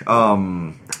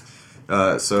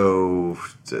 So,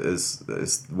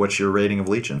 is what's your rating of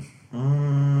Legion?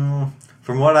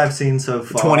 From what I've seen so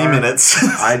far, 20 minutes.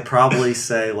 I'd probably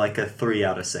say like a 3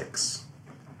 out of 6.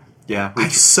 Yeah. I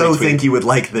so retweet. think you would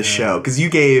like this show because you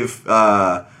gave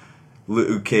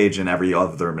Luke Cage and every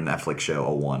other Netflix show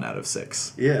a 1 out of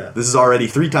 6. Yeah. This is already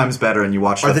 3 times better, and you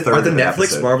watched Are a the, third are the of an Netflix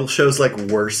episode. Marvel shows like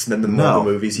worse than the Marvel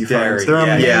movies you Very. find? They're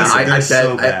amazing. Yeah, I They're bet.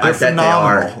 so bad. I They're bet they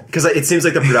are phenomenal. because it seems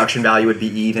like the production value would be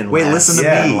even. Wait, less. listen to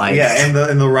Yeah, me. like- yeah,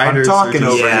 and the writers I'm talking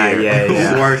are just, over Yeah, here.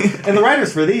 yeah. and the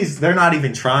writers for these, they're not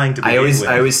even trying to. I begin with.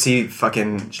 always see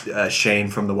fucking Shane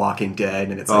from The Walking Dead,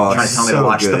 and it's like Oh, trying to tell me so to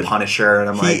watch good. The Punisher, and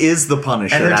I'm like, He is the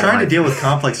Punisher. and they're I don't trying to like- deal with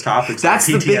complex topics. that's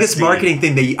the like biggest PTSD. marketing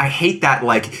thing. I hate that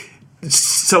like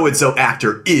so and so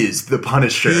actor is the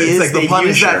Punisher. He It's is like the they use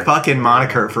Punisher. that fucking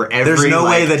moniker for every. There's no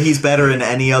way like, that he's better in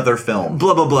any other film.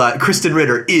 blah blah blah. Kristen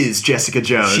Ritter is Jessica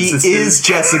Jones. She It's is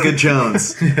Jessica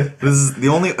Jones. This is the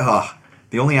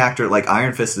only actor. Like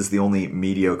Iron Fist is the only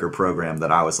mediocre program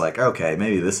that I was like, okay,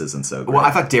 maybe this isn't so great. Well, I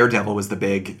thought Daredevil was the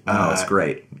big. Oh, it's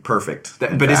great, perfect.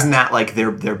 But isn't that like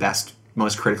their best,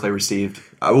 most critically received?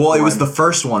 Well, it was one? the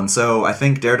first one, so I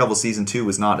think Daredevil season 2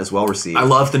 was not as well received. I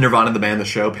love the Nirvana the Band the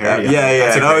Show parody. Yeah.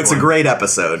 That's No, great it's one. a great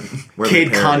episode. where they Cade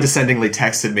parody. condescendingly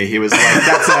texted me. He was like,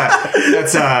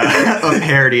 "That's a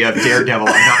parody of Daredevil.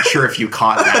 I'm not sure if you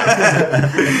caught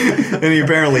that." And he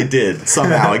apparently did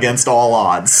somehow against all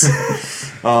odds.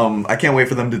 I can't wait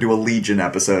for them to do a Legion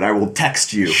episode. I will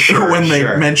text you when they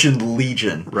sure. mentioned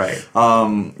Legion. Right.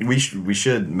 We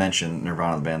should mention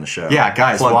Nirvana the Band the show. Yeah,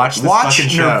 guys, watch this fucking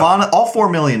show. Nirvana. All 4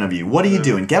 million of you. What are you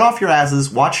doing? Get off your asses.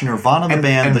 Watch Nirvana the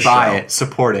Band and the buy show. it,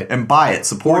 support it. And buy it.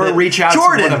 Support Or it. reach out to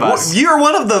Jordan, one of us. You're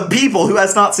one of the people who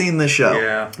has not seen this show.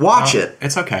 Yeah. Watch it.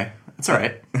 It's okay. It's all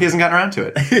right. He hasn't gotten around to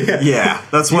it. Yeah,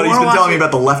 that's what you he's wanna been telling watch me it?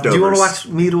 about the Leftovers. Do you want to watch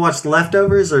me to watch The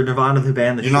Leftovers or Nirvana the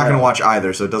Band? The You're not going to watch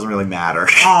either, so it doesn't really matter.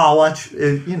 Oh, I'll watch.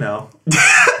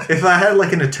 If I had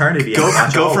like an eternity, I'd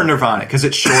watch Go all for of it. Nirvana because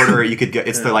it's shorter. You could go.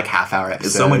 It's the like half-hour episode.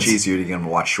 It's so much easier to get to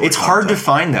watch short. It's hard to content.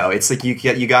 find though. It's like you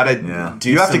gotta Yeah. do.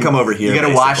 You have to come over here, You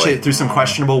gotta watch basically. it through some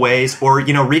questionable ways, or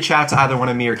reach out to either one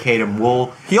of me or Kate, and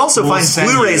we'll. He also we'll finds send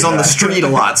Blu-rays you on the that. street a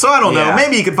lot, so I don't know. Yeah.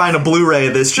 Maybe you could find a Blu-ray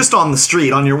of this just on the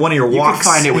street on one of your You walks.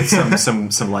 can find it with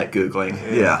some light googling.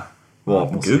 Yeah. Well,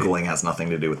 We'll see. Googling has nothing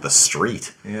to do with the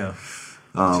street. Yeah.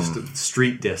 Just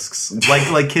street discs,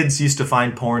 like kids used to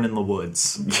find porn in the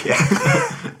woods. Yeah.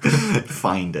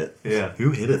 Find it. Yeah.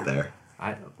 Who hid it there?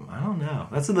 I don't know.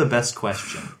 That's the best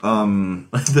question.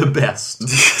 The best.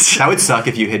 That would suck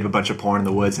if you hid a bunch of porn in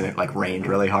the woods and it like rained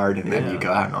really hard, and then Yeah. you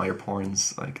go out and all your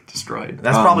porn's like destroyed.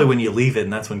 That's probably when you leave it,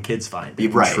 and that's when kids find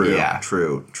it. Right. True. Yeah.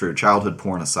 True. Childhood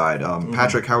porn aside,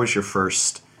 Patrick, how was your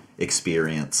first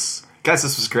experience? Guys,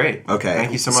 this was great. Okay.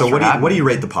 Thank you so much. So for what having do you me.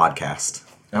 rate the podcast?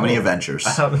 How many adventures?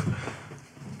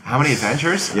 How How many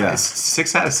Avengers? Yeah.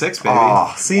 6 out of 6, baby.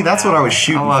 Oh, see, that's what I was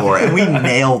shooting love for, it. and we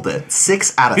nailed it.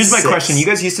 6 out of 6. Here's my question: you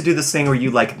guys used to do this thing where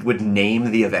you like would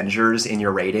name the Avengers in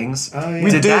your ratings. Oh, yeah. We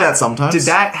do that sometimes. Did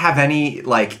that have any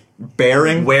like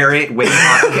bearing? wait?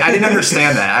 I didn't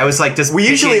understand that. I was like, We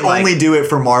usually like, only do it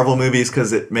for Marvel movies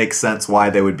because it makes sense why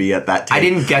they would be at that table. I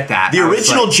didn't get that. The I was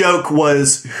original like, joke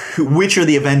was, which are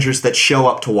the Avengers that show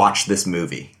up to watch this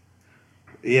movie?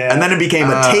 Yeah. And then it became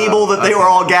a table that they were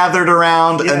all gathered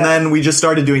around, and then we just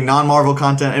started doing non-Marvel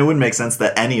content, and it wouldn't make sense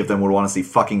that any of them would want to see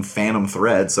fucking Phantom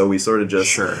Thread, so we sort of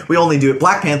just... We only do it...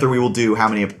 Black Panther, we will do how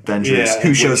many Avengers,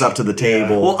 who shows up to the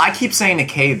table. Well, I keep saying to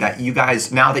Cade that you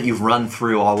guys, now that you've run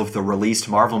through all of the released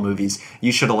Marvel movies,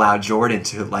 you should allow Jordan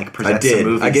to like present I did. some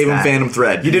movies. I gave him Phantom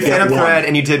Thread. You did He got Phantom one. Thread,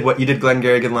 and you did what? You did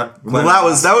Glengarry Glen. Well, that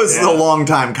was a long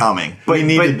time coming. But, we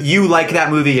needed... but you like that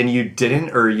movie and you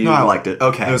didn't, or you? No, I liked it.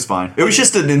 Okay, It was fine. It was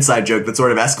just an inside joke that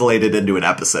sort of escalated into an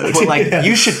episode. But like,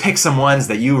 you should pick some ones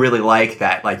that you really like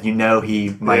that, like, you know, he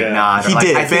might not. Or, He like,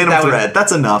 did. I think Phantom that would- Thread.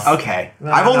 That's enough. Okay.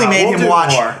 I've only made we'll him do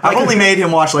watch... more. I've only made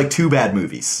him watch like 2 bad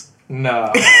movies.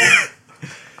 No.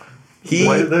 He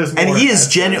There's and more he of is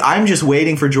that genuine. I'm just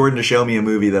waiting for Jordan to show me a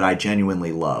movie that I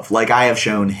genuinely love, like I have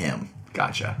shown him,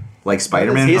 Gotcha. like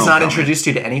Spider-Man. He has not Homecoming. introduced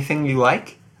you to anything you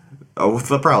like. Oh,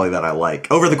 probably that I like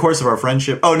over the course of our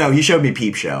friendship. Oh no, he showed me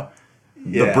Peep Show,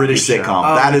 the Yeah, British Peep Show.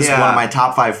 sitcom. Oh, That is yeah. one of my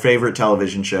top 5 favorite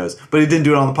television shows. But he didn't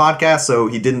do it on the podcast, so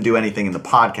he didn't do anything in the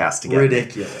podcast together.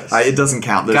 Ridiculous. It doesn't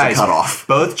count. There's Guys, a cutoff.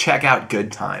 both check out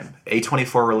Good Time.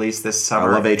 A24 released this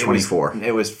summer. I love A24.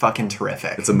 It was fucking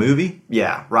terrific. It's a movie.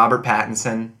 Yeah, Robert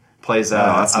Pattinson plays a. No,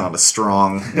 that's not a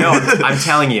strong. No, I'm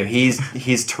telling you,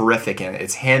 he's terrific in it.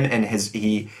 It's him and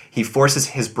he forces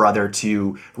his brother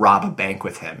to rob a bank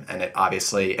with him, and it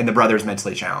obviously, and the brother's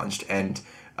mentally challenged, and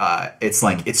it's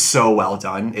like it's so well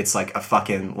done. It's like a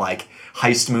fucking like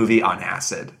heist movie on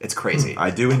acid. It's crazy. I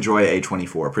do enjoy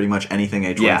A24. Pretty much anything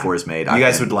A24 Yeah. has made, You I've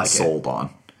guys been would like it. sold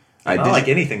on. I don't like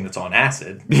anything that's on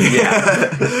acid.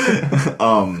 Yeah,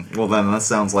 Well, then that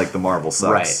sounds like the Marvel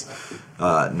sucks.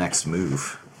 Next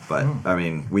move, but I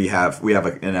mean, we have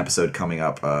an episode coming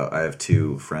up. I have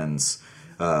 2 friends,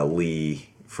 Lee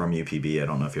from UPB. I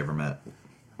don't know if you ever met.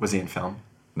 was he in film?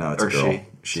 No, it's Or a girl.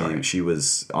 Sorry. She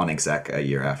was on exec a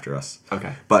year after us.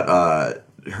 Okay. But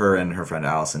her and her friend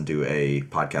Allison do a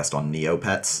podcast on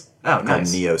Neopets. Oh, called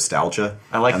nice. Neostalgia.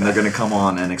 I like and that. they're going to come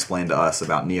on and explain to us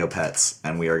about Neopets,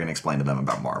 and we are going to explain to them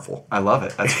about Marvel. I love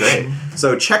it. That's great.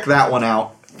 So check that one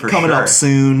out. For Coming sure. up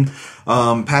soon.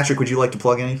 Patrick, would you like to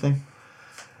plug anything?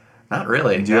 Not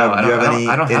really. Do you have any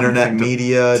internet anything to-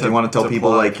 media? Do you want to tell people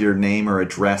plug. like your name or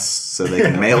address so they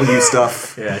can mail you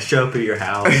stuff? Yeah, show up at your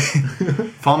house.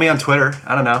 Follow me on Twitter.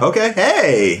 I don't know. Okay.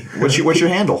 Hey, what's your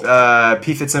handle?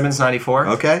 P Fitzsimmons 94.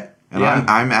 Okay. And Yeah.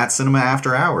 I'm at Cinema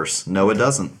After Hours. No, it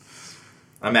doesn't.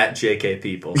 I'm at JK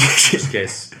People. Just in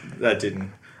case that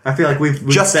didn't. I feel like we've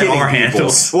Just said kidding, our people.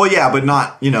 handles. Well, yeah, but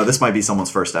not. This might be someone's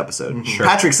first episode. Sure.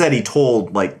 Patrick said he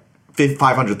told like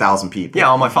 500,000 people. Yeah,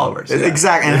 all my followers. Yeah.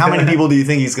 Exactly. And how many people do you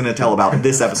think he's going to tell about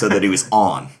this episode that he was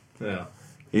on? Yeah.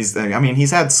 He's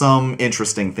had some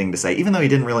interesting thing to say, even though he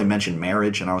didn't really mention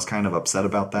marriage, and I was kind of upset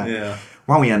about that. Yeah.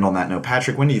 Why don't we end on that note?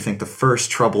 Patrick, when do you think the first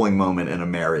troubling moment in a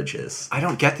marriage is? I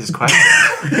don't get this question.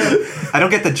 I don't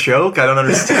get the joke. I don't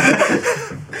understand.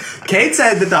 Kate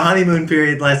said that the honeymoon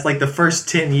period lasts like the first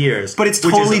 10 years. But it's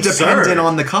which is totally absurd. dependent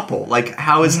on the couple. Like,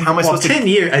 how am I Well, supposed 10 to?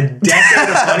 years, a decade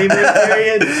of honeymoon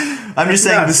period? I'm just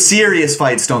saying the nuts. serious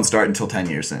fights don't start until 10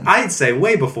 years in. I'd say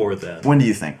way before then. When do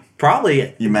you think?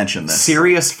 Probably You mentioned this.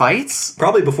 Serious fights?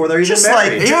 before they're even Just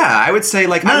married. like- Yeah, I would say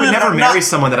like I would no, never no, marry not-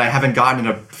 someone that I haven't gotten in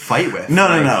a fight with.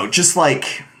 No. Just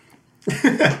like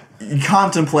you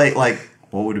contemplate, like,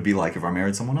 what would it be like if I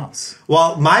married someone else?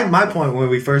 Well, my point when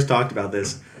we first talked about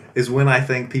this is when I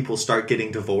think people start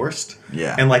getting divorced.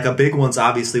 Yeah. And like a big one's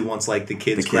obviously once like the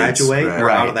kids, graduate or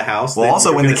right. out of the house. Well, then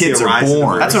also you're when the gonna see kids a are rise in born.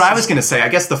 divorce. That's what I was gonna say. I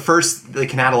guess the first that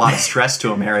can add a lot of stress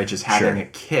to a marriage is having Sure. a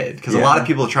kid, because a Yeah. lot of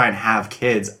people try and have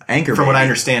kids. Anchor from what I baby.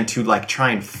 understand, to like try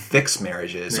and fix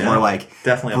marriages Yeah. or like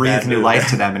Definitely a breathe bad new move. life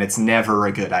to them, and it's never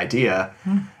a good idea.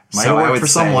 Might So I work would for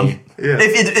say- someone. Yeah.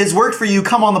 If it's worked for you,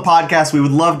 come on the podcast. We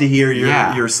would love to hear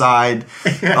your side.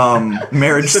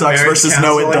 Marriage sucks marriage versus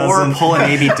no, it counseling. Or doesn't. pull an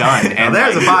A.B. Dunn and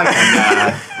there's a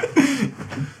podcast.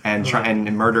 And try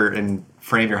and murder and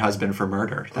frame your husband for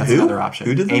murder. That's Who? another option.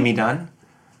 Who did that? Amy Dunn?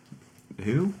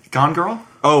 Who? Gone Girl?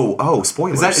 Oh,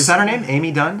 spoilers. Is that her name?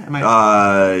 Amy Dunn? Am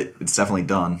I It's definitely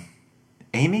done.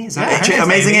 Amy? Is that her name?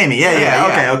 Amazing Amy. Yeah.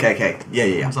 Yeah. Okay.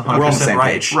 Yeah. was We're on the 100% same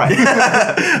right. page. Right.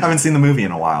 I haven't seen the movie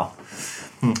in a while.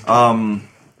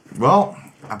 Well,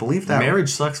 I believe that Marriage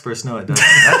sucks versus no, it doesn't.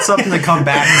 That's something to come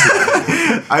back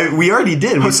to. we already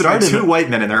did. We started two white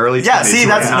men in their early 20s. Yeah, see,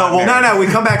 that's No, we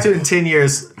come back to it in 10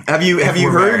 years. Have you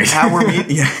heard married. how we're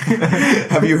meeting? Yeah.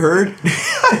 Have you heard?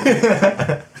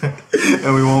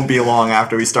 And we won't be long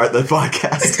after we start the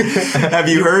podcast. Have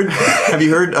you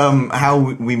heard how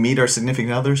we meet our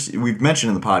significant others? We've mentioned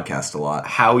in the podcast a lot.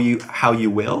 How you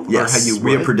will? Yes, or how you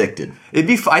we have would? predicted. I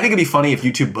think it'd be funny if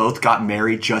you two both got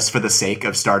married just for the sake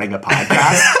of starting a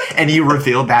podcast, and you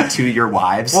revealed that to your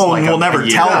wives. Well, like we'll never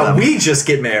year tell ago. them. We just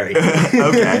get married.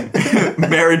 Okay.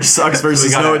 Marriage sucks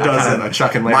versus got no, it kind of doesn't. a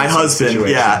Chuck and Larry My husband,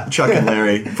 situation. yeah, Chuck and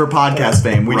Larry for podcast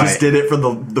fame. We Right. just did it for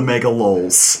the mega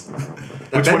lols.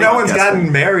 I bet one no do you one's guess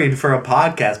gotten married for a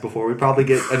podcast before. We probably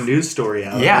get a news story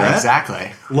out. Yeah, Right?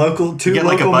 exactly. Two get,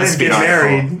 like, a local men BuzzFeed get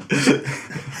married.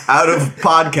 Out of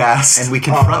podcast. And we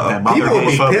confront them. on People their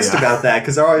will be homophobia. pissed about that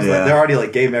because they're always Yeah. like, they're already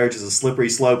like gay marriage is a slippery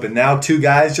slope, and now two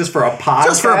guys just for a podcast.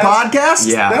 Just for a podcast?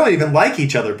 Yeah. They don't even like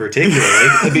each other particularly.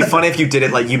 It'd be funny if you did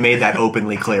it like you made that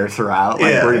openly clear throughout.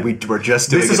 Like Yeah. we're just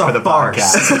doing This it is for a the farce.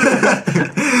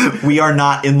 podcast. We are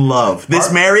not in love.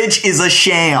 This marriage is a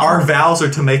sham. Our vows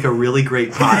are to make a really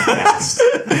great podcast.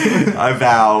 I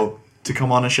vow to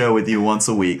come on a show with you once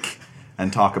a week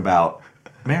and talk about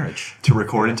marriage. To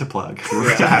record and to plug.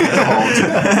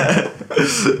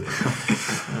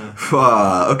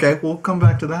 Okay, we'll come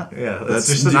back to that. Yeah, that's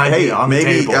just an idea on the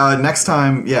maybe table. next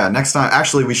time. Yeah, next time.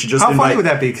 Actually, we should just How invite. funny would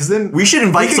that be? Because then We should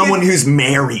invite could someone get- who's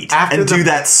married After and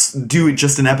the- do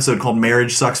just an episode called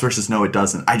 "Marriage Sucks" versus "No, It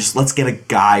Doesn't." Let's get a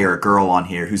guy or a girl on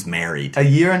here who's married a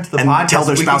year into the and podcast, tell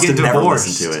their we spouse could to get never divorced.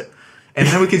 listen to it. And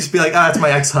then we could just be like, that's my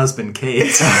ex-husband,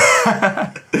 Kate.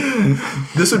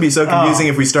 This would be so confusing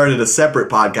if we started a separate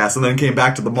podcast and then came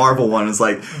back to the Marvel one. It's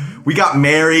like we got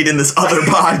married in this other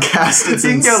podcast. It's You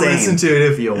can insane. go listen to it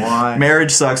if you want.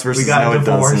 Marriage Sucks versus We got No, It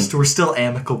divorced. Doesn't. We're still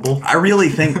amicable. I really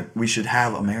think we should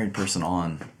have a married person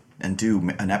on and do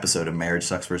an episode of Marriage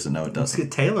Sucks versus No, It Let's Doesn't.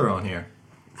 get Taylor on here.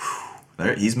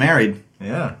 He's married.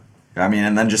 Yeah. I mean,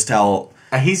 and then just tell.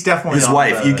 He's definitely His on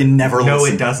wife, the you can never no,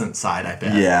 listen. it doesn't side, I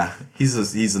bet. Yeah, he's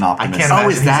an optimist. can't Oh,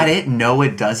 imagine is that it? No,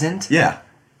 it doesn't? Yeah.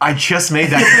 I just made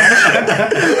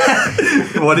that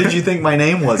connection. What did you think my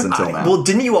name was until now? Well,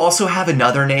 didn't you also have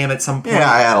another name at some point?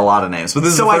 yeah, I had a lot of names, but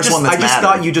this is So the first one that's I just mattered.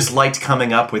 thought you just liked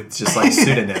coming up with just like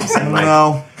pseudonyms. And like,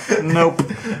 No, nope.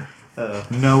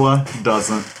 Noah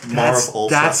doesn't.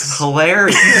 that's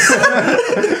hilarious.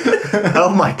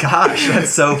 Oh my gosh,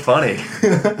 that's so funny.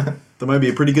 That might be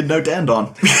a pretty good note to end on.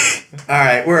 All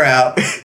right, we're out.